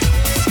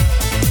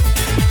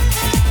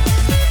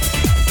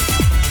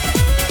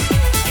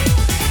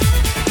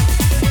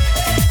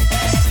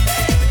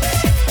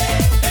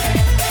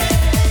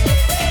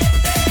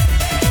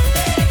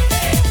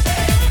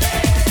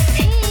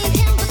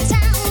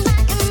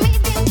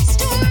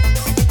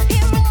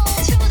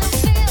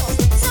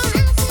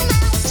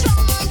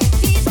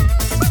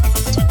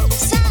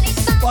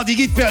 Oh,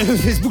 Diggy,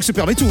 Facebook se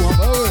permet tout, hein.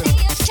 Bah ouais.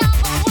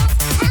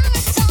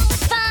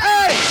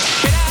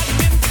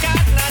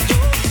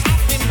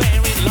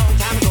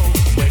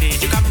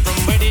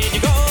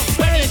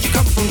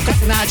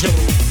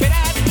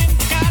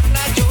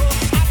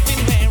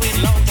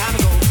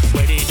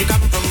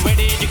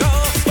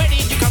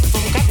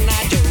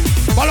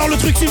 Bon alors le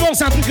truc suivant,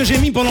 c'est un truc que j'ai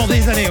mis pendant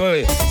des années,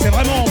 ouais. C'est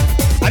vraiment...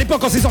 À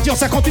l'époque quand c'est sorti en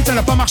 58, ça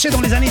n'a pas marché.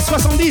 Dans les années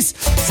 70,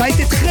 ça a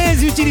été très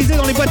utilisé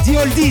dans les boîtes de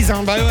oldies,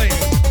 hein. Bah ouais.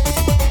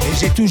 Et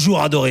j'ai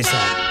toujours adoré ça.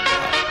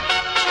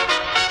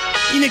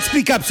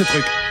 Inexplicable ce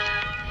truc.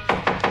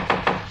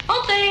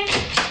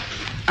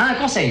 Un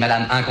conseil,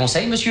 madame, un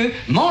conseil, monsieur.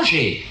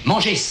 Mangez,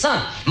 mangez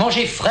sain,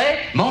 mangez frais,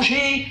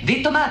 mangez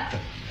des tomates.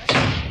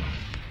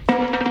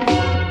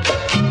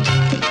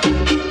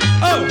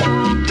 Oh,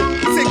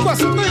 c'est quoi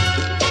ce truc?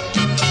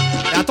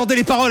 Attendez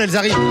les paroles, elles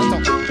arrivent.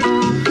 Attends.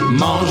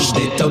 Mange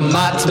des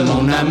tomates,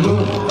 mon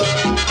amour.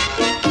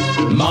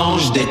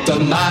 Mange des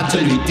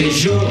tomates nuit et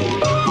jour.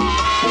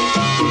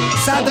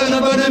 Ça donne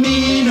bonne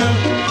mine.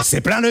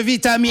 C'est plein de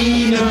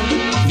vitamines.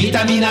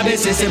 Vitamine A, B,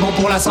 C, c'est bon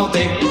pour la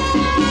santé.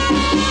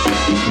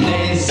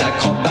 Les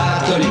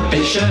acrobates, les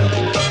pêcheurs,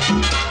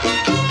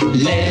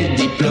 les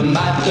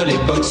diplomates, les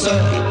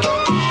boxeurs,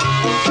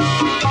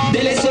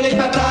 délaissent les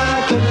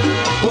patates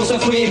pour ce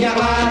fruit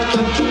écarlate.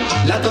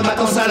 La tomate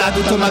en salade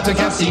ou tomate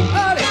farcie.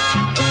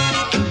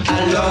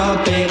 À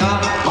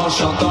l'opéra en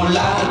chantant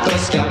la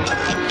Tosca.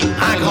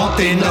 Un grand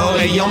ténor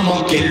ayant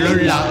manqué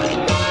le la.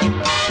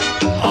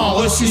 En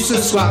reçu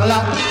ce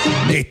soir-là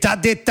des tas.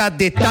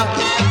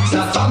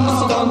 Sa femme en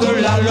sortant de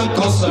là le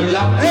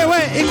consola. Eh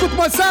ouais,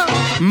 écoute-moi ça.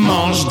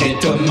 Mange des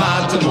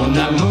tomates mon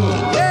amour.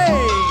 Hey.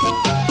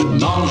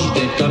 Mange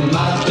des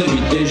tomates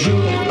nuit et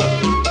jour.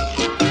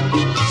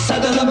 Ça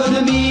donne la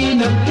bonne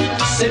mine.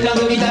 C'est plein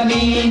de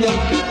vitamines.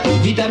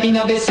 Vitamine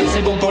A, B, C,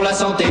 c'est bon pour la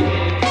santé.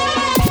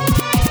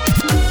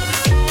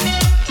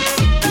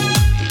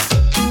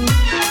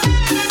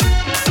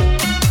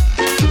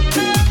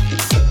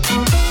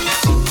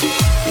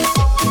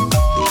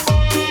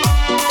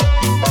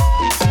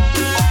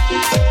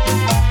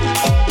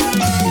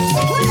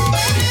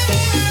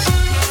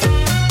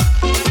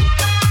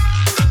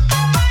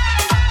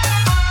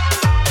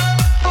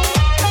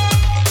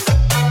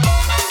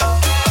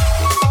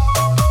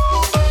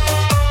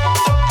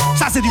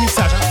 C'est du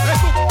mixage, hein.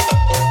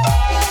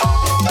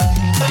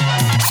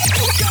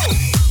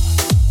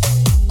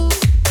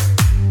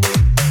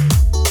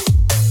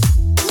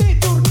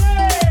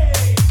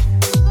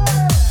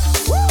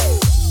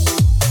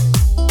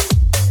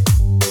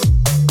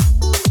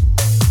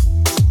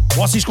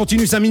 Bon, si je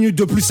continue 5 minutes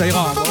de plus, ça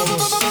ira.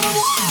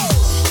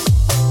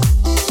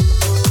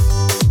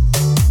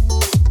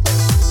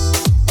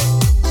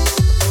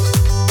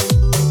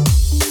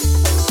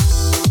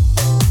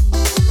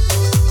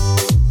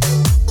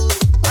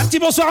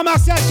 Bonsoir à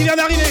Martial qui vient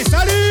d'arriver.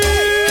 Salut!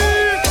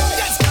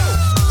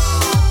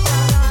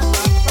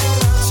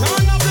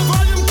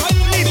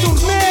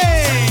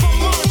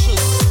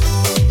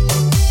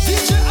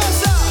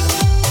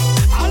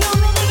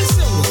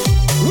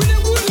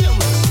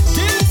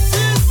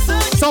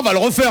 Ça, on va le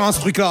refaire, hein, ce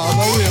truc-là. Ah,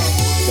 bah oui,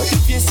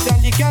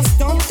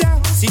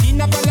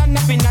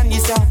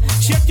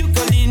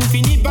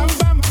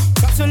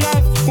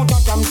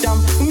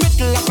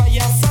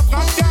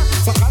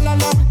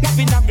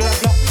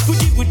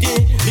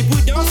 les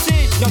bouts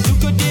danser, dans tout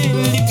côté,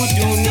 les bouts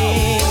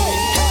tourner.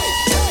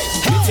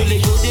 Sur les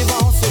go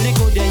devant, sur les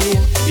go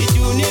derrière. Les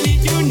tourner,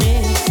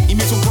 il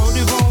met son corps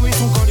devant et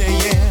son corps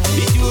derrière.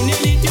 Les tourner,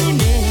 sur les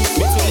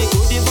go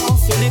devant,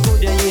 sur les go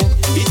derrière.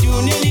 Les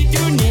tourner,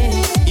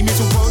 il met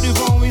son corps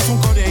devant et son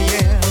corps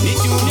derrière. Les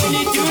tourner,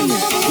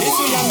 et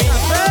sur la mer.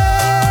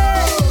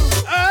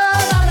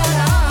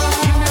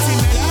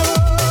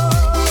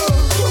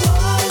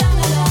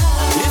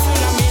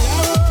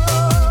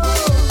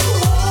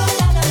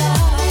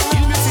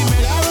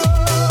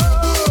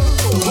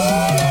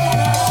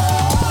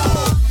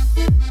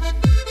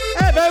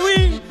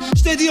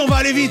 On va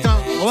aller vite, hein.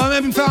 On va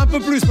même faire un peu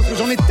plus parce que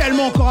j'en ai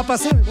tellement encore à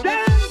passer.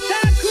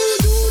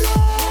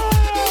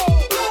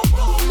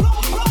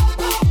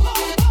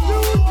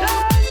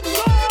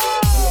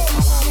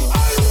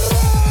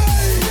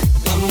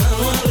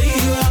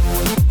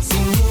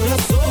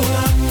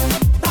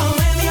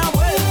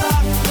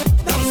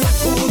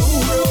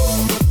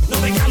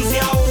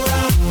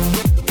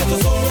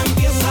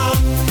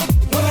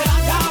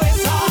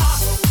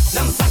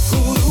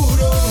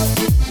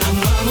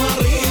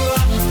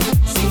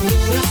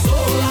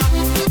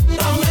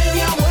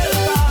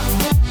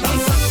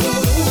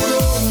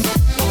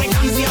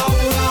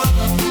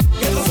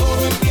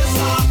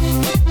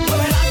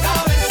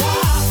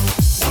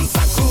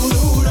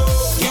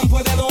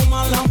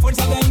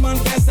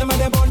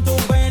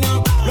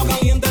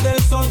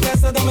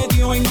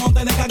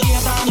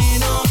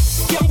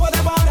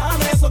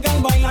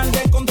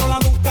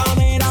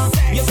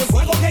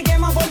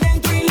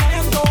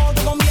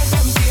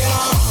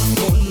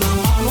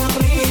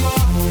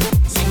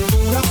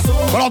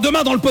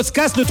 Demain dans le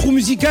podcast, le trou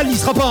musical il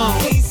sera pas. Hein.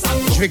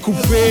 Je vais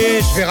couper,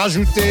 je vais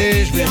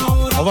rajouter,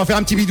 on va faire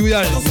un petit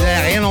bidouillage. Vous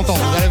allez rien entendre,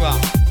 vous allez voir.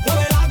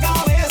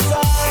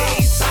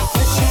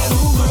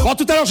 Bon,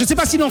 tout à l'heure, je sais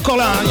pas s'il est encore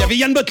là. Hein. Il y avait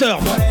Yann Butler.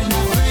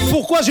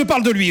 Pourquoi je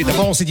parle de lui?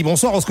 D'abord, on s'est dit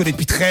bonsoir, on se connaît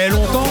depuis très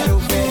longtemps.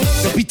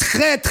 Depuis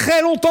très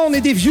très longtemps, on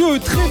est des vieux,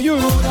 très vieux.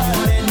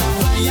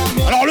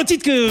 Alors le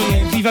titre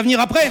qui va venir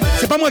après,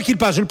 c'est pas moi qui le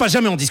passe, je le passe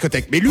jamais en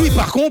discothèque. Mais lui,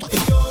 par contre,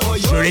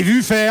 je l'ai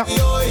vu faire.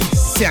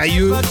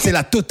 Sérieux, c'est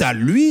la totale.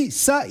 Lui,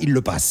 ça, il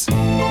le passe.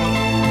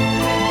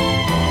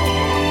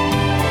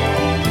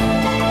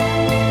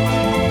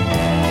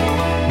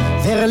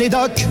 Vers les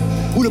docks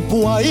où le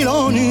poids et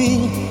l'ennui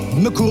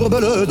me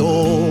courbent le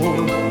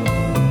dos.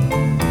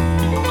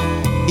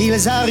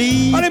 Ils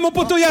arrivent. Allez, mon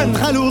poteau Yann,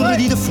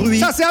 alourdis de fruits.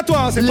 Ça, c'est à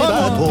toi, c'est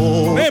pas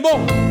moi. Mais bon,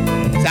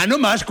 c'est un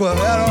hommage, quoi.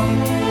 Alors.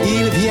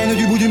 Ils viennent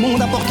du bout du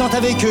monde apportant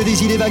avec eux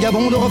des idées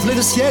vagabondes, reflets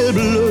de ciel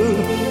bleu,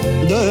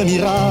 de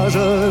mirages.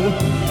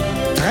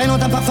 traînant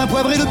un parfum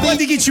poivré de pays. Moi,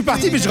 Kitch, je suis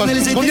parti, mais je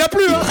reviens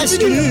plus. Hein.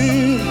 Presque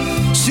nu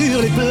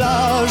sur les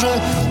plages,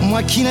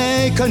 moi qui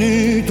n'ai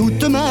connu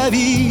toute ma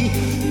vie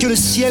que le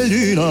ciel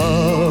du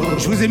Nord.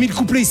 Je vous ai mis le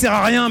couplet, il sert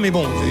à rien, mais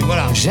bon,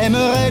 voilà.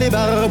 J'aimerais les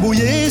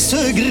barbouiller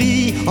ce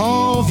gris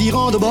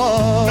environ de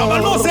bord.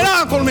 Normalement, c'est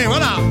là qu'on le met,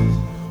 voilà.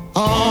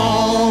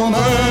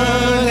 Emmenez-moi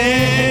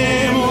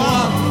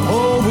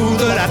au bout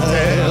de la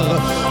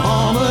terre,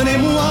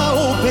 emmenez-moi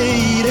au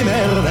pays des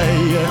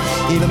merveilles.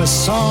 Il me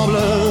semble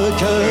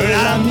que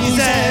la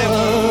misère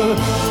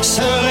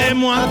serait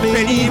moins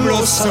pénible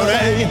au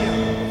soleil.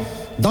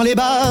 Dans les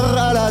bars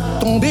à la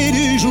tombée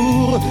du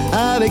jour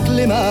avec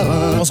les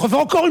marins. On se refait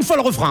encore une fois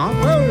le refrain.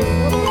 Hein.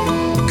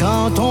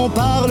 Quand on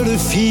parle de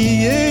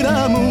filles et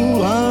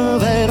d'amour, un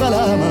verre à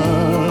la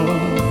main.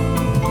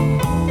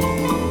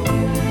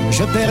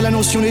 Je perds la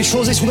notion des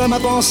choses et soudain ma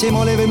pensée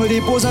m'enlève et me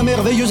dépose un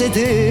merveilleux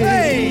été.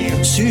 Hey,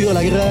 sur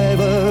la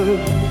grève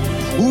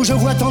où je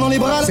vois tant dans les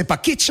bras. C'est pas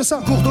kitsch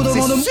ça.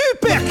 C'est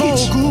super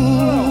kitsch. Au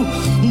cou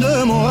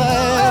de mon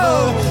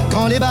rêve,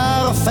 quand les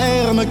bars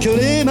ferment, que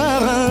les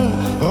marins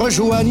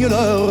rejoignent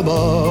leur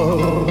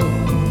bord.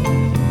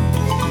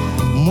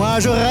 Moi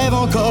je rêve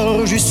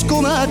encore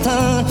jusqu'au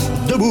matin,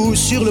 debout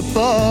sur le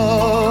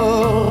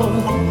port.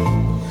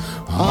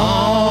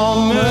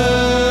 Emmenez-moi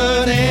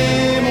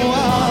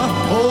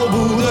au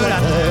bout de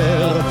la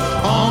terre,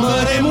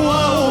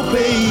 emmenez-moi au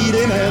pays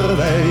des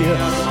merveilles.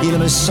 Il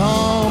me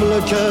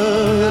semble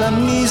que la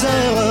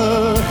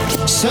misère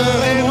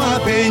serait moins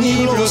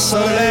pénible au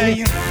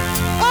soleil.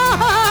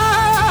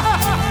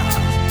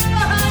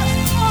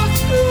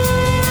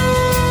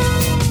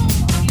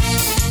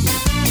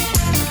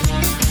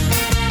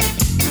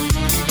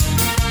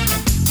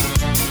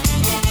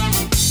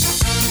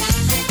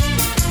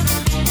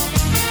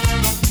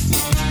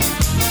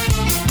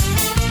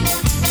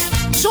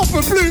 J'en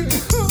peux plus.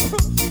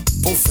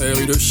 Pour faire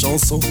une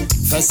chanson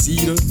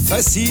facile,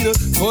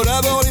 faut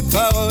d'abord les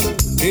paroles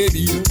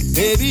débiles,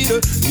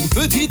 une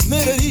petite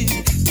mélodie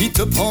qui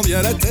te prend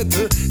bien la tête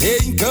et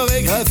une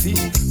chorégraphie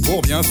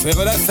pour bien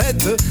faire la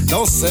fête.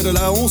 Dans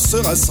celle-là, on se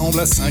rassemble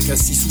à 5, à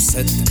 6 ou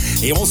 7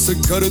 et on se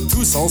colle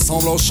tous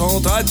ensemble en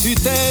chantant à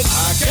tue-tête.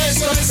 Ah, qu'est-ce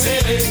qu'on est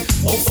serré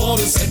au fond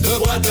de cette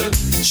boîte.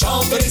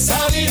 Chante les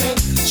sardines.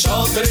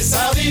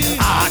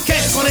 Ah,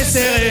 qu'est-ce qu'on est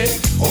serré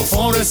au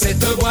fond de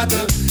cette boîte.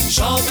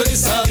 Chante les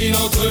sardines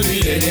entre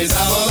l'huile et les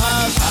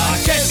aromates. Ah,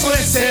 qu'est-ce qu'on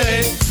est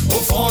serré au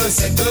fond de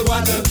cette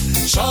boîte.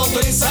 Chante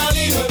les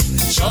sardines.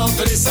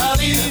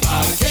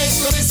 Ah,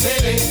 qu'est-ce qu'on est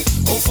serré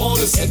au fond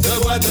de cette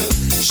boîte.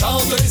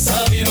 Chante les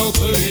sardines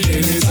entre l'huile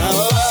et les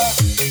aromates.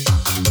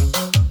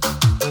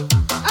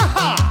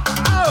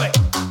 Ah ouais.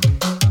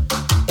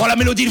 Bon, la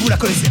mélodie, vous la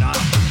connaissez là.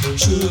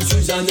 Je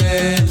suis un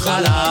être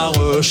à la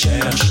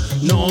recherche,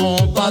 non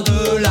pas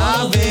de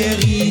la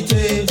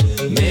vérité,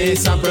 mais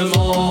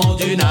simplement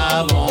d'une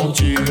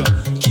aventure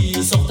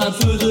qui sort un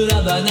peu de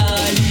la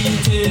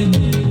banalité.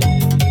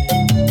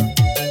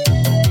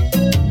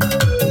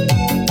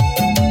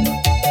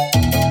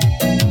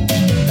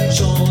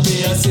 J'en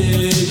ai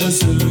assez de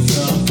ce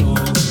carcan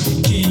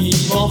qui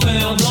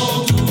m'enferme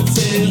dans toutes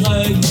ses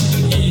règles.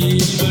 Il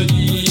me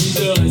dit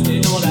de rester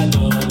dans la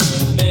norme,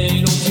 mais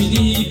l'on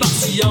finit par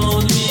s'y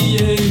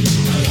ennuyer.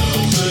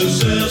 Alors je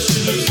cherche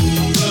et je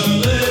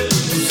trouverai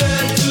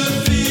cette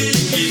fille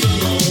qui me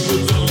manque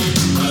tant.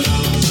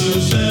 Alors je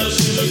cherche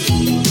et je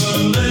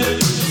trouverai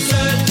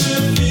cette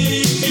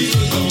fille qui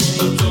me tente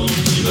tant,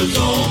 qui me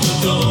tente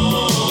tant.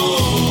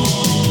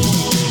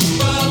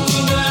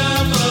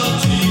 Partenaire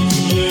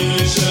particulier,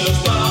 cherche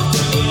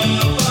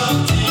partenaire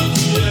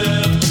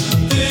particulière.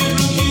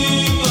 Débloqué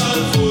pas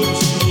trop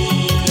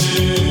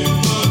timide,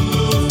 bonne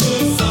dose de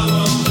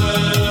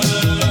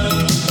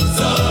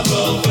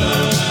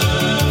savoir-faire.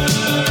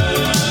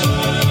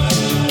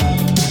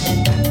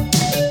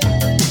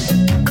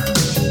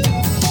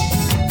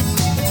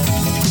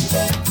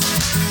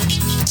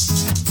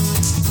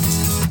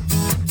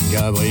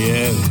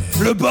 Gabriel,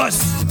 le boss.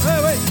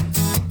 Ouais.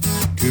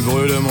 tu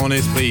brûles mon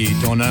esprit,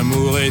 ton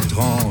amour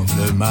étrange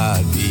ma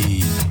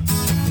vie.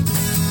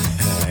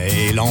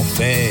 Et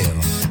l'enfer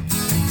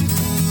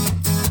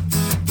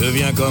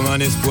devient comme un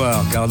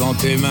espoir, car dans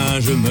tes mains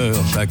je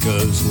meurs chaque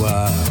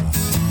soir.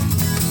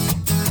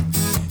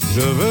 Je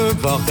veux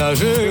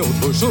partager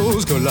autre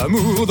chose que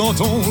l'amour dans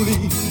ton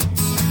lit,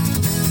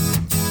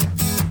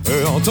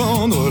 et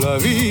entendre la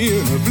vie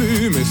et ne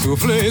plus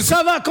m'essouffler.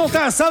 Ça va,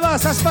 Quentin, ça va,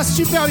 ça se passe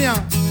super bien.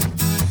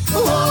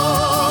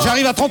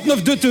 J'arrive à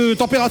 39 de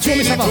température,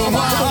 mais ça va.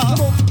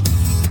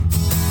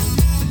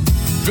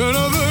 Je ne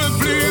veux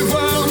plus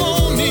voir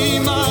mon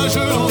image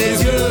dans tes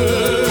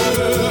yeux.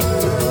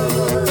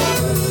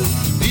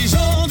 10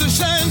 ans de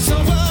chaîne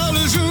sans voir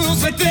le jour,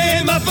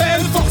 c'était ma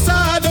peine,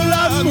 forçat de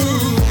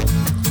l'amour.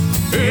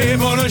 Et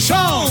bonne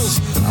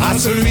chance à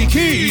celui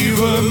qui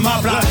veut ma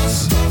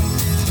place.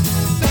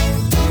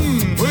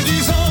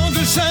 10 ans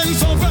de chaîne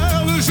sans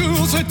voir le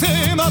jour,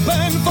 c'était ma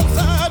peine,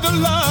 forçat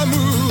de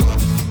l'amour.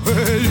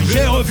 Et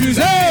j'ai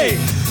refusé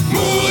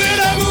mourir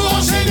d'amour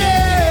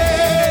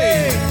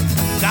enchaîné.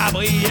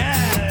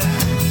 Gabriel.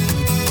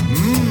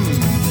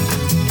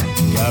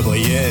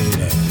 Gabriel.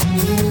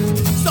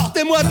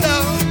 Sortez-moi de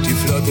là. Tu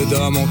flottes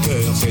dans mon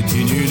cœur, c'est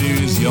une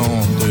illusion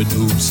de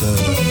douceur.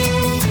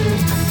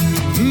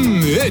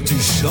 Et tu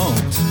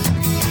chantes.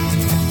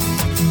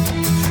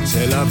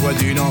 C'est la voix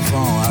d'une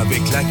enfant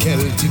avec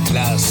laquelle tu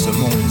classes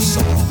mon sang.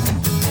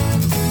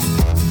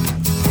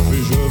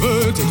 Je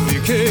veux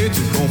t'expliquer, tu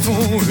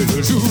confonds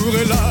le jour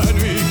et la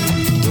nuit.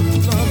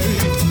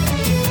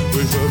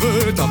 Je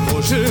veux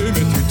t'approcher,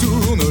 mais tu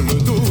tournes le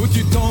dos,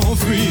 tu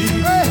t'enfuis.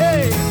 Hey,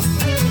 hey.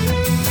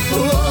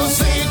 Oh,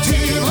 sais-tu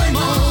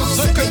vraiment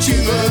ce que tu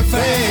veux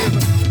faire?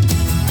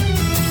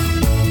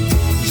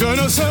 Je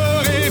ne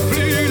serai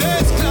plus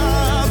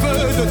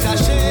l'esclave de ta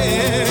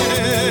chair.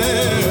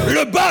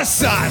 Le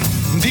boss.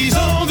 10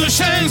 ans de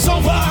chaîne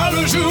sans voir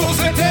le jour,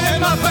 c'était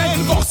ma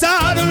peine, pour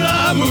ça de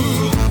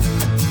l'amour.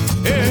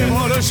 Et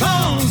moi de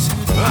chance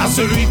à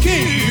celui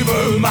qui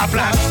veut ma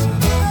place.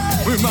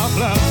 Veut ma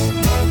place.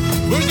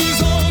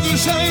 10 ans de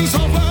chaîne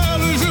sans voir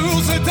le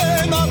jour,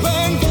 c'était ma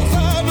peine, pour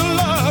ça de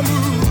l'amour.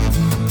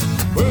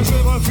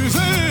 J'ai refusé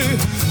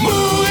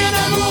mourir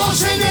d'amour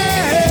enchaîné.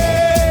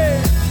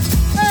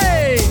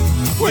 Hey.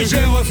 Oui,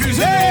 j'ai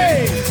refusé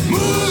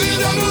mourir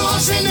d'amour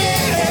enchaîné.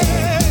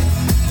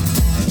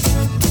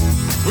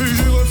 Oui,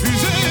 j'ai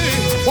refusé.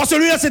 Bon,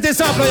 celui-là c'était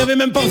simple, il n'y avait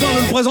même pas besoin de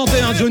le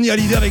présenter, hein. Johnny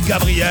Hallyday avec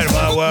Gabriel,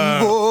 bah ouais.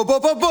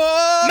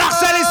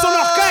 Marcel et son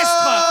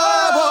orchestre.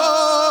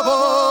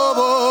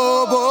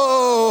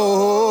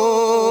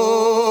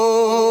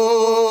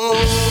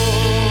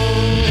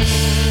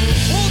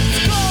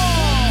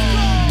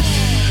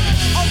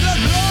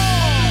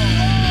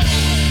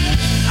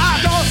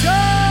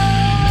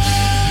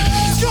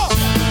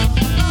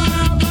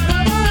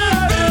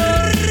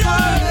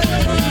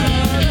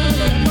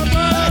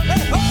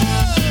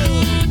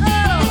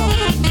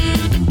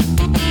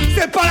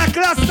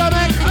 Classe ta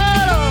mec.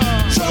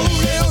 Je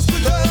roulais en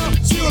scooter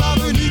sur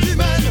l'avenue du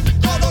Maine.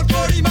 Quand dans le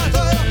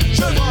collimateur,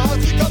 je vois un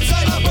truc comme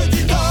ça, la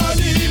petite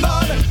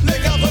animale. Les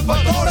quatre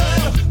pattes en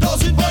l'air, dans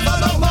une boîte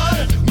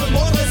anormale, me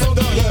montrait son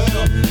derrière.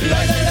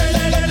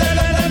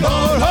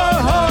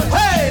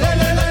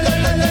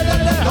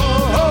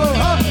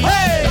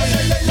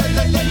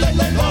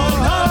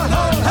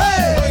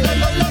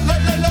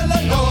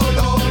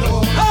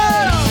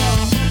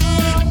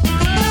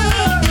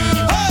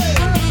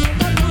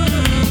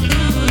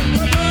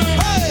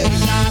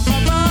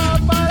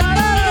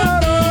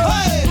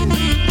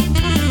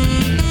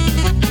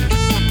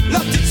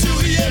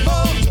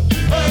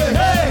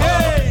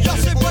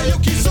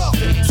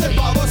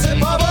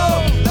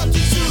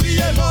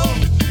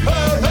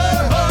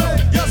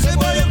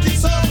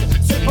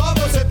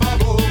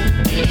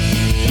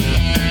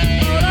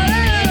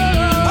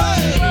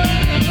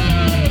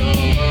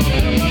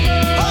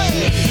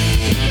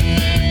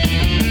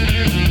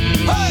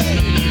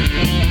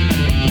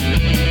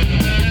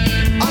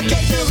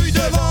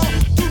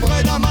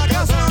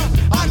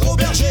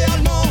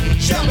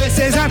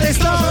 Je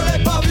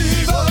l'ai pas vu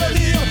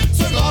venir,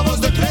 ce gravos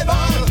de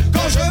clébard.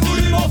 Quand j'ai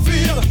voulu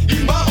m'enfuir,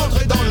 il m'a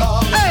rentré dans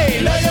l'âme.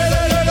 Hey,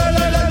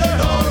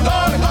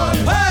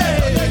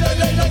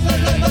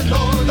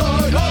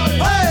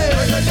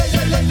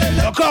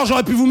 encore,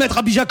 j'aurais pu vous mettre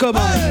à Bijacob.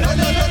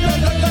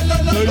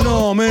 Mais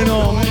non, mais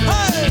non.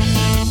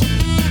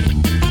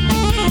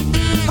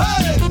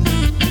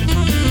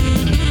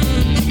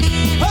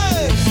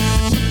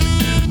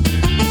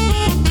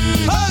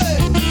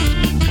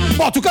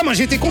 Bon, en tout cas, moi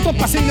j'ai été content de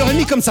passer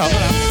 1h30 comme ça.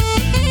 Voilà.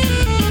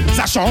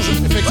 Ça change,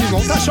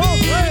 effectivement. Ça change,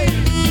 ouais.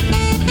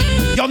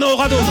 Il y en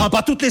aura d'autres, hein.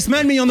 Pas toutes les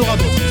semaines, mais il y en aura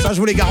d'autres. Ça, je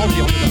vous les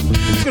garantis. En tout cas.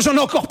 Parce que j'en ai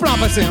encore plein à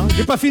passer. Hein.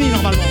 J'ai pas fini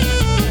normalement.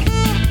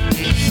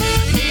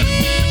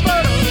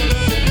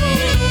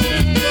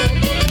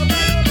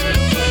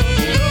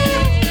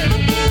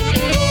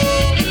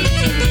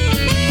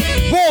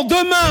 Bon,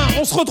 demain,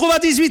 on se retrouve à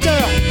 18h.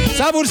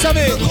 Ça, vous le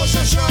savez.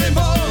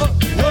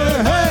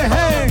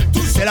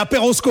 C'est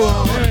l'Ape'Rosco,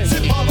 hein.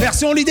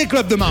 Version l'idée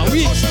club demain,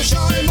 oui.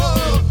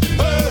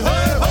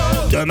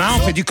 Demain,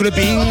 on fait du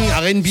clubbing,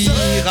 R&B,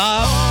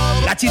 rap,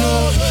 latino.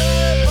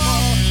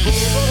 C'est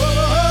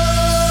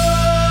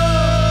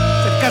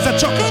le Casa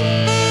Choc.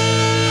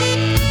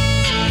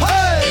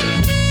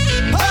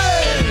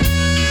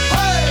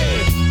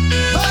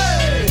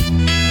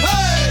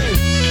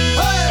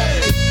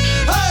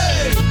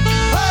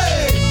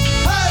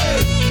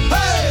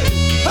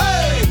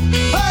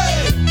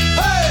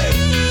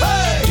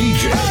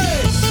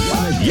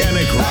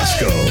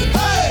 Ape'Rosco.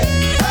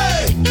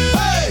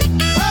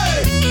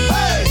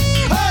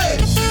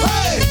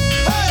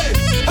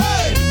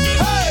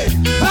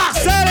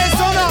 Marcel et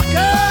son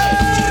orchestre.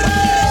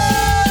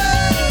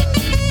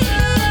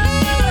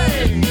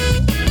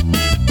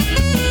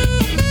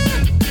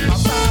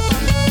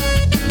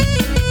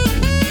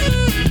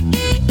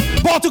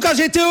 Bon, en tout cas,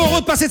 j'ai été heureux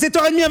de passer cette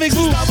heure et demie avec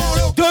vous.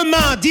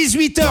 Demain,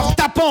 18h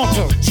tapante.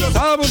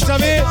 Ça, vous le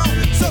savez.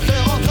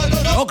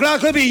 Donc là,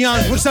 clubbing, hein,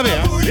 vous le savez.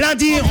 Hein.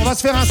 Lundi, on va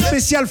se faire un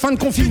spécial fin de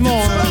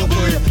confinement.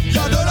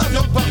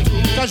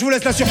 Ça, je vous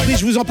laisse la surprise.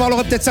 Je vous en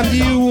parlerai peut-être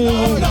samedi ou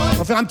on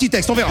va faire un petit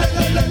texte. On verra.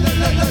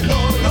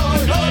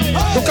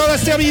 Donc on va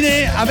se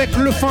terminer avec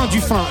le fin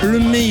du fin, le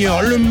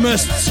meilleur, le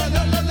must.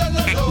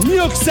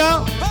 Mieux que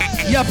ça,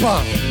 y a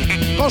pas.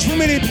 Quand je vous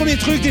mets les premiers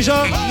trucs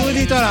déjà, vous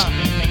êtes là.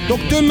 Donc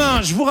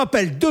demain, je vous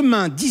rappelle,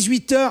 demain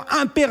 18h,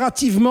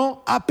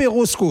 impérativement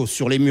Ape'Rosco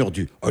sur les murs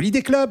du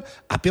Holiday Club,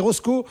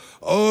 Ape'Rosco,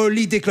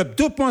 Holiday Club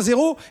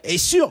 2.0 et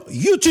sur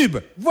YouTube.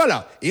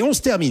 Voilà. Et on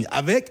se termine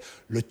avec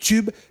le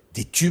tube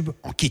des tubes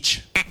en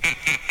kitsch.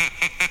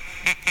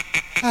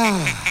 Ah.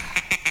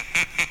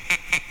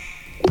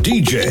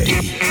 DJ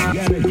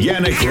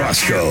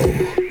Ape'Rosco.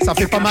 Ça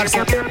fait pas mal ça.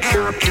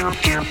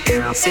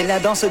 C'est la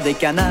danse des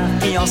canards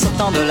qui en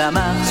sortant de la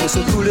mare se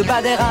secouent le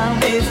bas des reins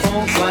et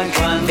font coin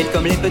coin. Faites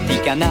comme les petits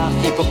canards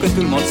et pour que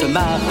tout le monde se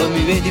marre,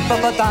 remuez du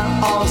popotin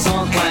en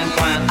faisant coin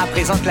coin. À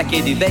présent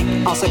claquez du bec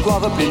en secouant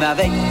vos plumes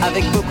avec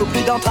beaucoup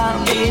plus d'entrain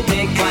et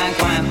des coin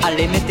coin.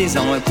 Allez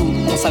mettez-en un coup,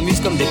 on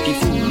s'amuse comme des petits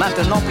fous.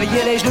 Maintenant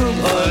pliez les genoux,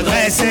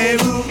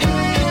 redressez-vous.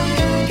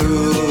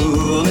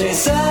 Tournez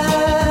ça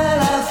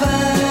la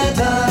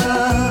fête.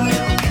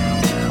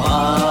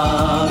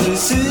 Bras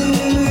dessus,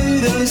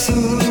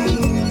 dessous.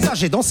 Ça,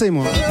 j'ai dansé,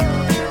 moi.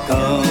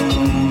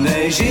 Comme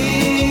les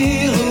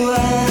girouettes,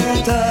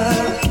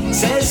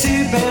 c'est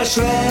super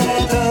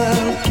chouette.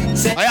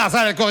 Regarde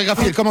ça, la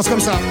chorégraphie, elle commence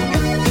comme ça.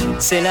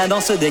 C'est la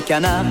danse des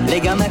canards,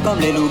 les gamins comme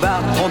les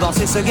loupards vont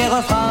danser ce gai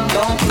refrain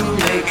dans tous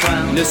les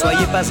coins. Ne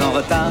soyez pas en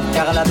retard,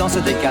 car la danse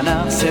des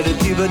canards, c'est le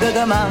tube de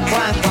demain.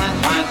 Coin, coin,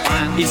 coin,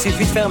 coin. Il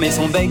suffit de fermer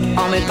son bec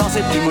en mettant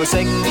ses plumes au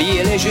sec.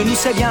 Pliez les genoux,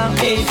 c'est bien,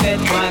 et faites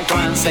coin,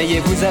 coin. Ça y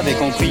est, vous avez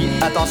compris,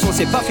 attention,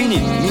 c'est pas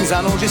fini. Nous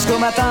allons jusqu'au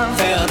matin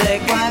faire des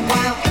coin,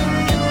 coin.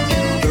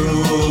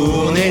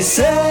 Tournez,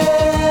 c'est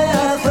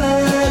la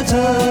fête.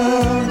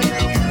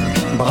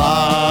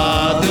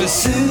 Bras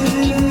dessus,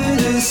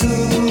 dessous.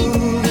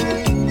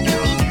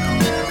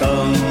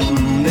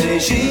 Comme des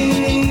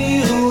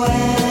girouettes,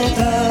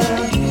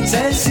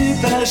 c'est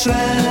super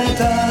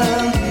chouette,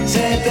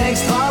 c'est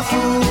extra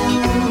fou.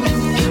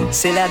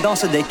 C'est la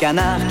danse des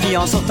canards qui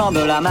en sortant de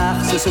la mare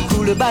se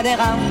secouent le bas des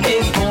reins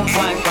et font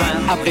coin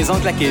coin. À présent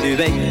claquez du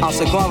bec en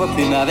secouant vos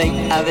plumes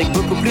avec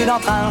beaucoup plus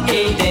d'entrain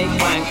et des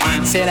coin coin.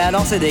 C'est la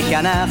danse des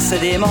canards, c'est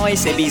dément et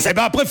c'est bizarre. Et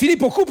ben après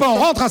Philippe on coupe, on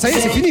rentre, hein, ça y est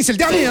c'est fini, c'est le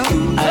dernier hein.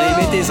 Allez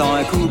mettez-en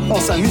un coup, on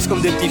s'amuse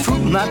comme des petits fous.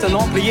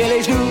 Maintenant pliez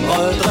les genoux,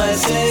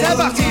 redressez. C'est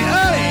parti,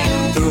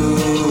 allez.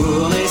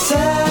 Tournez, c'est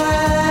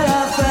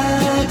la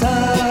fête.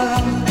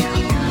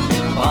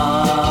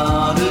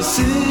 Bras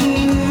dessus,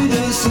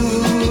 dessous.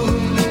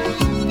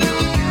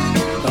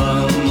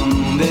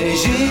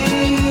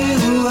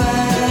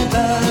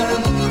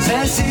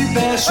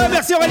 Ouais,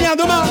 merci Aurélien,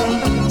 demain.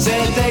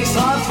 C'est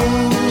extra fou.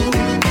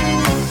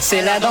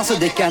 C'est la danse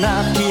des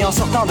canards qui en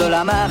sortant de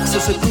la mare se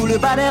secouent le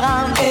bas des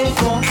reins et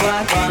font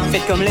coin coin.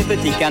 Faites comme les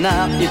petits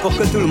canards et pour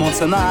que tout le monde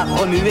se marre,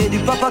 remuez du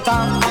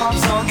popotin en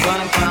faisant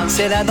coin coin.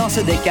 C'est la danse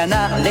des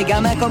canards, les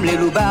gamins comme les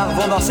loupards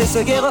vont danser ce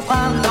gai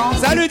refrain.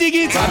 Salut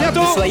Digit, à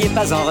bientôt. Ne soyez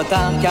pas en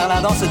retard car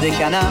la danse des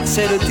canards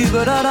c'est le tube de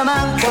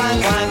demain. Coin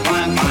coin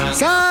coin coin.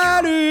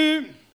 Salut.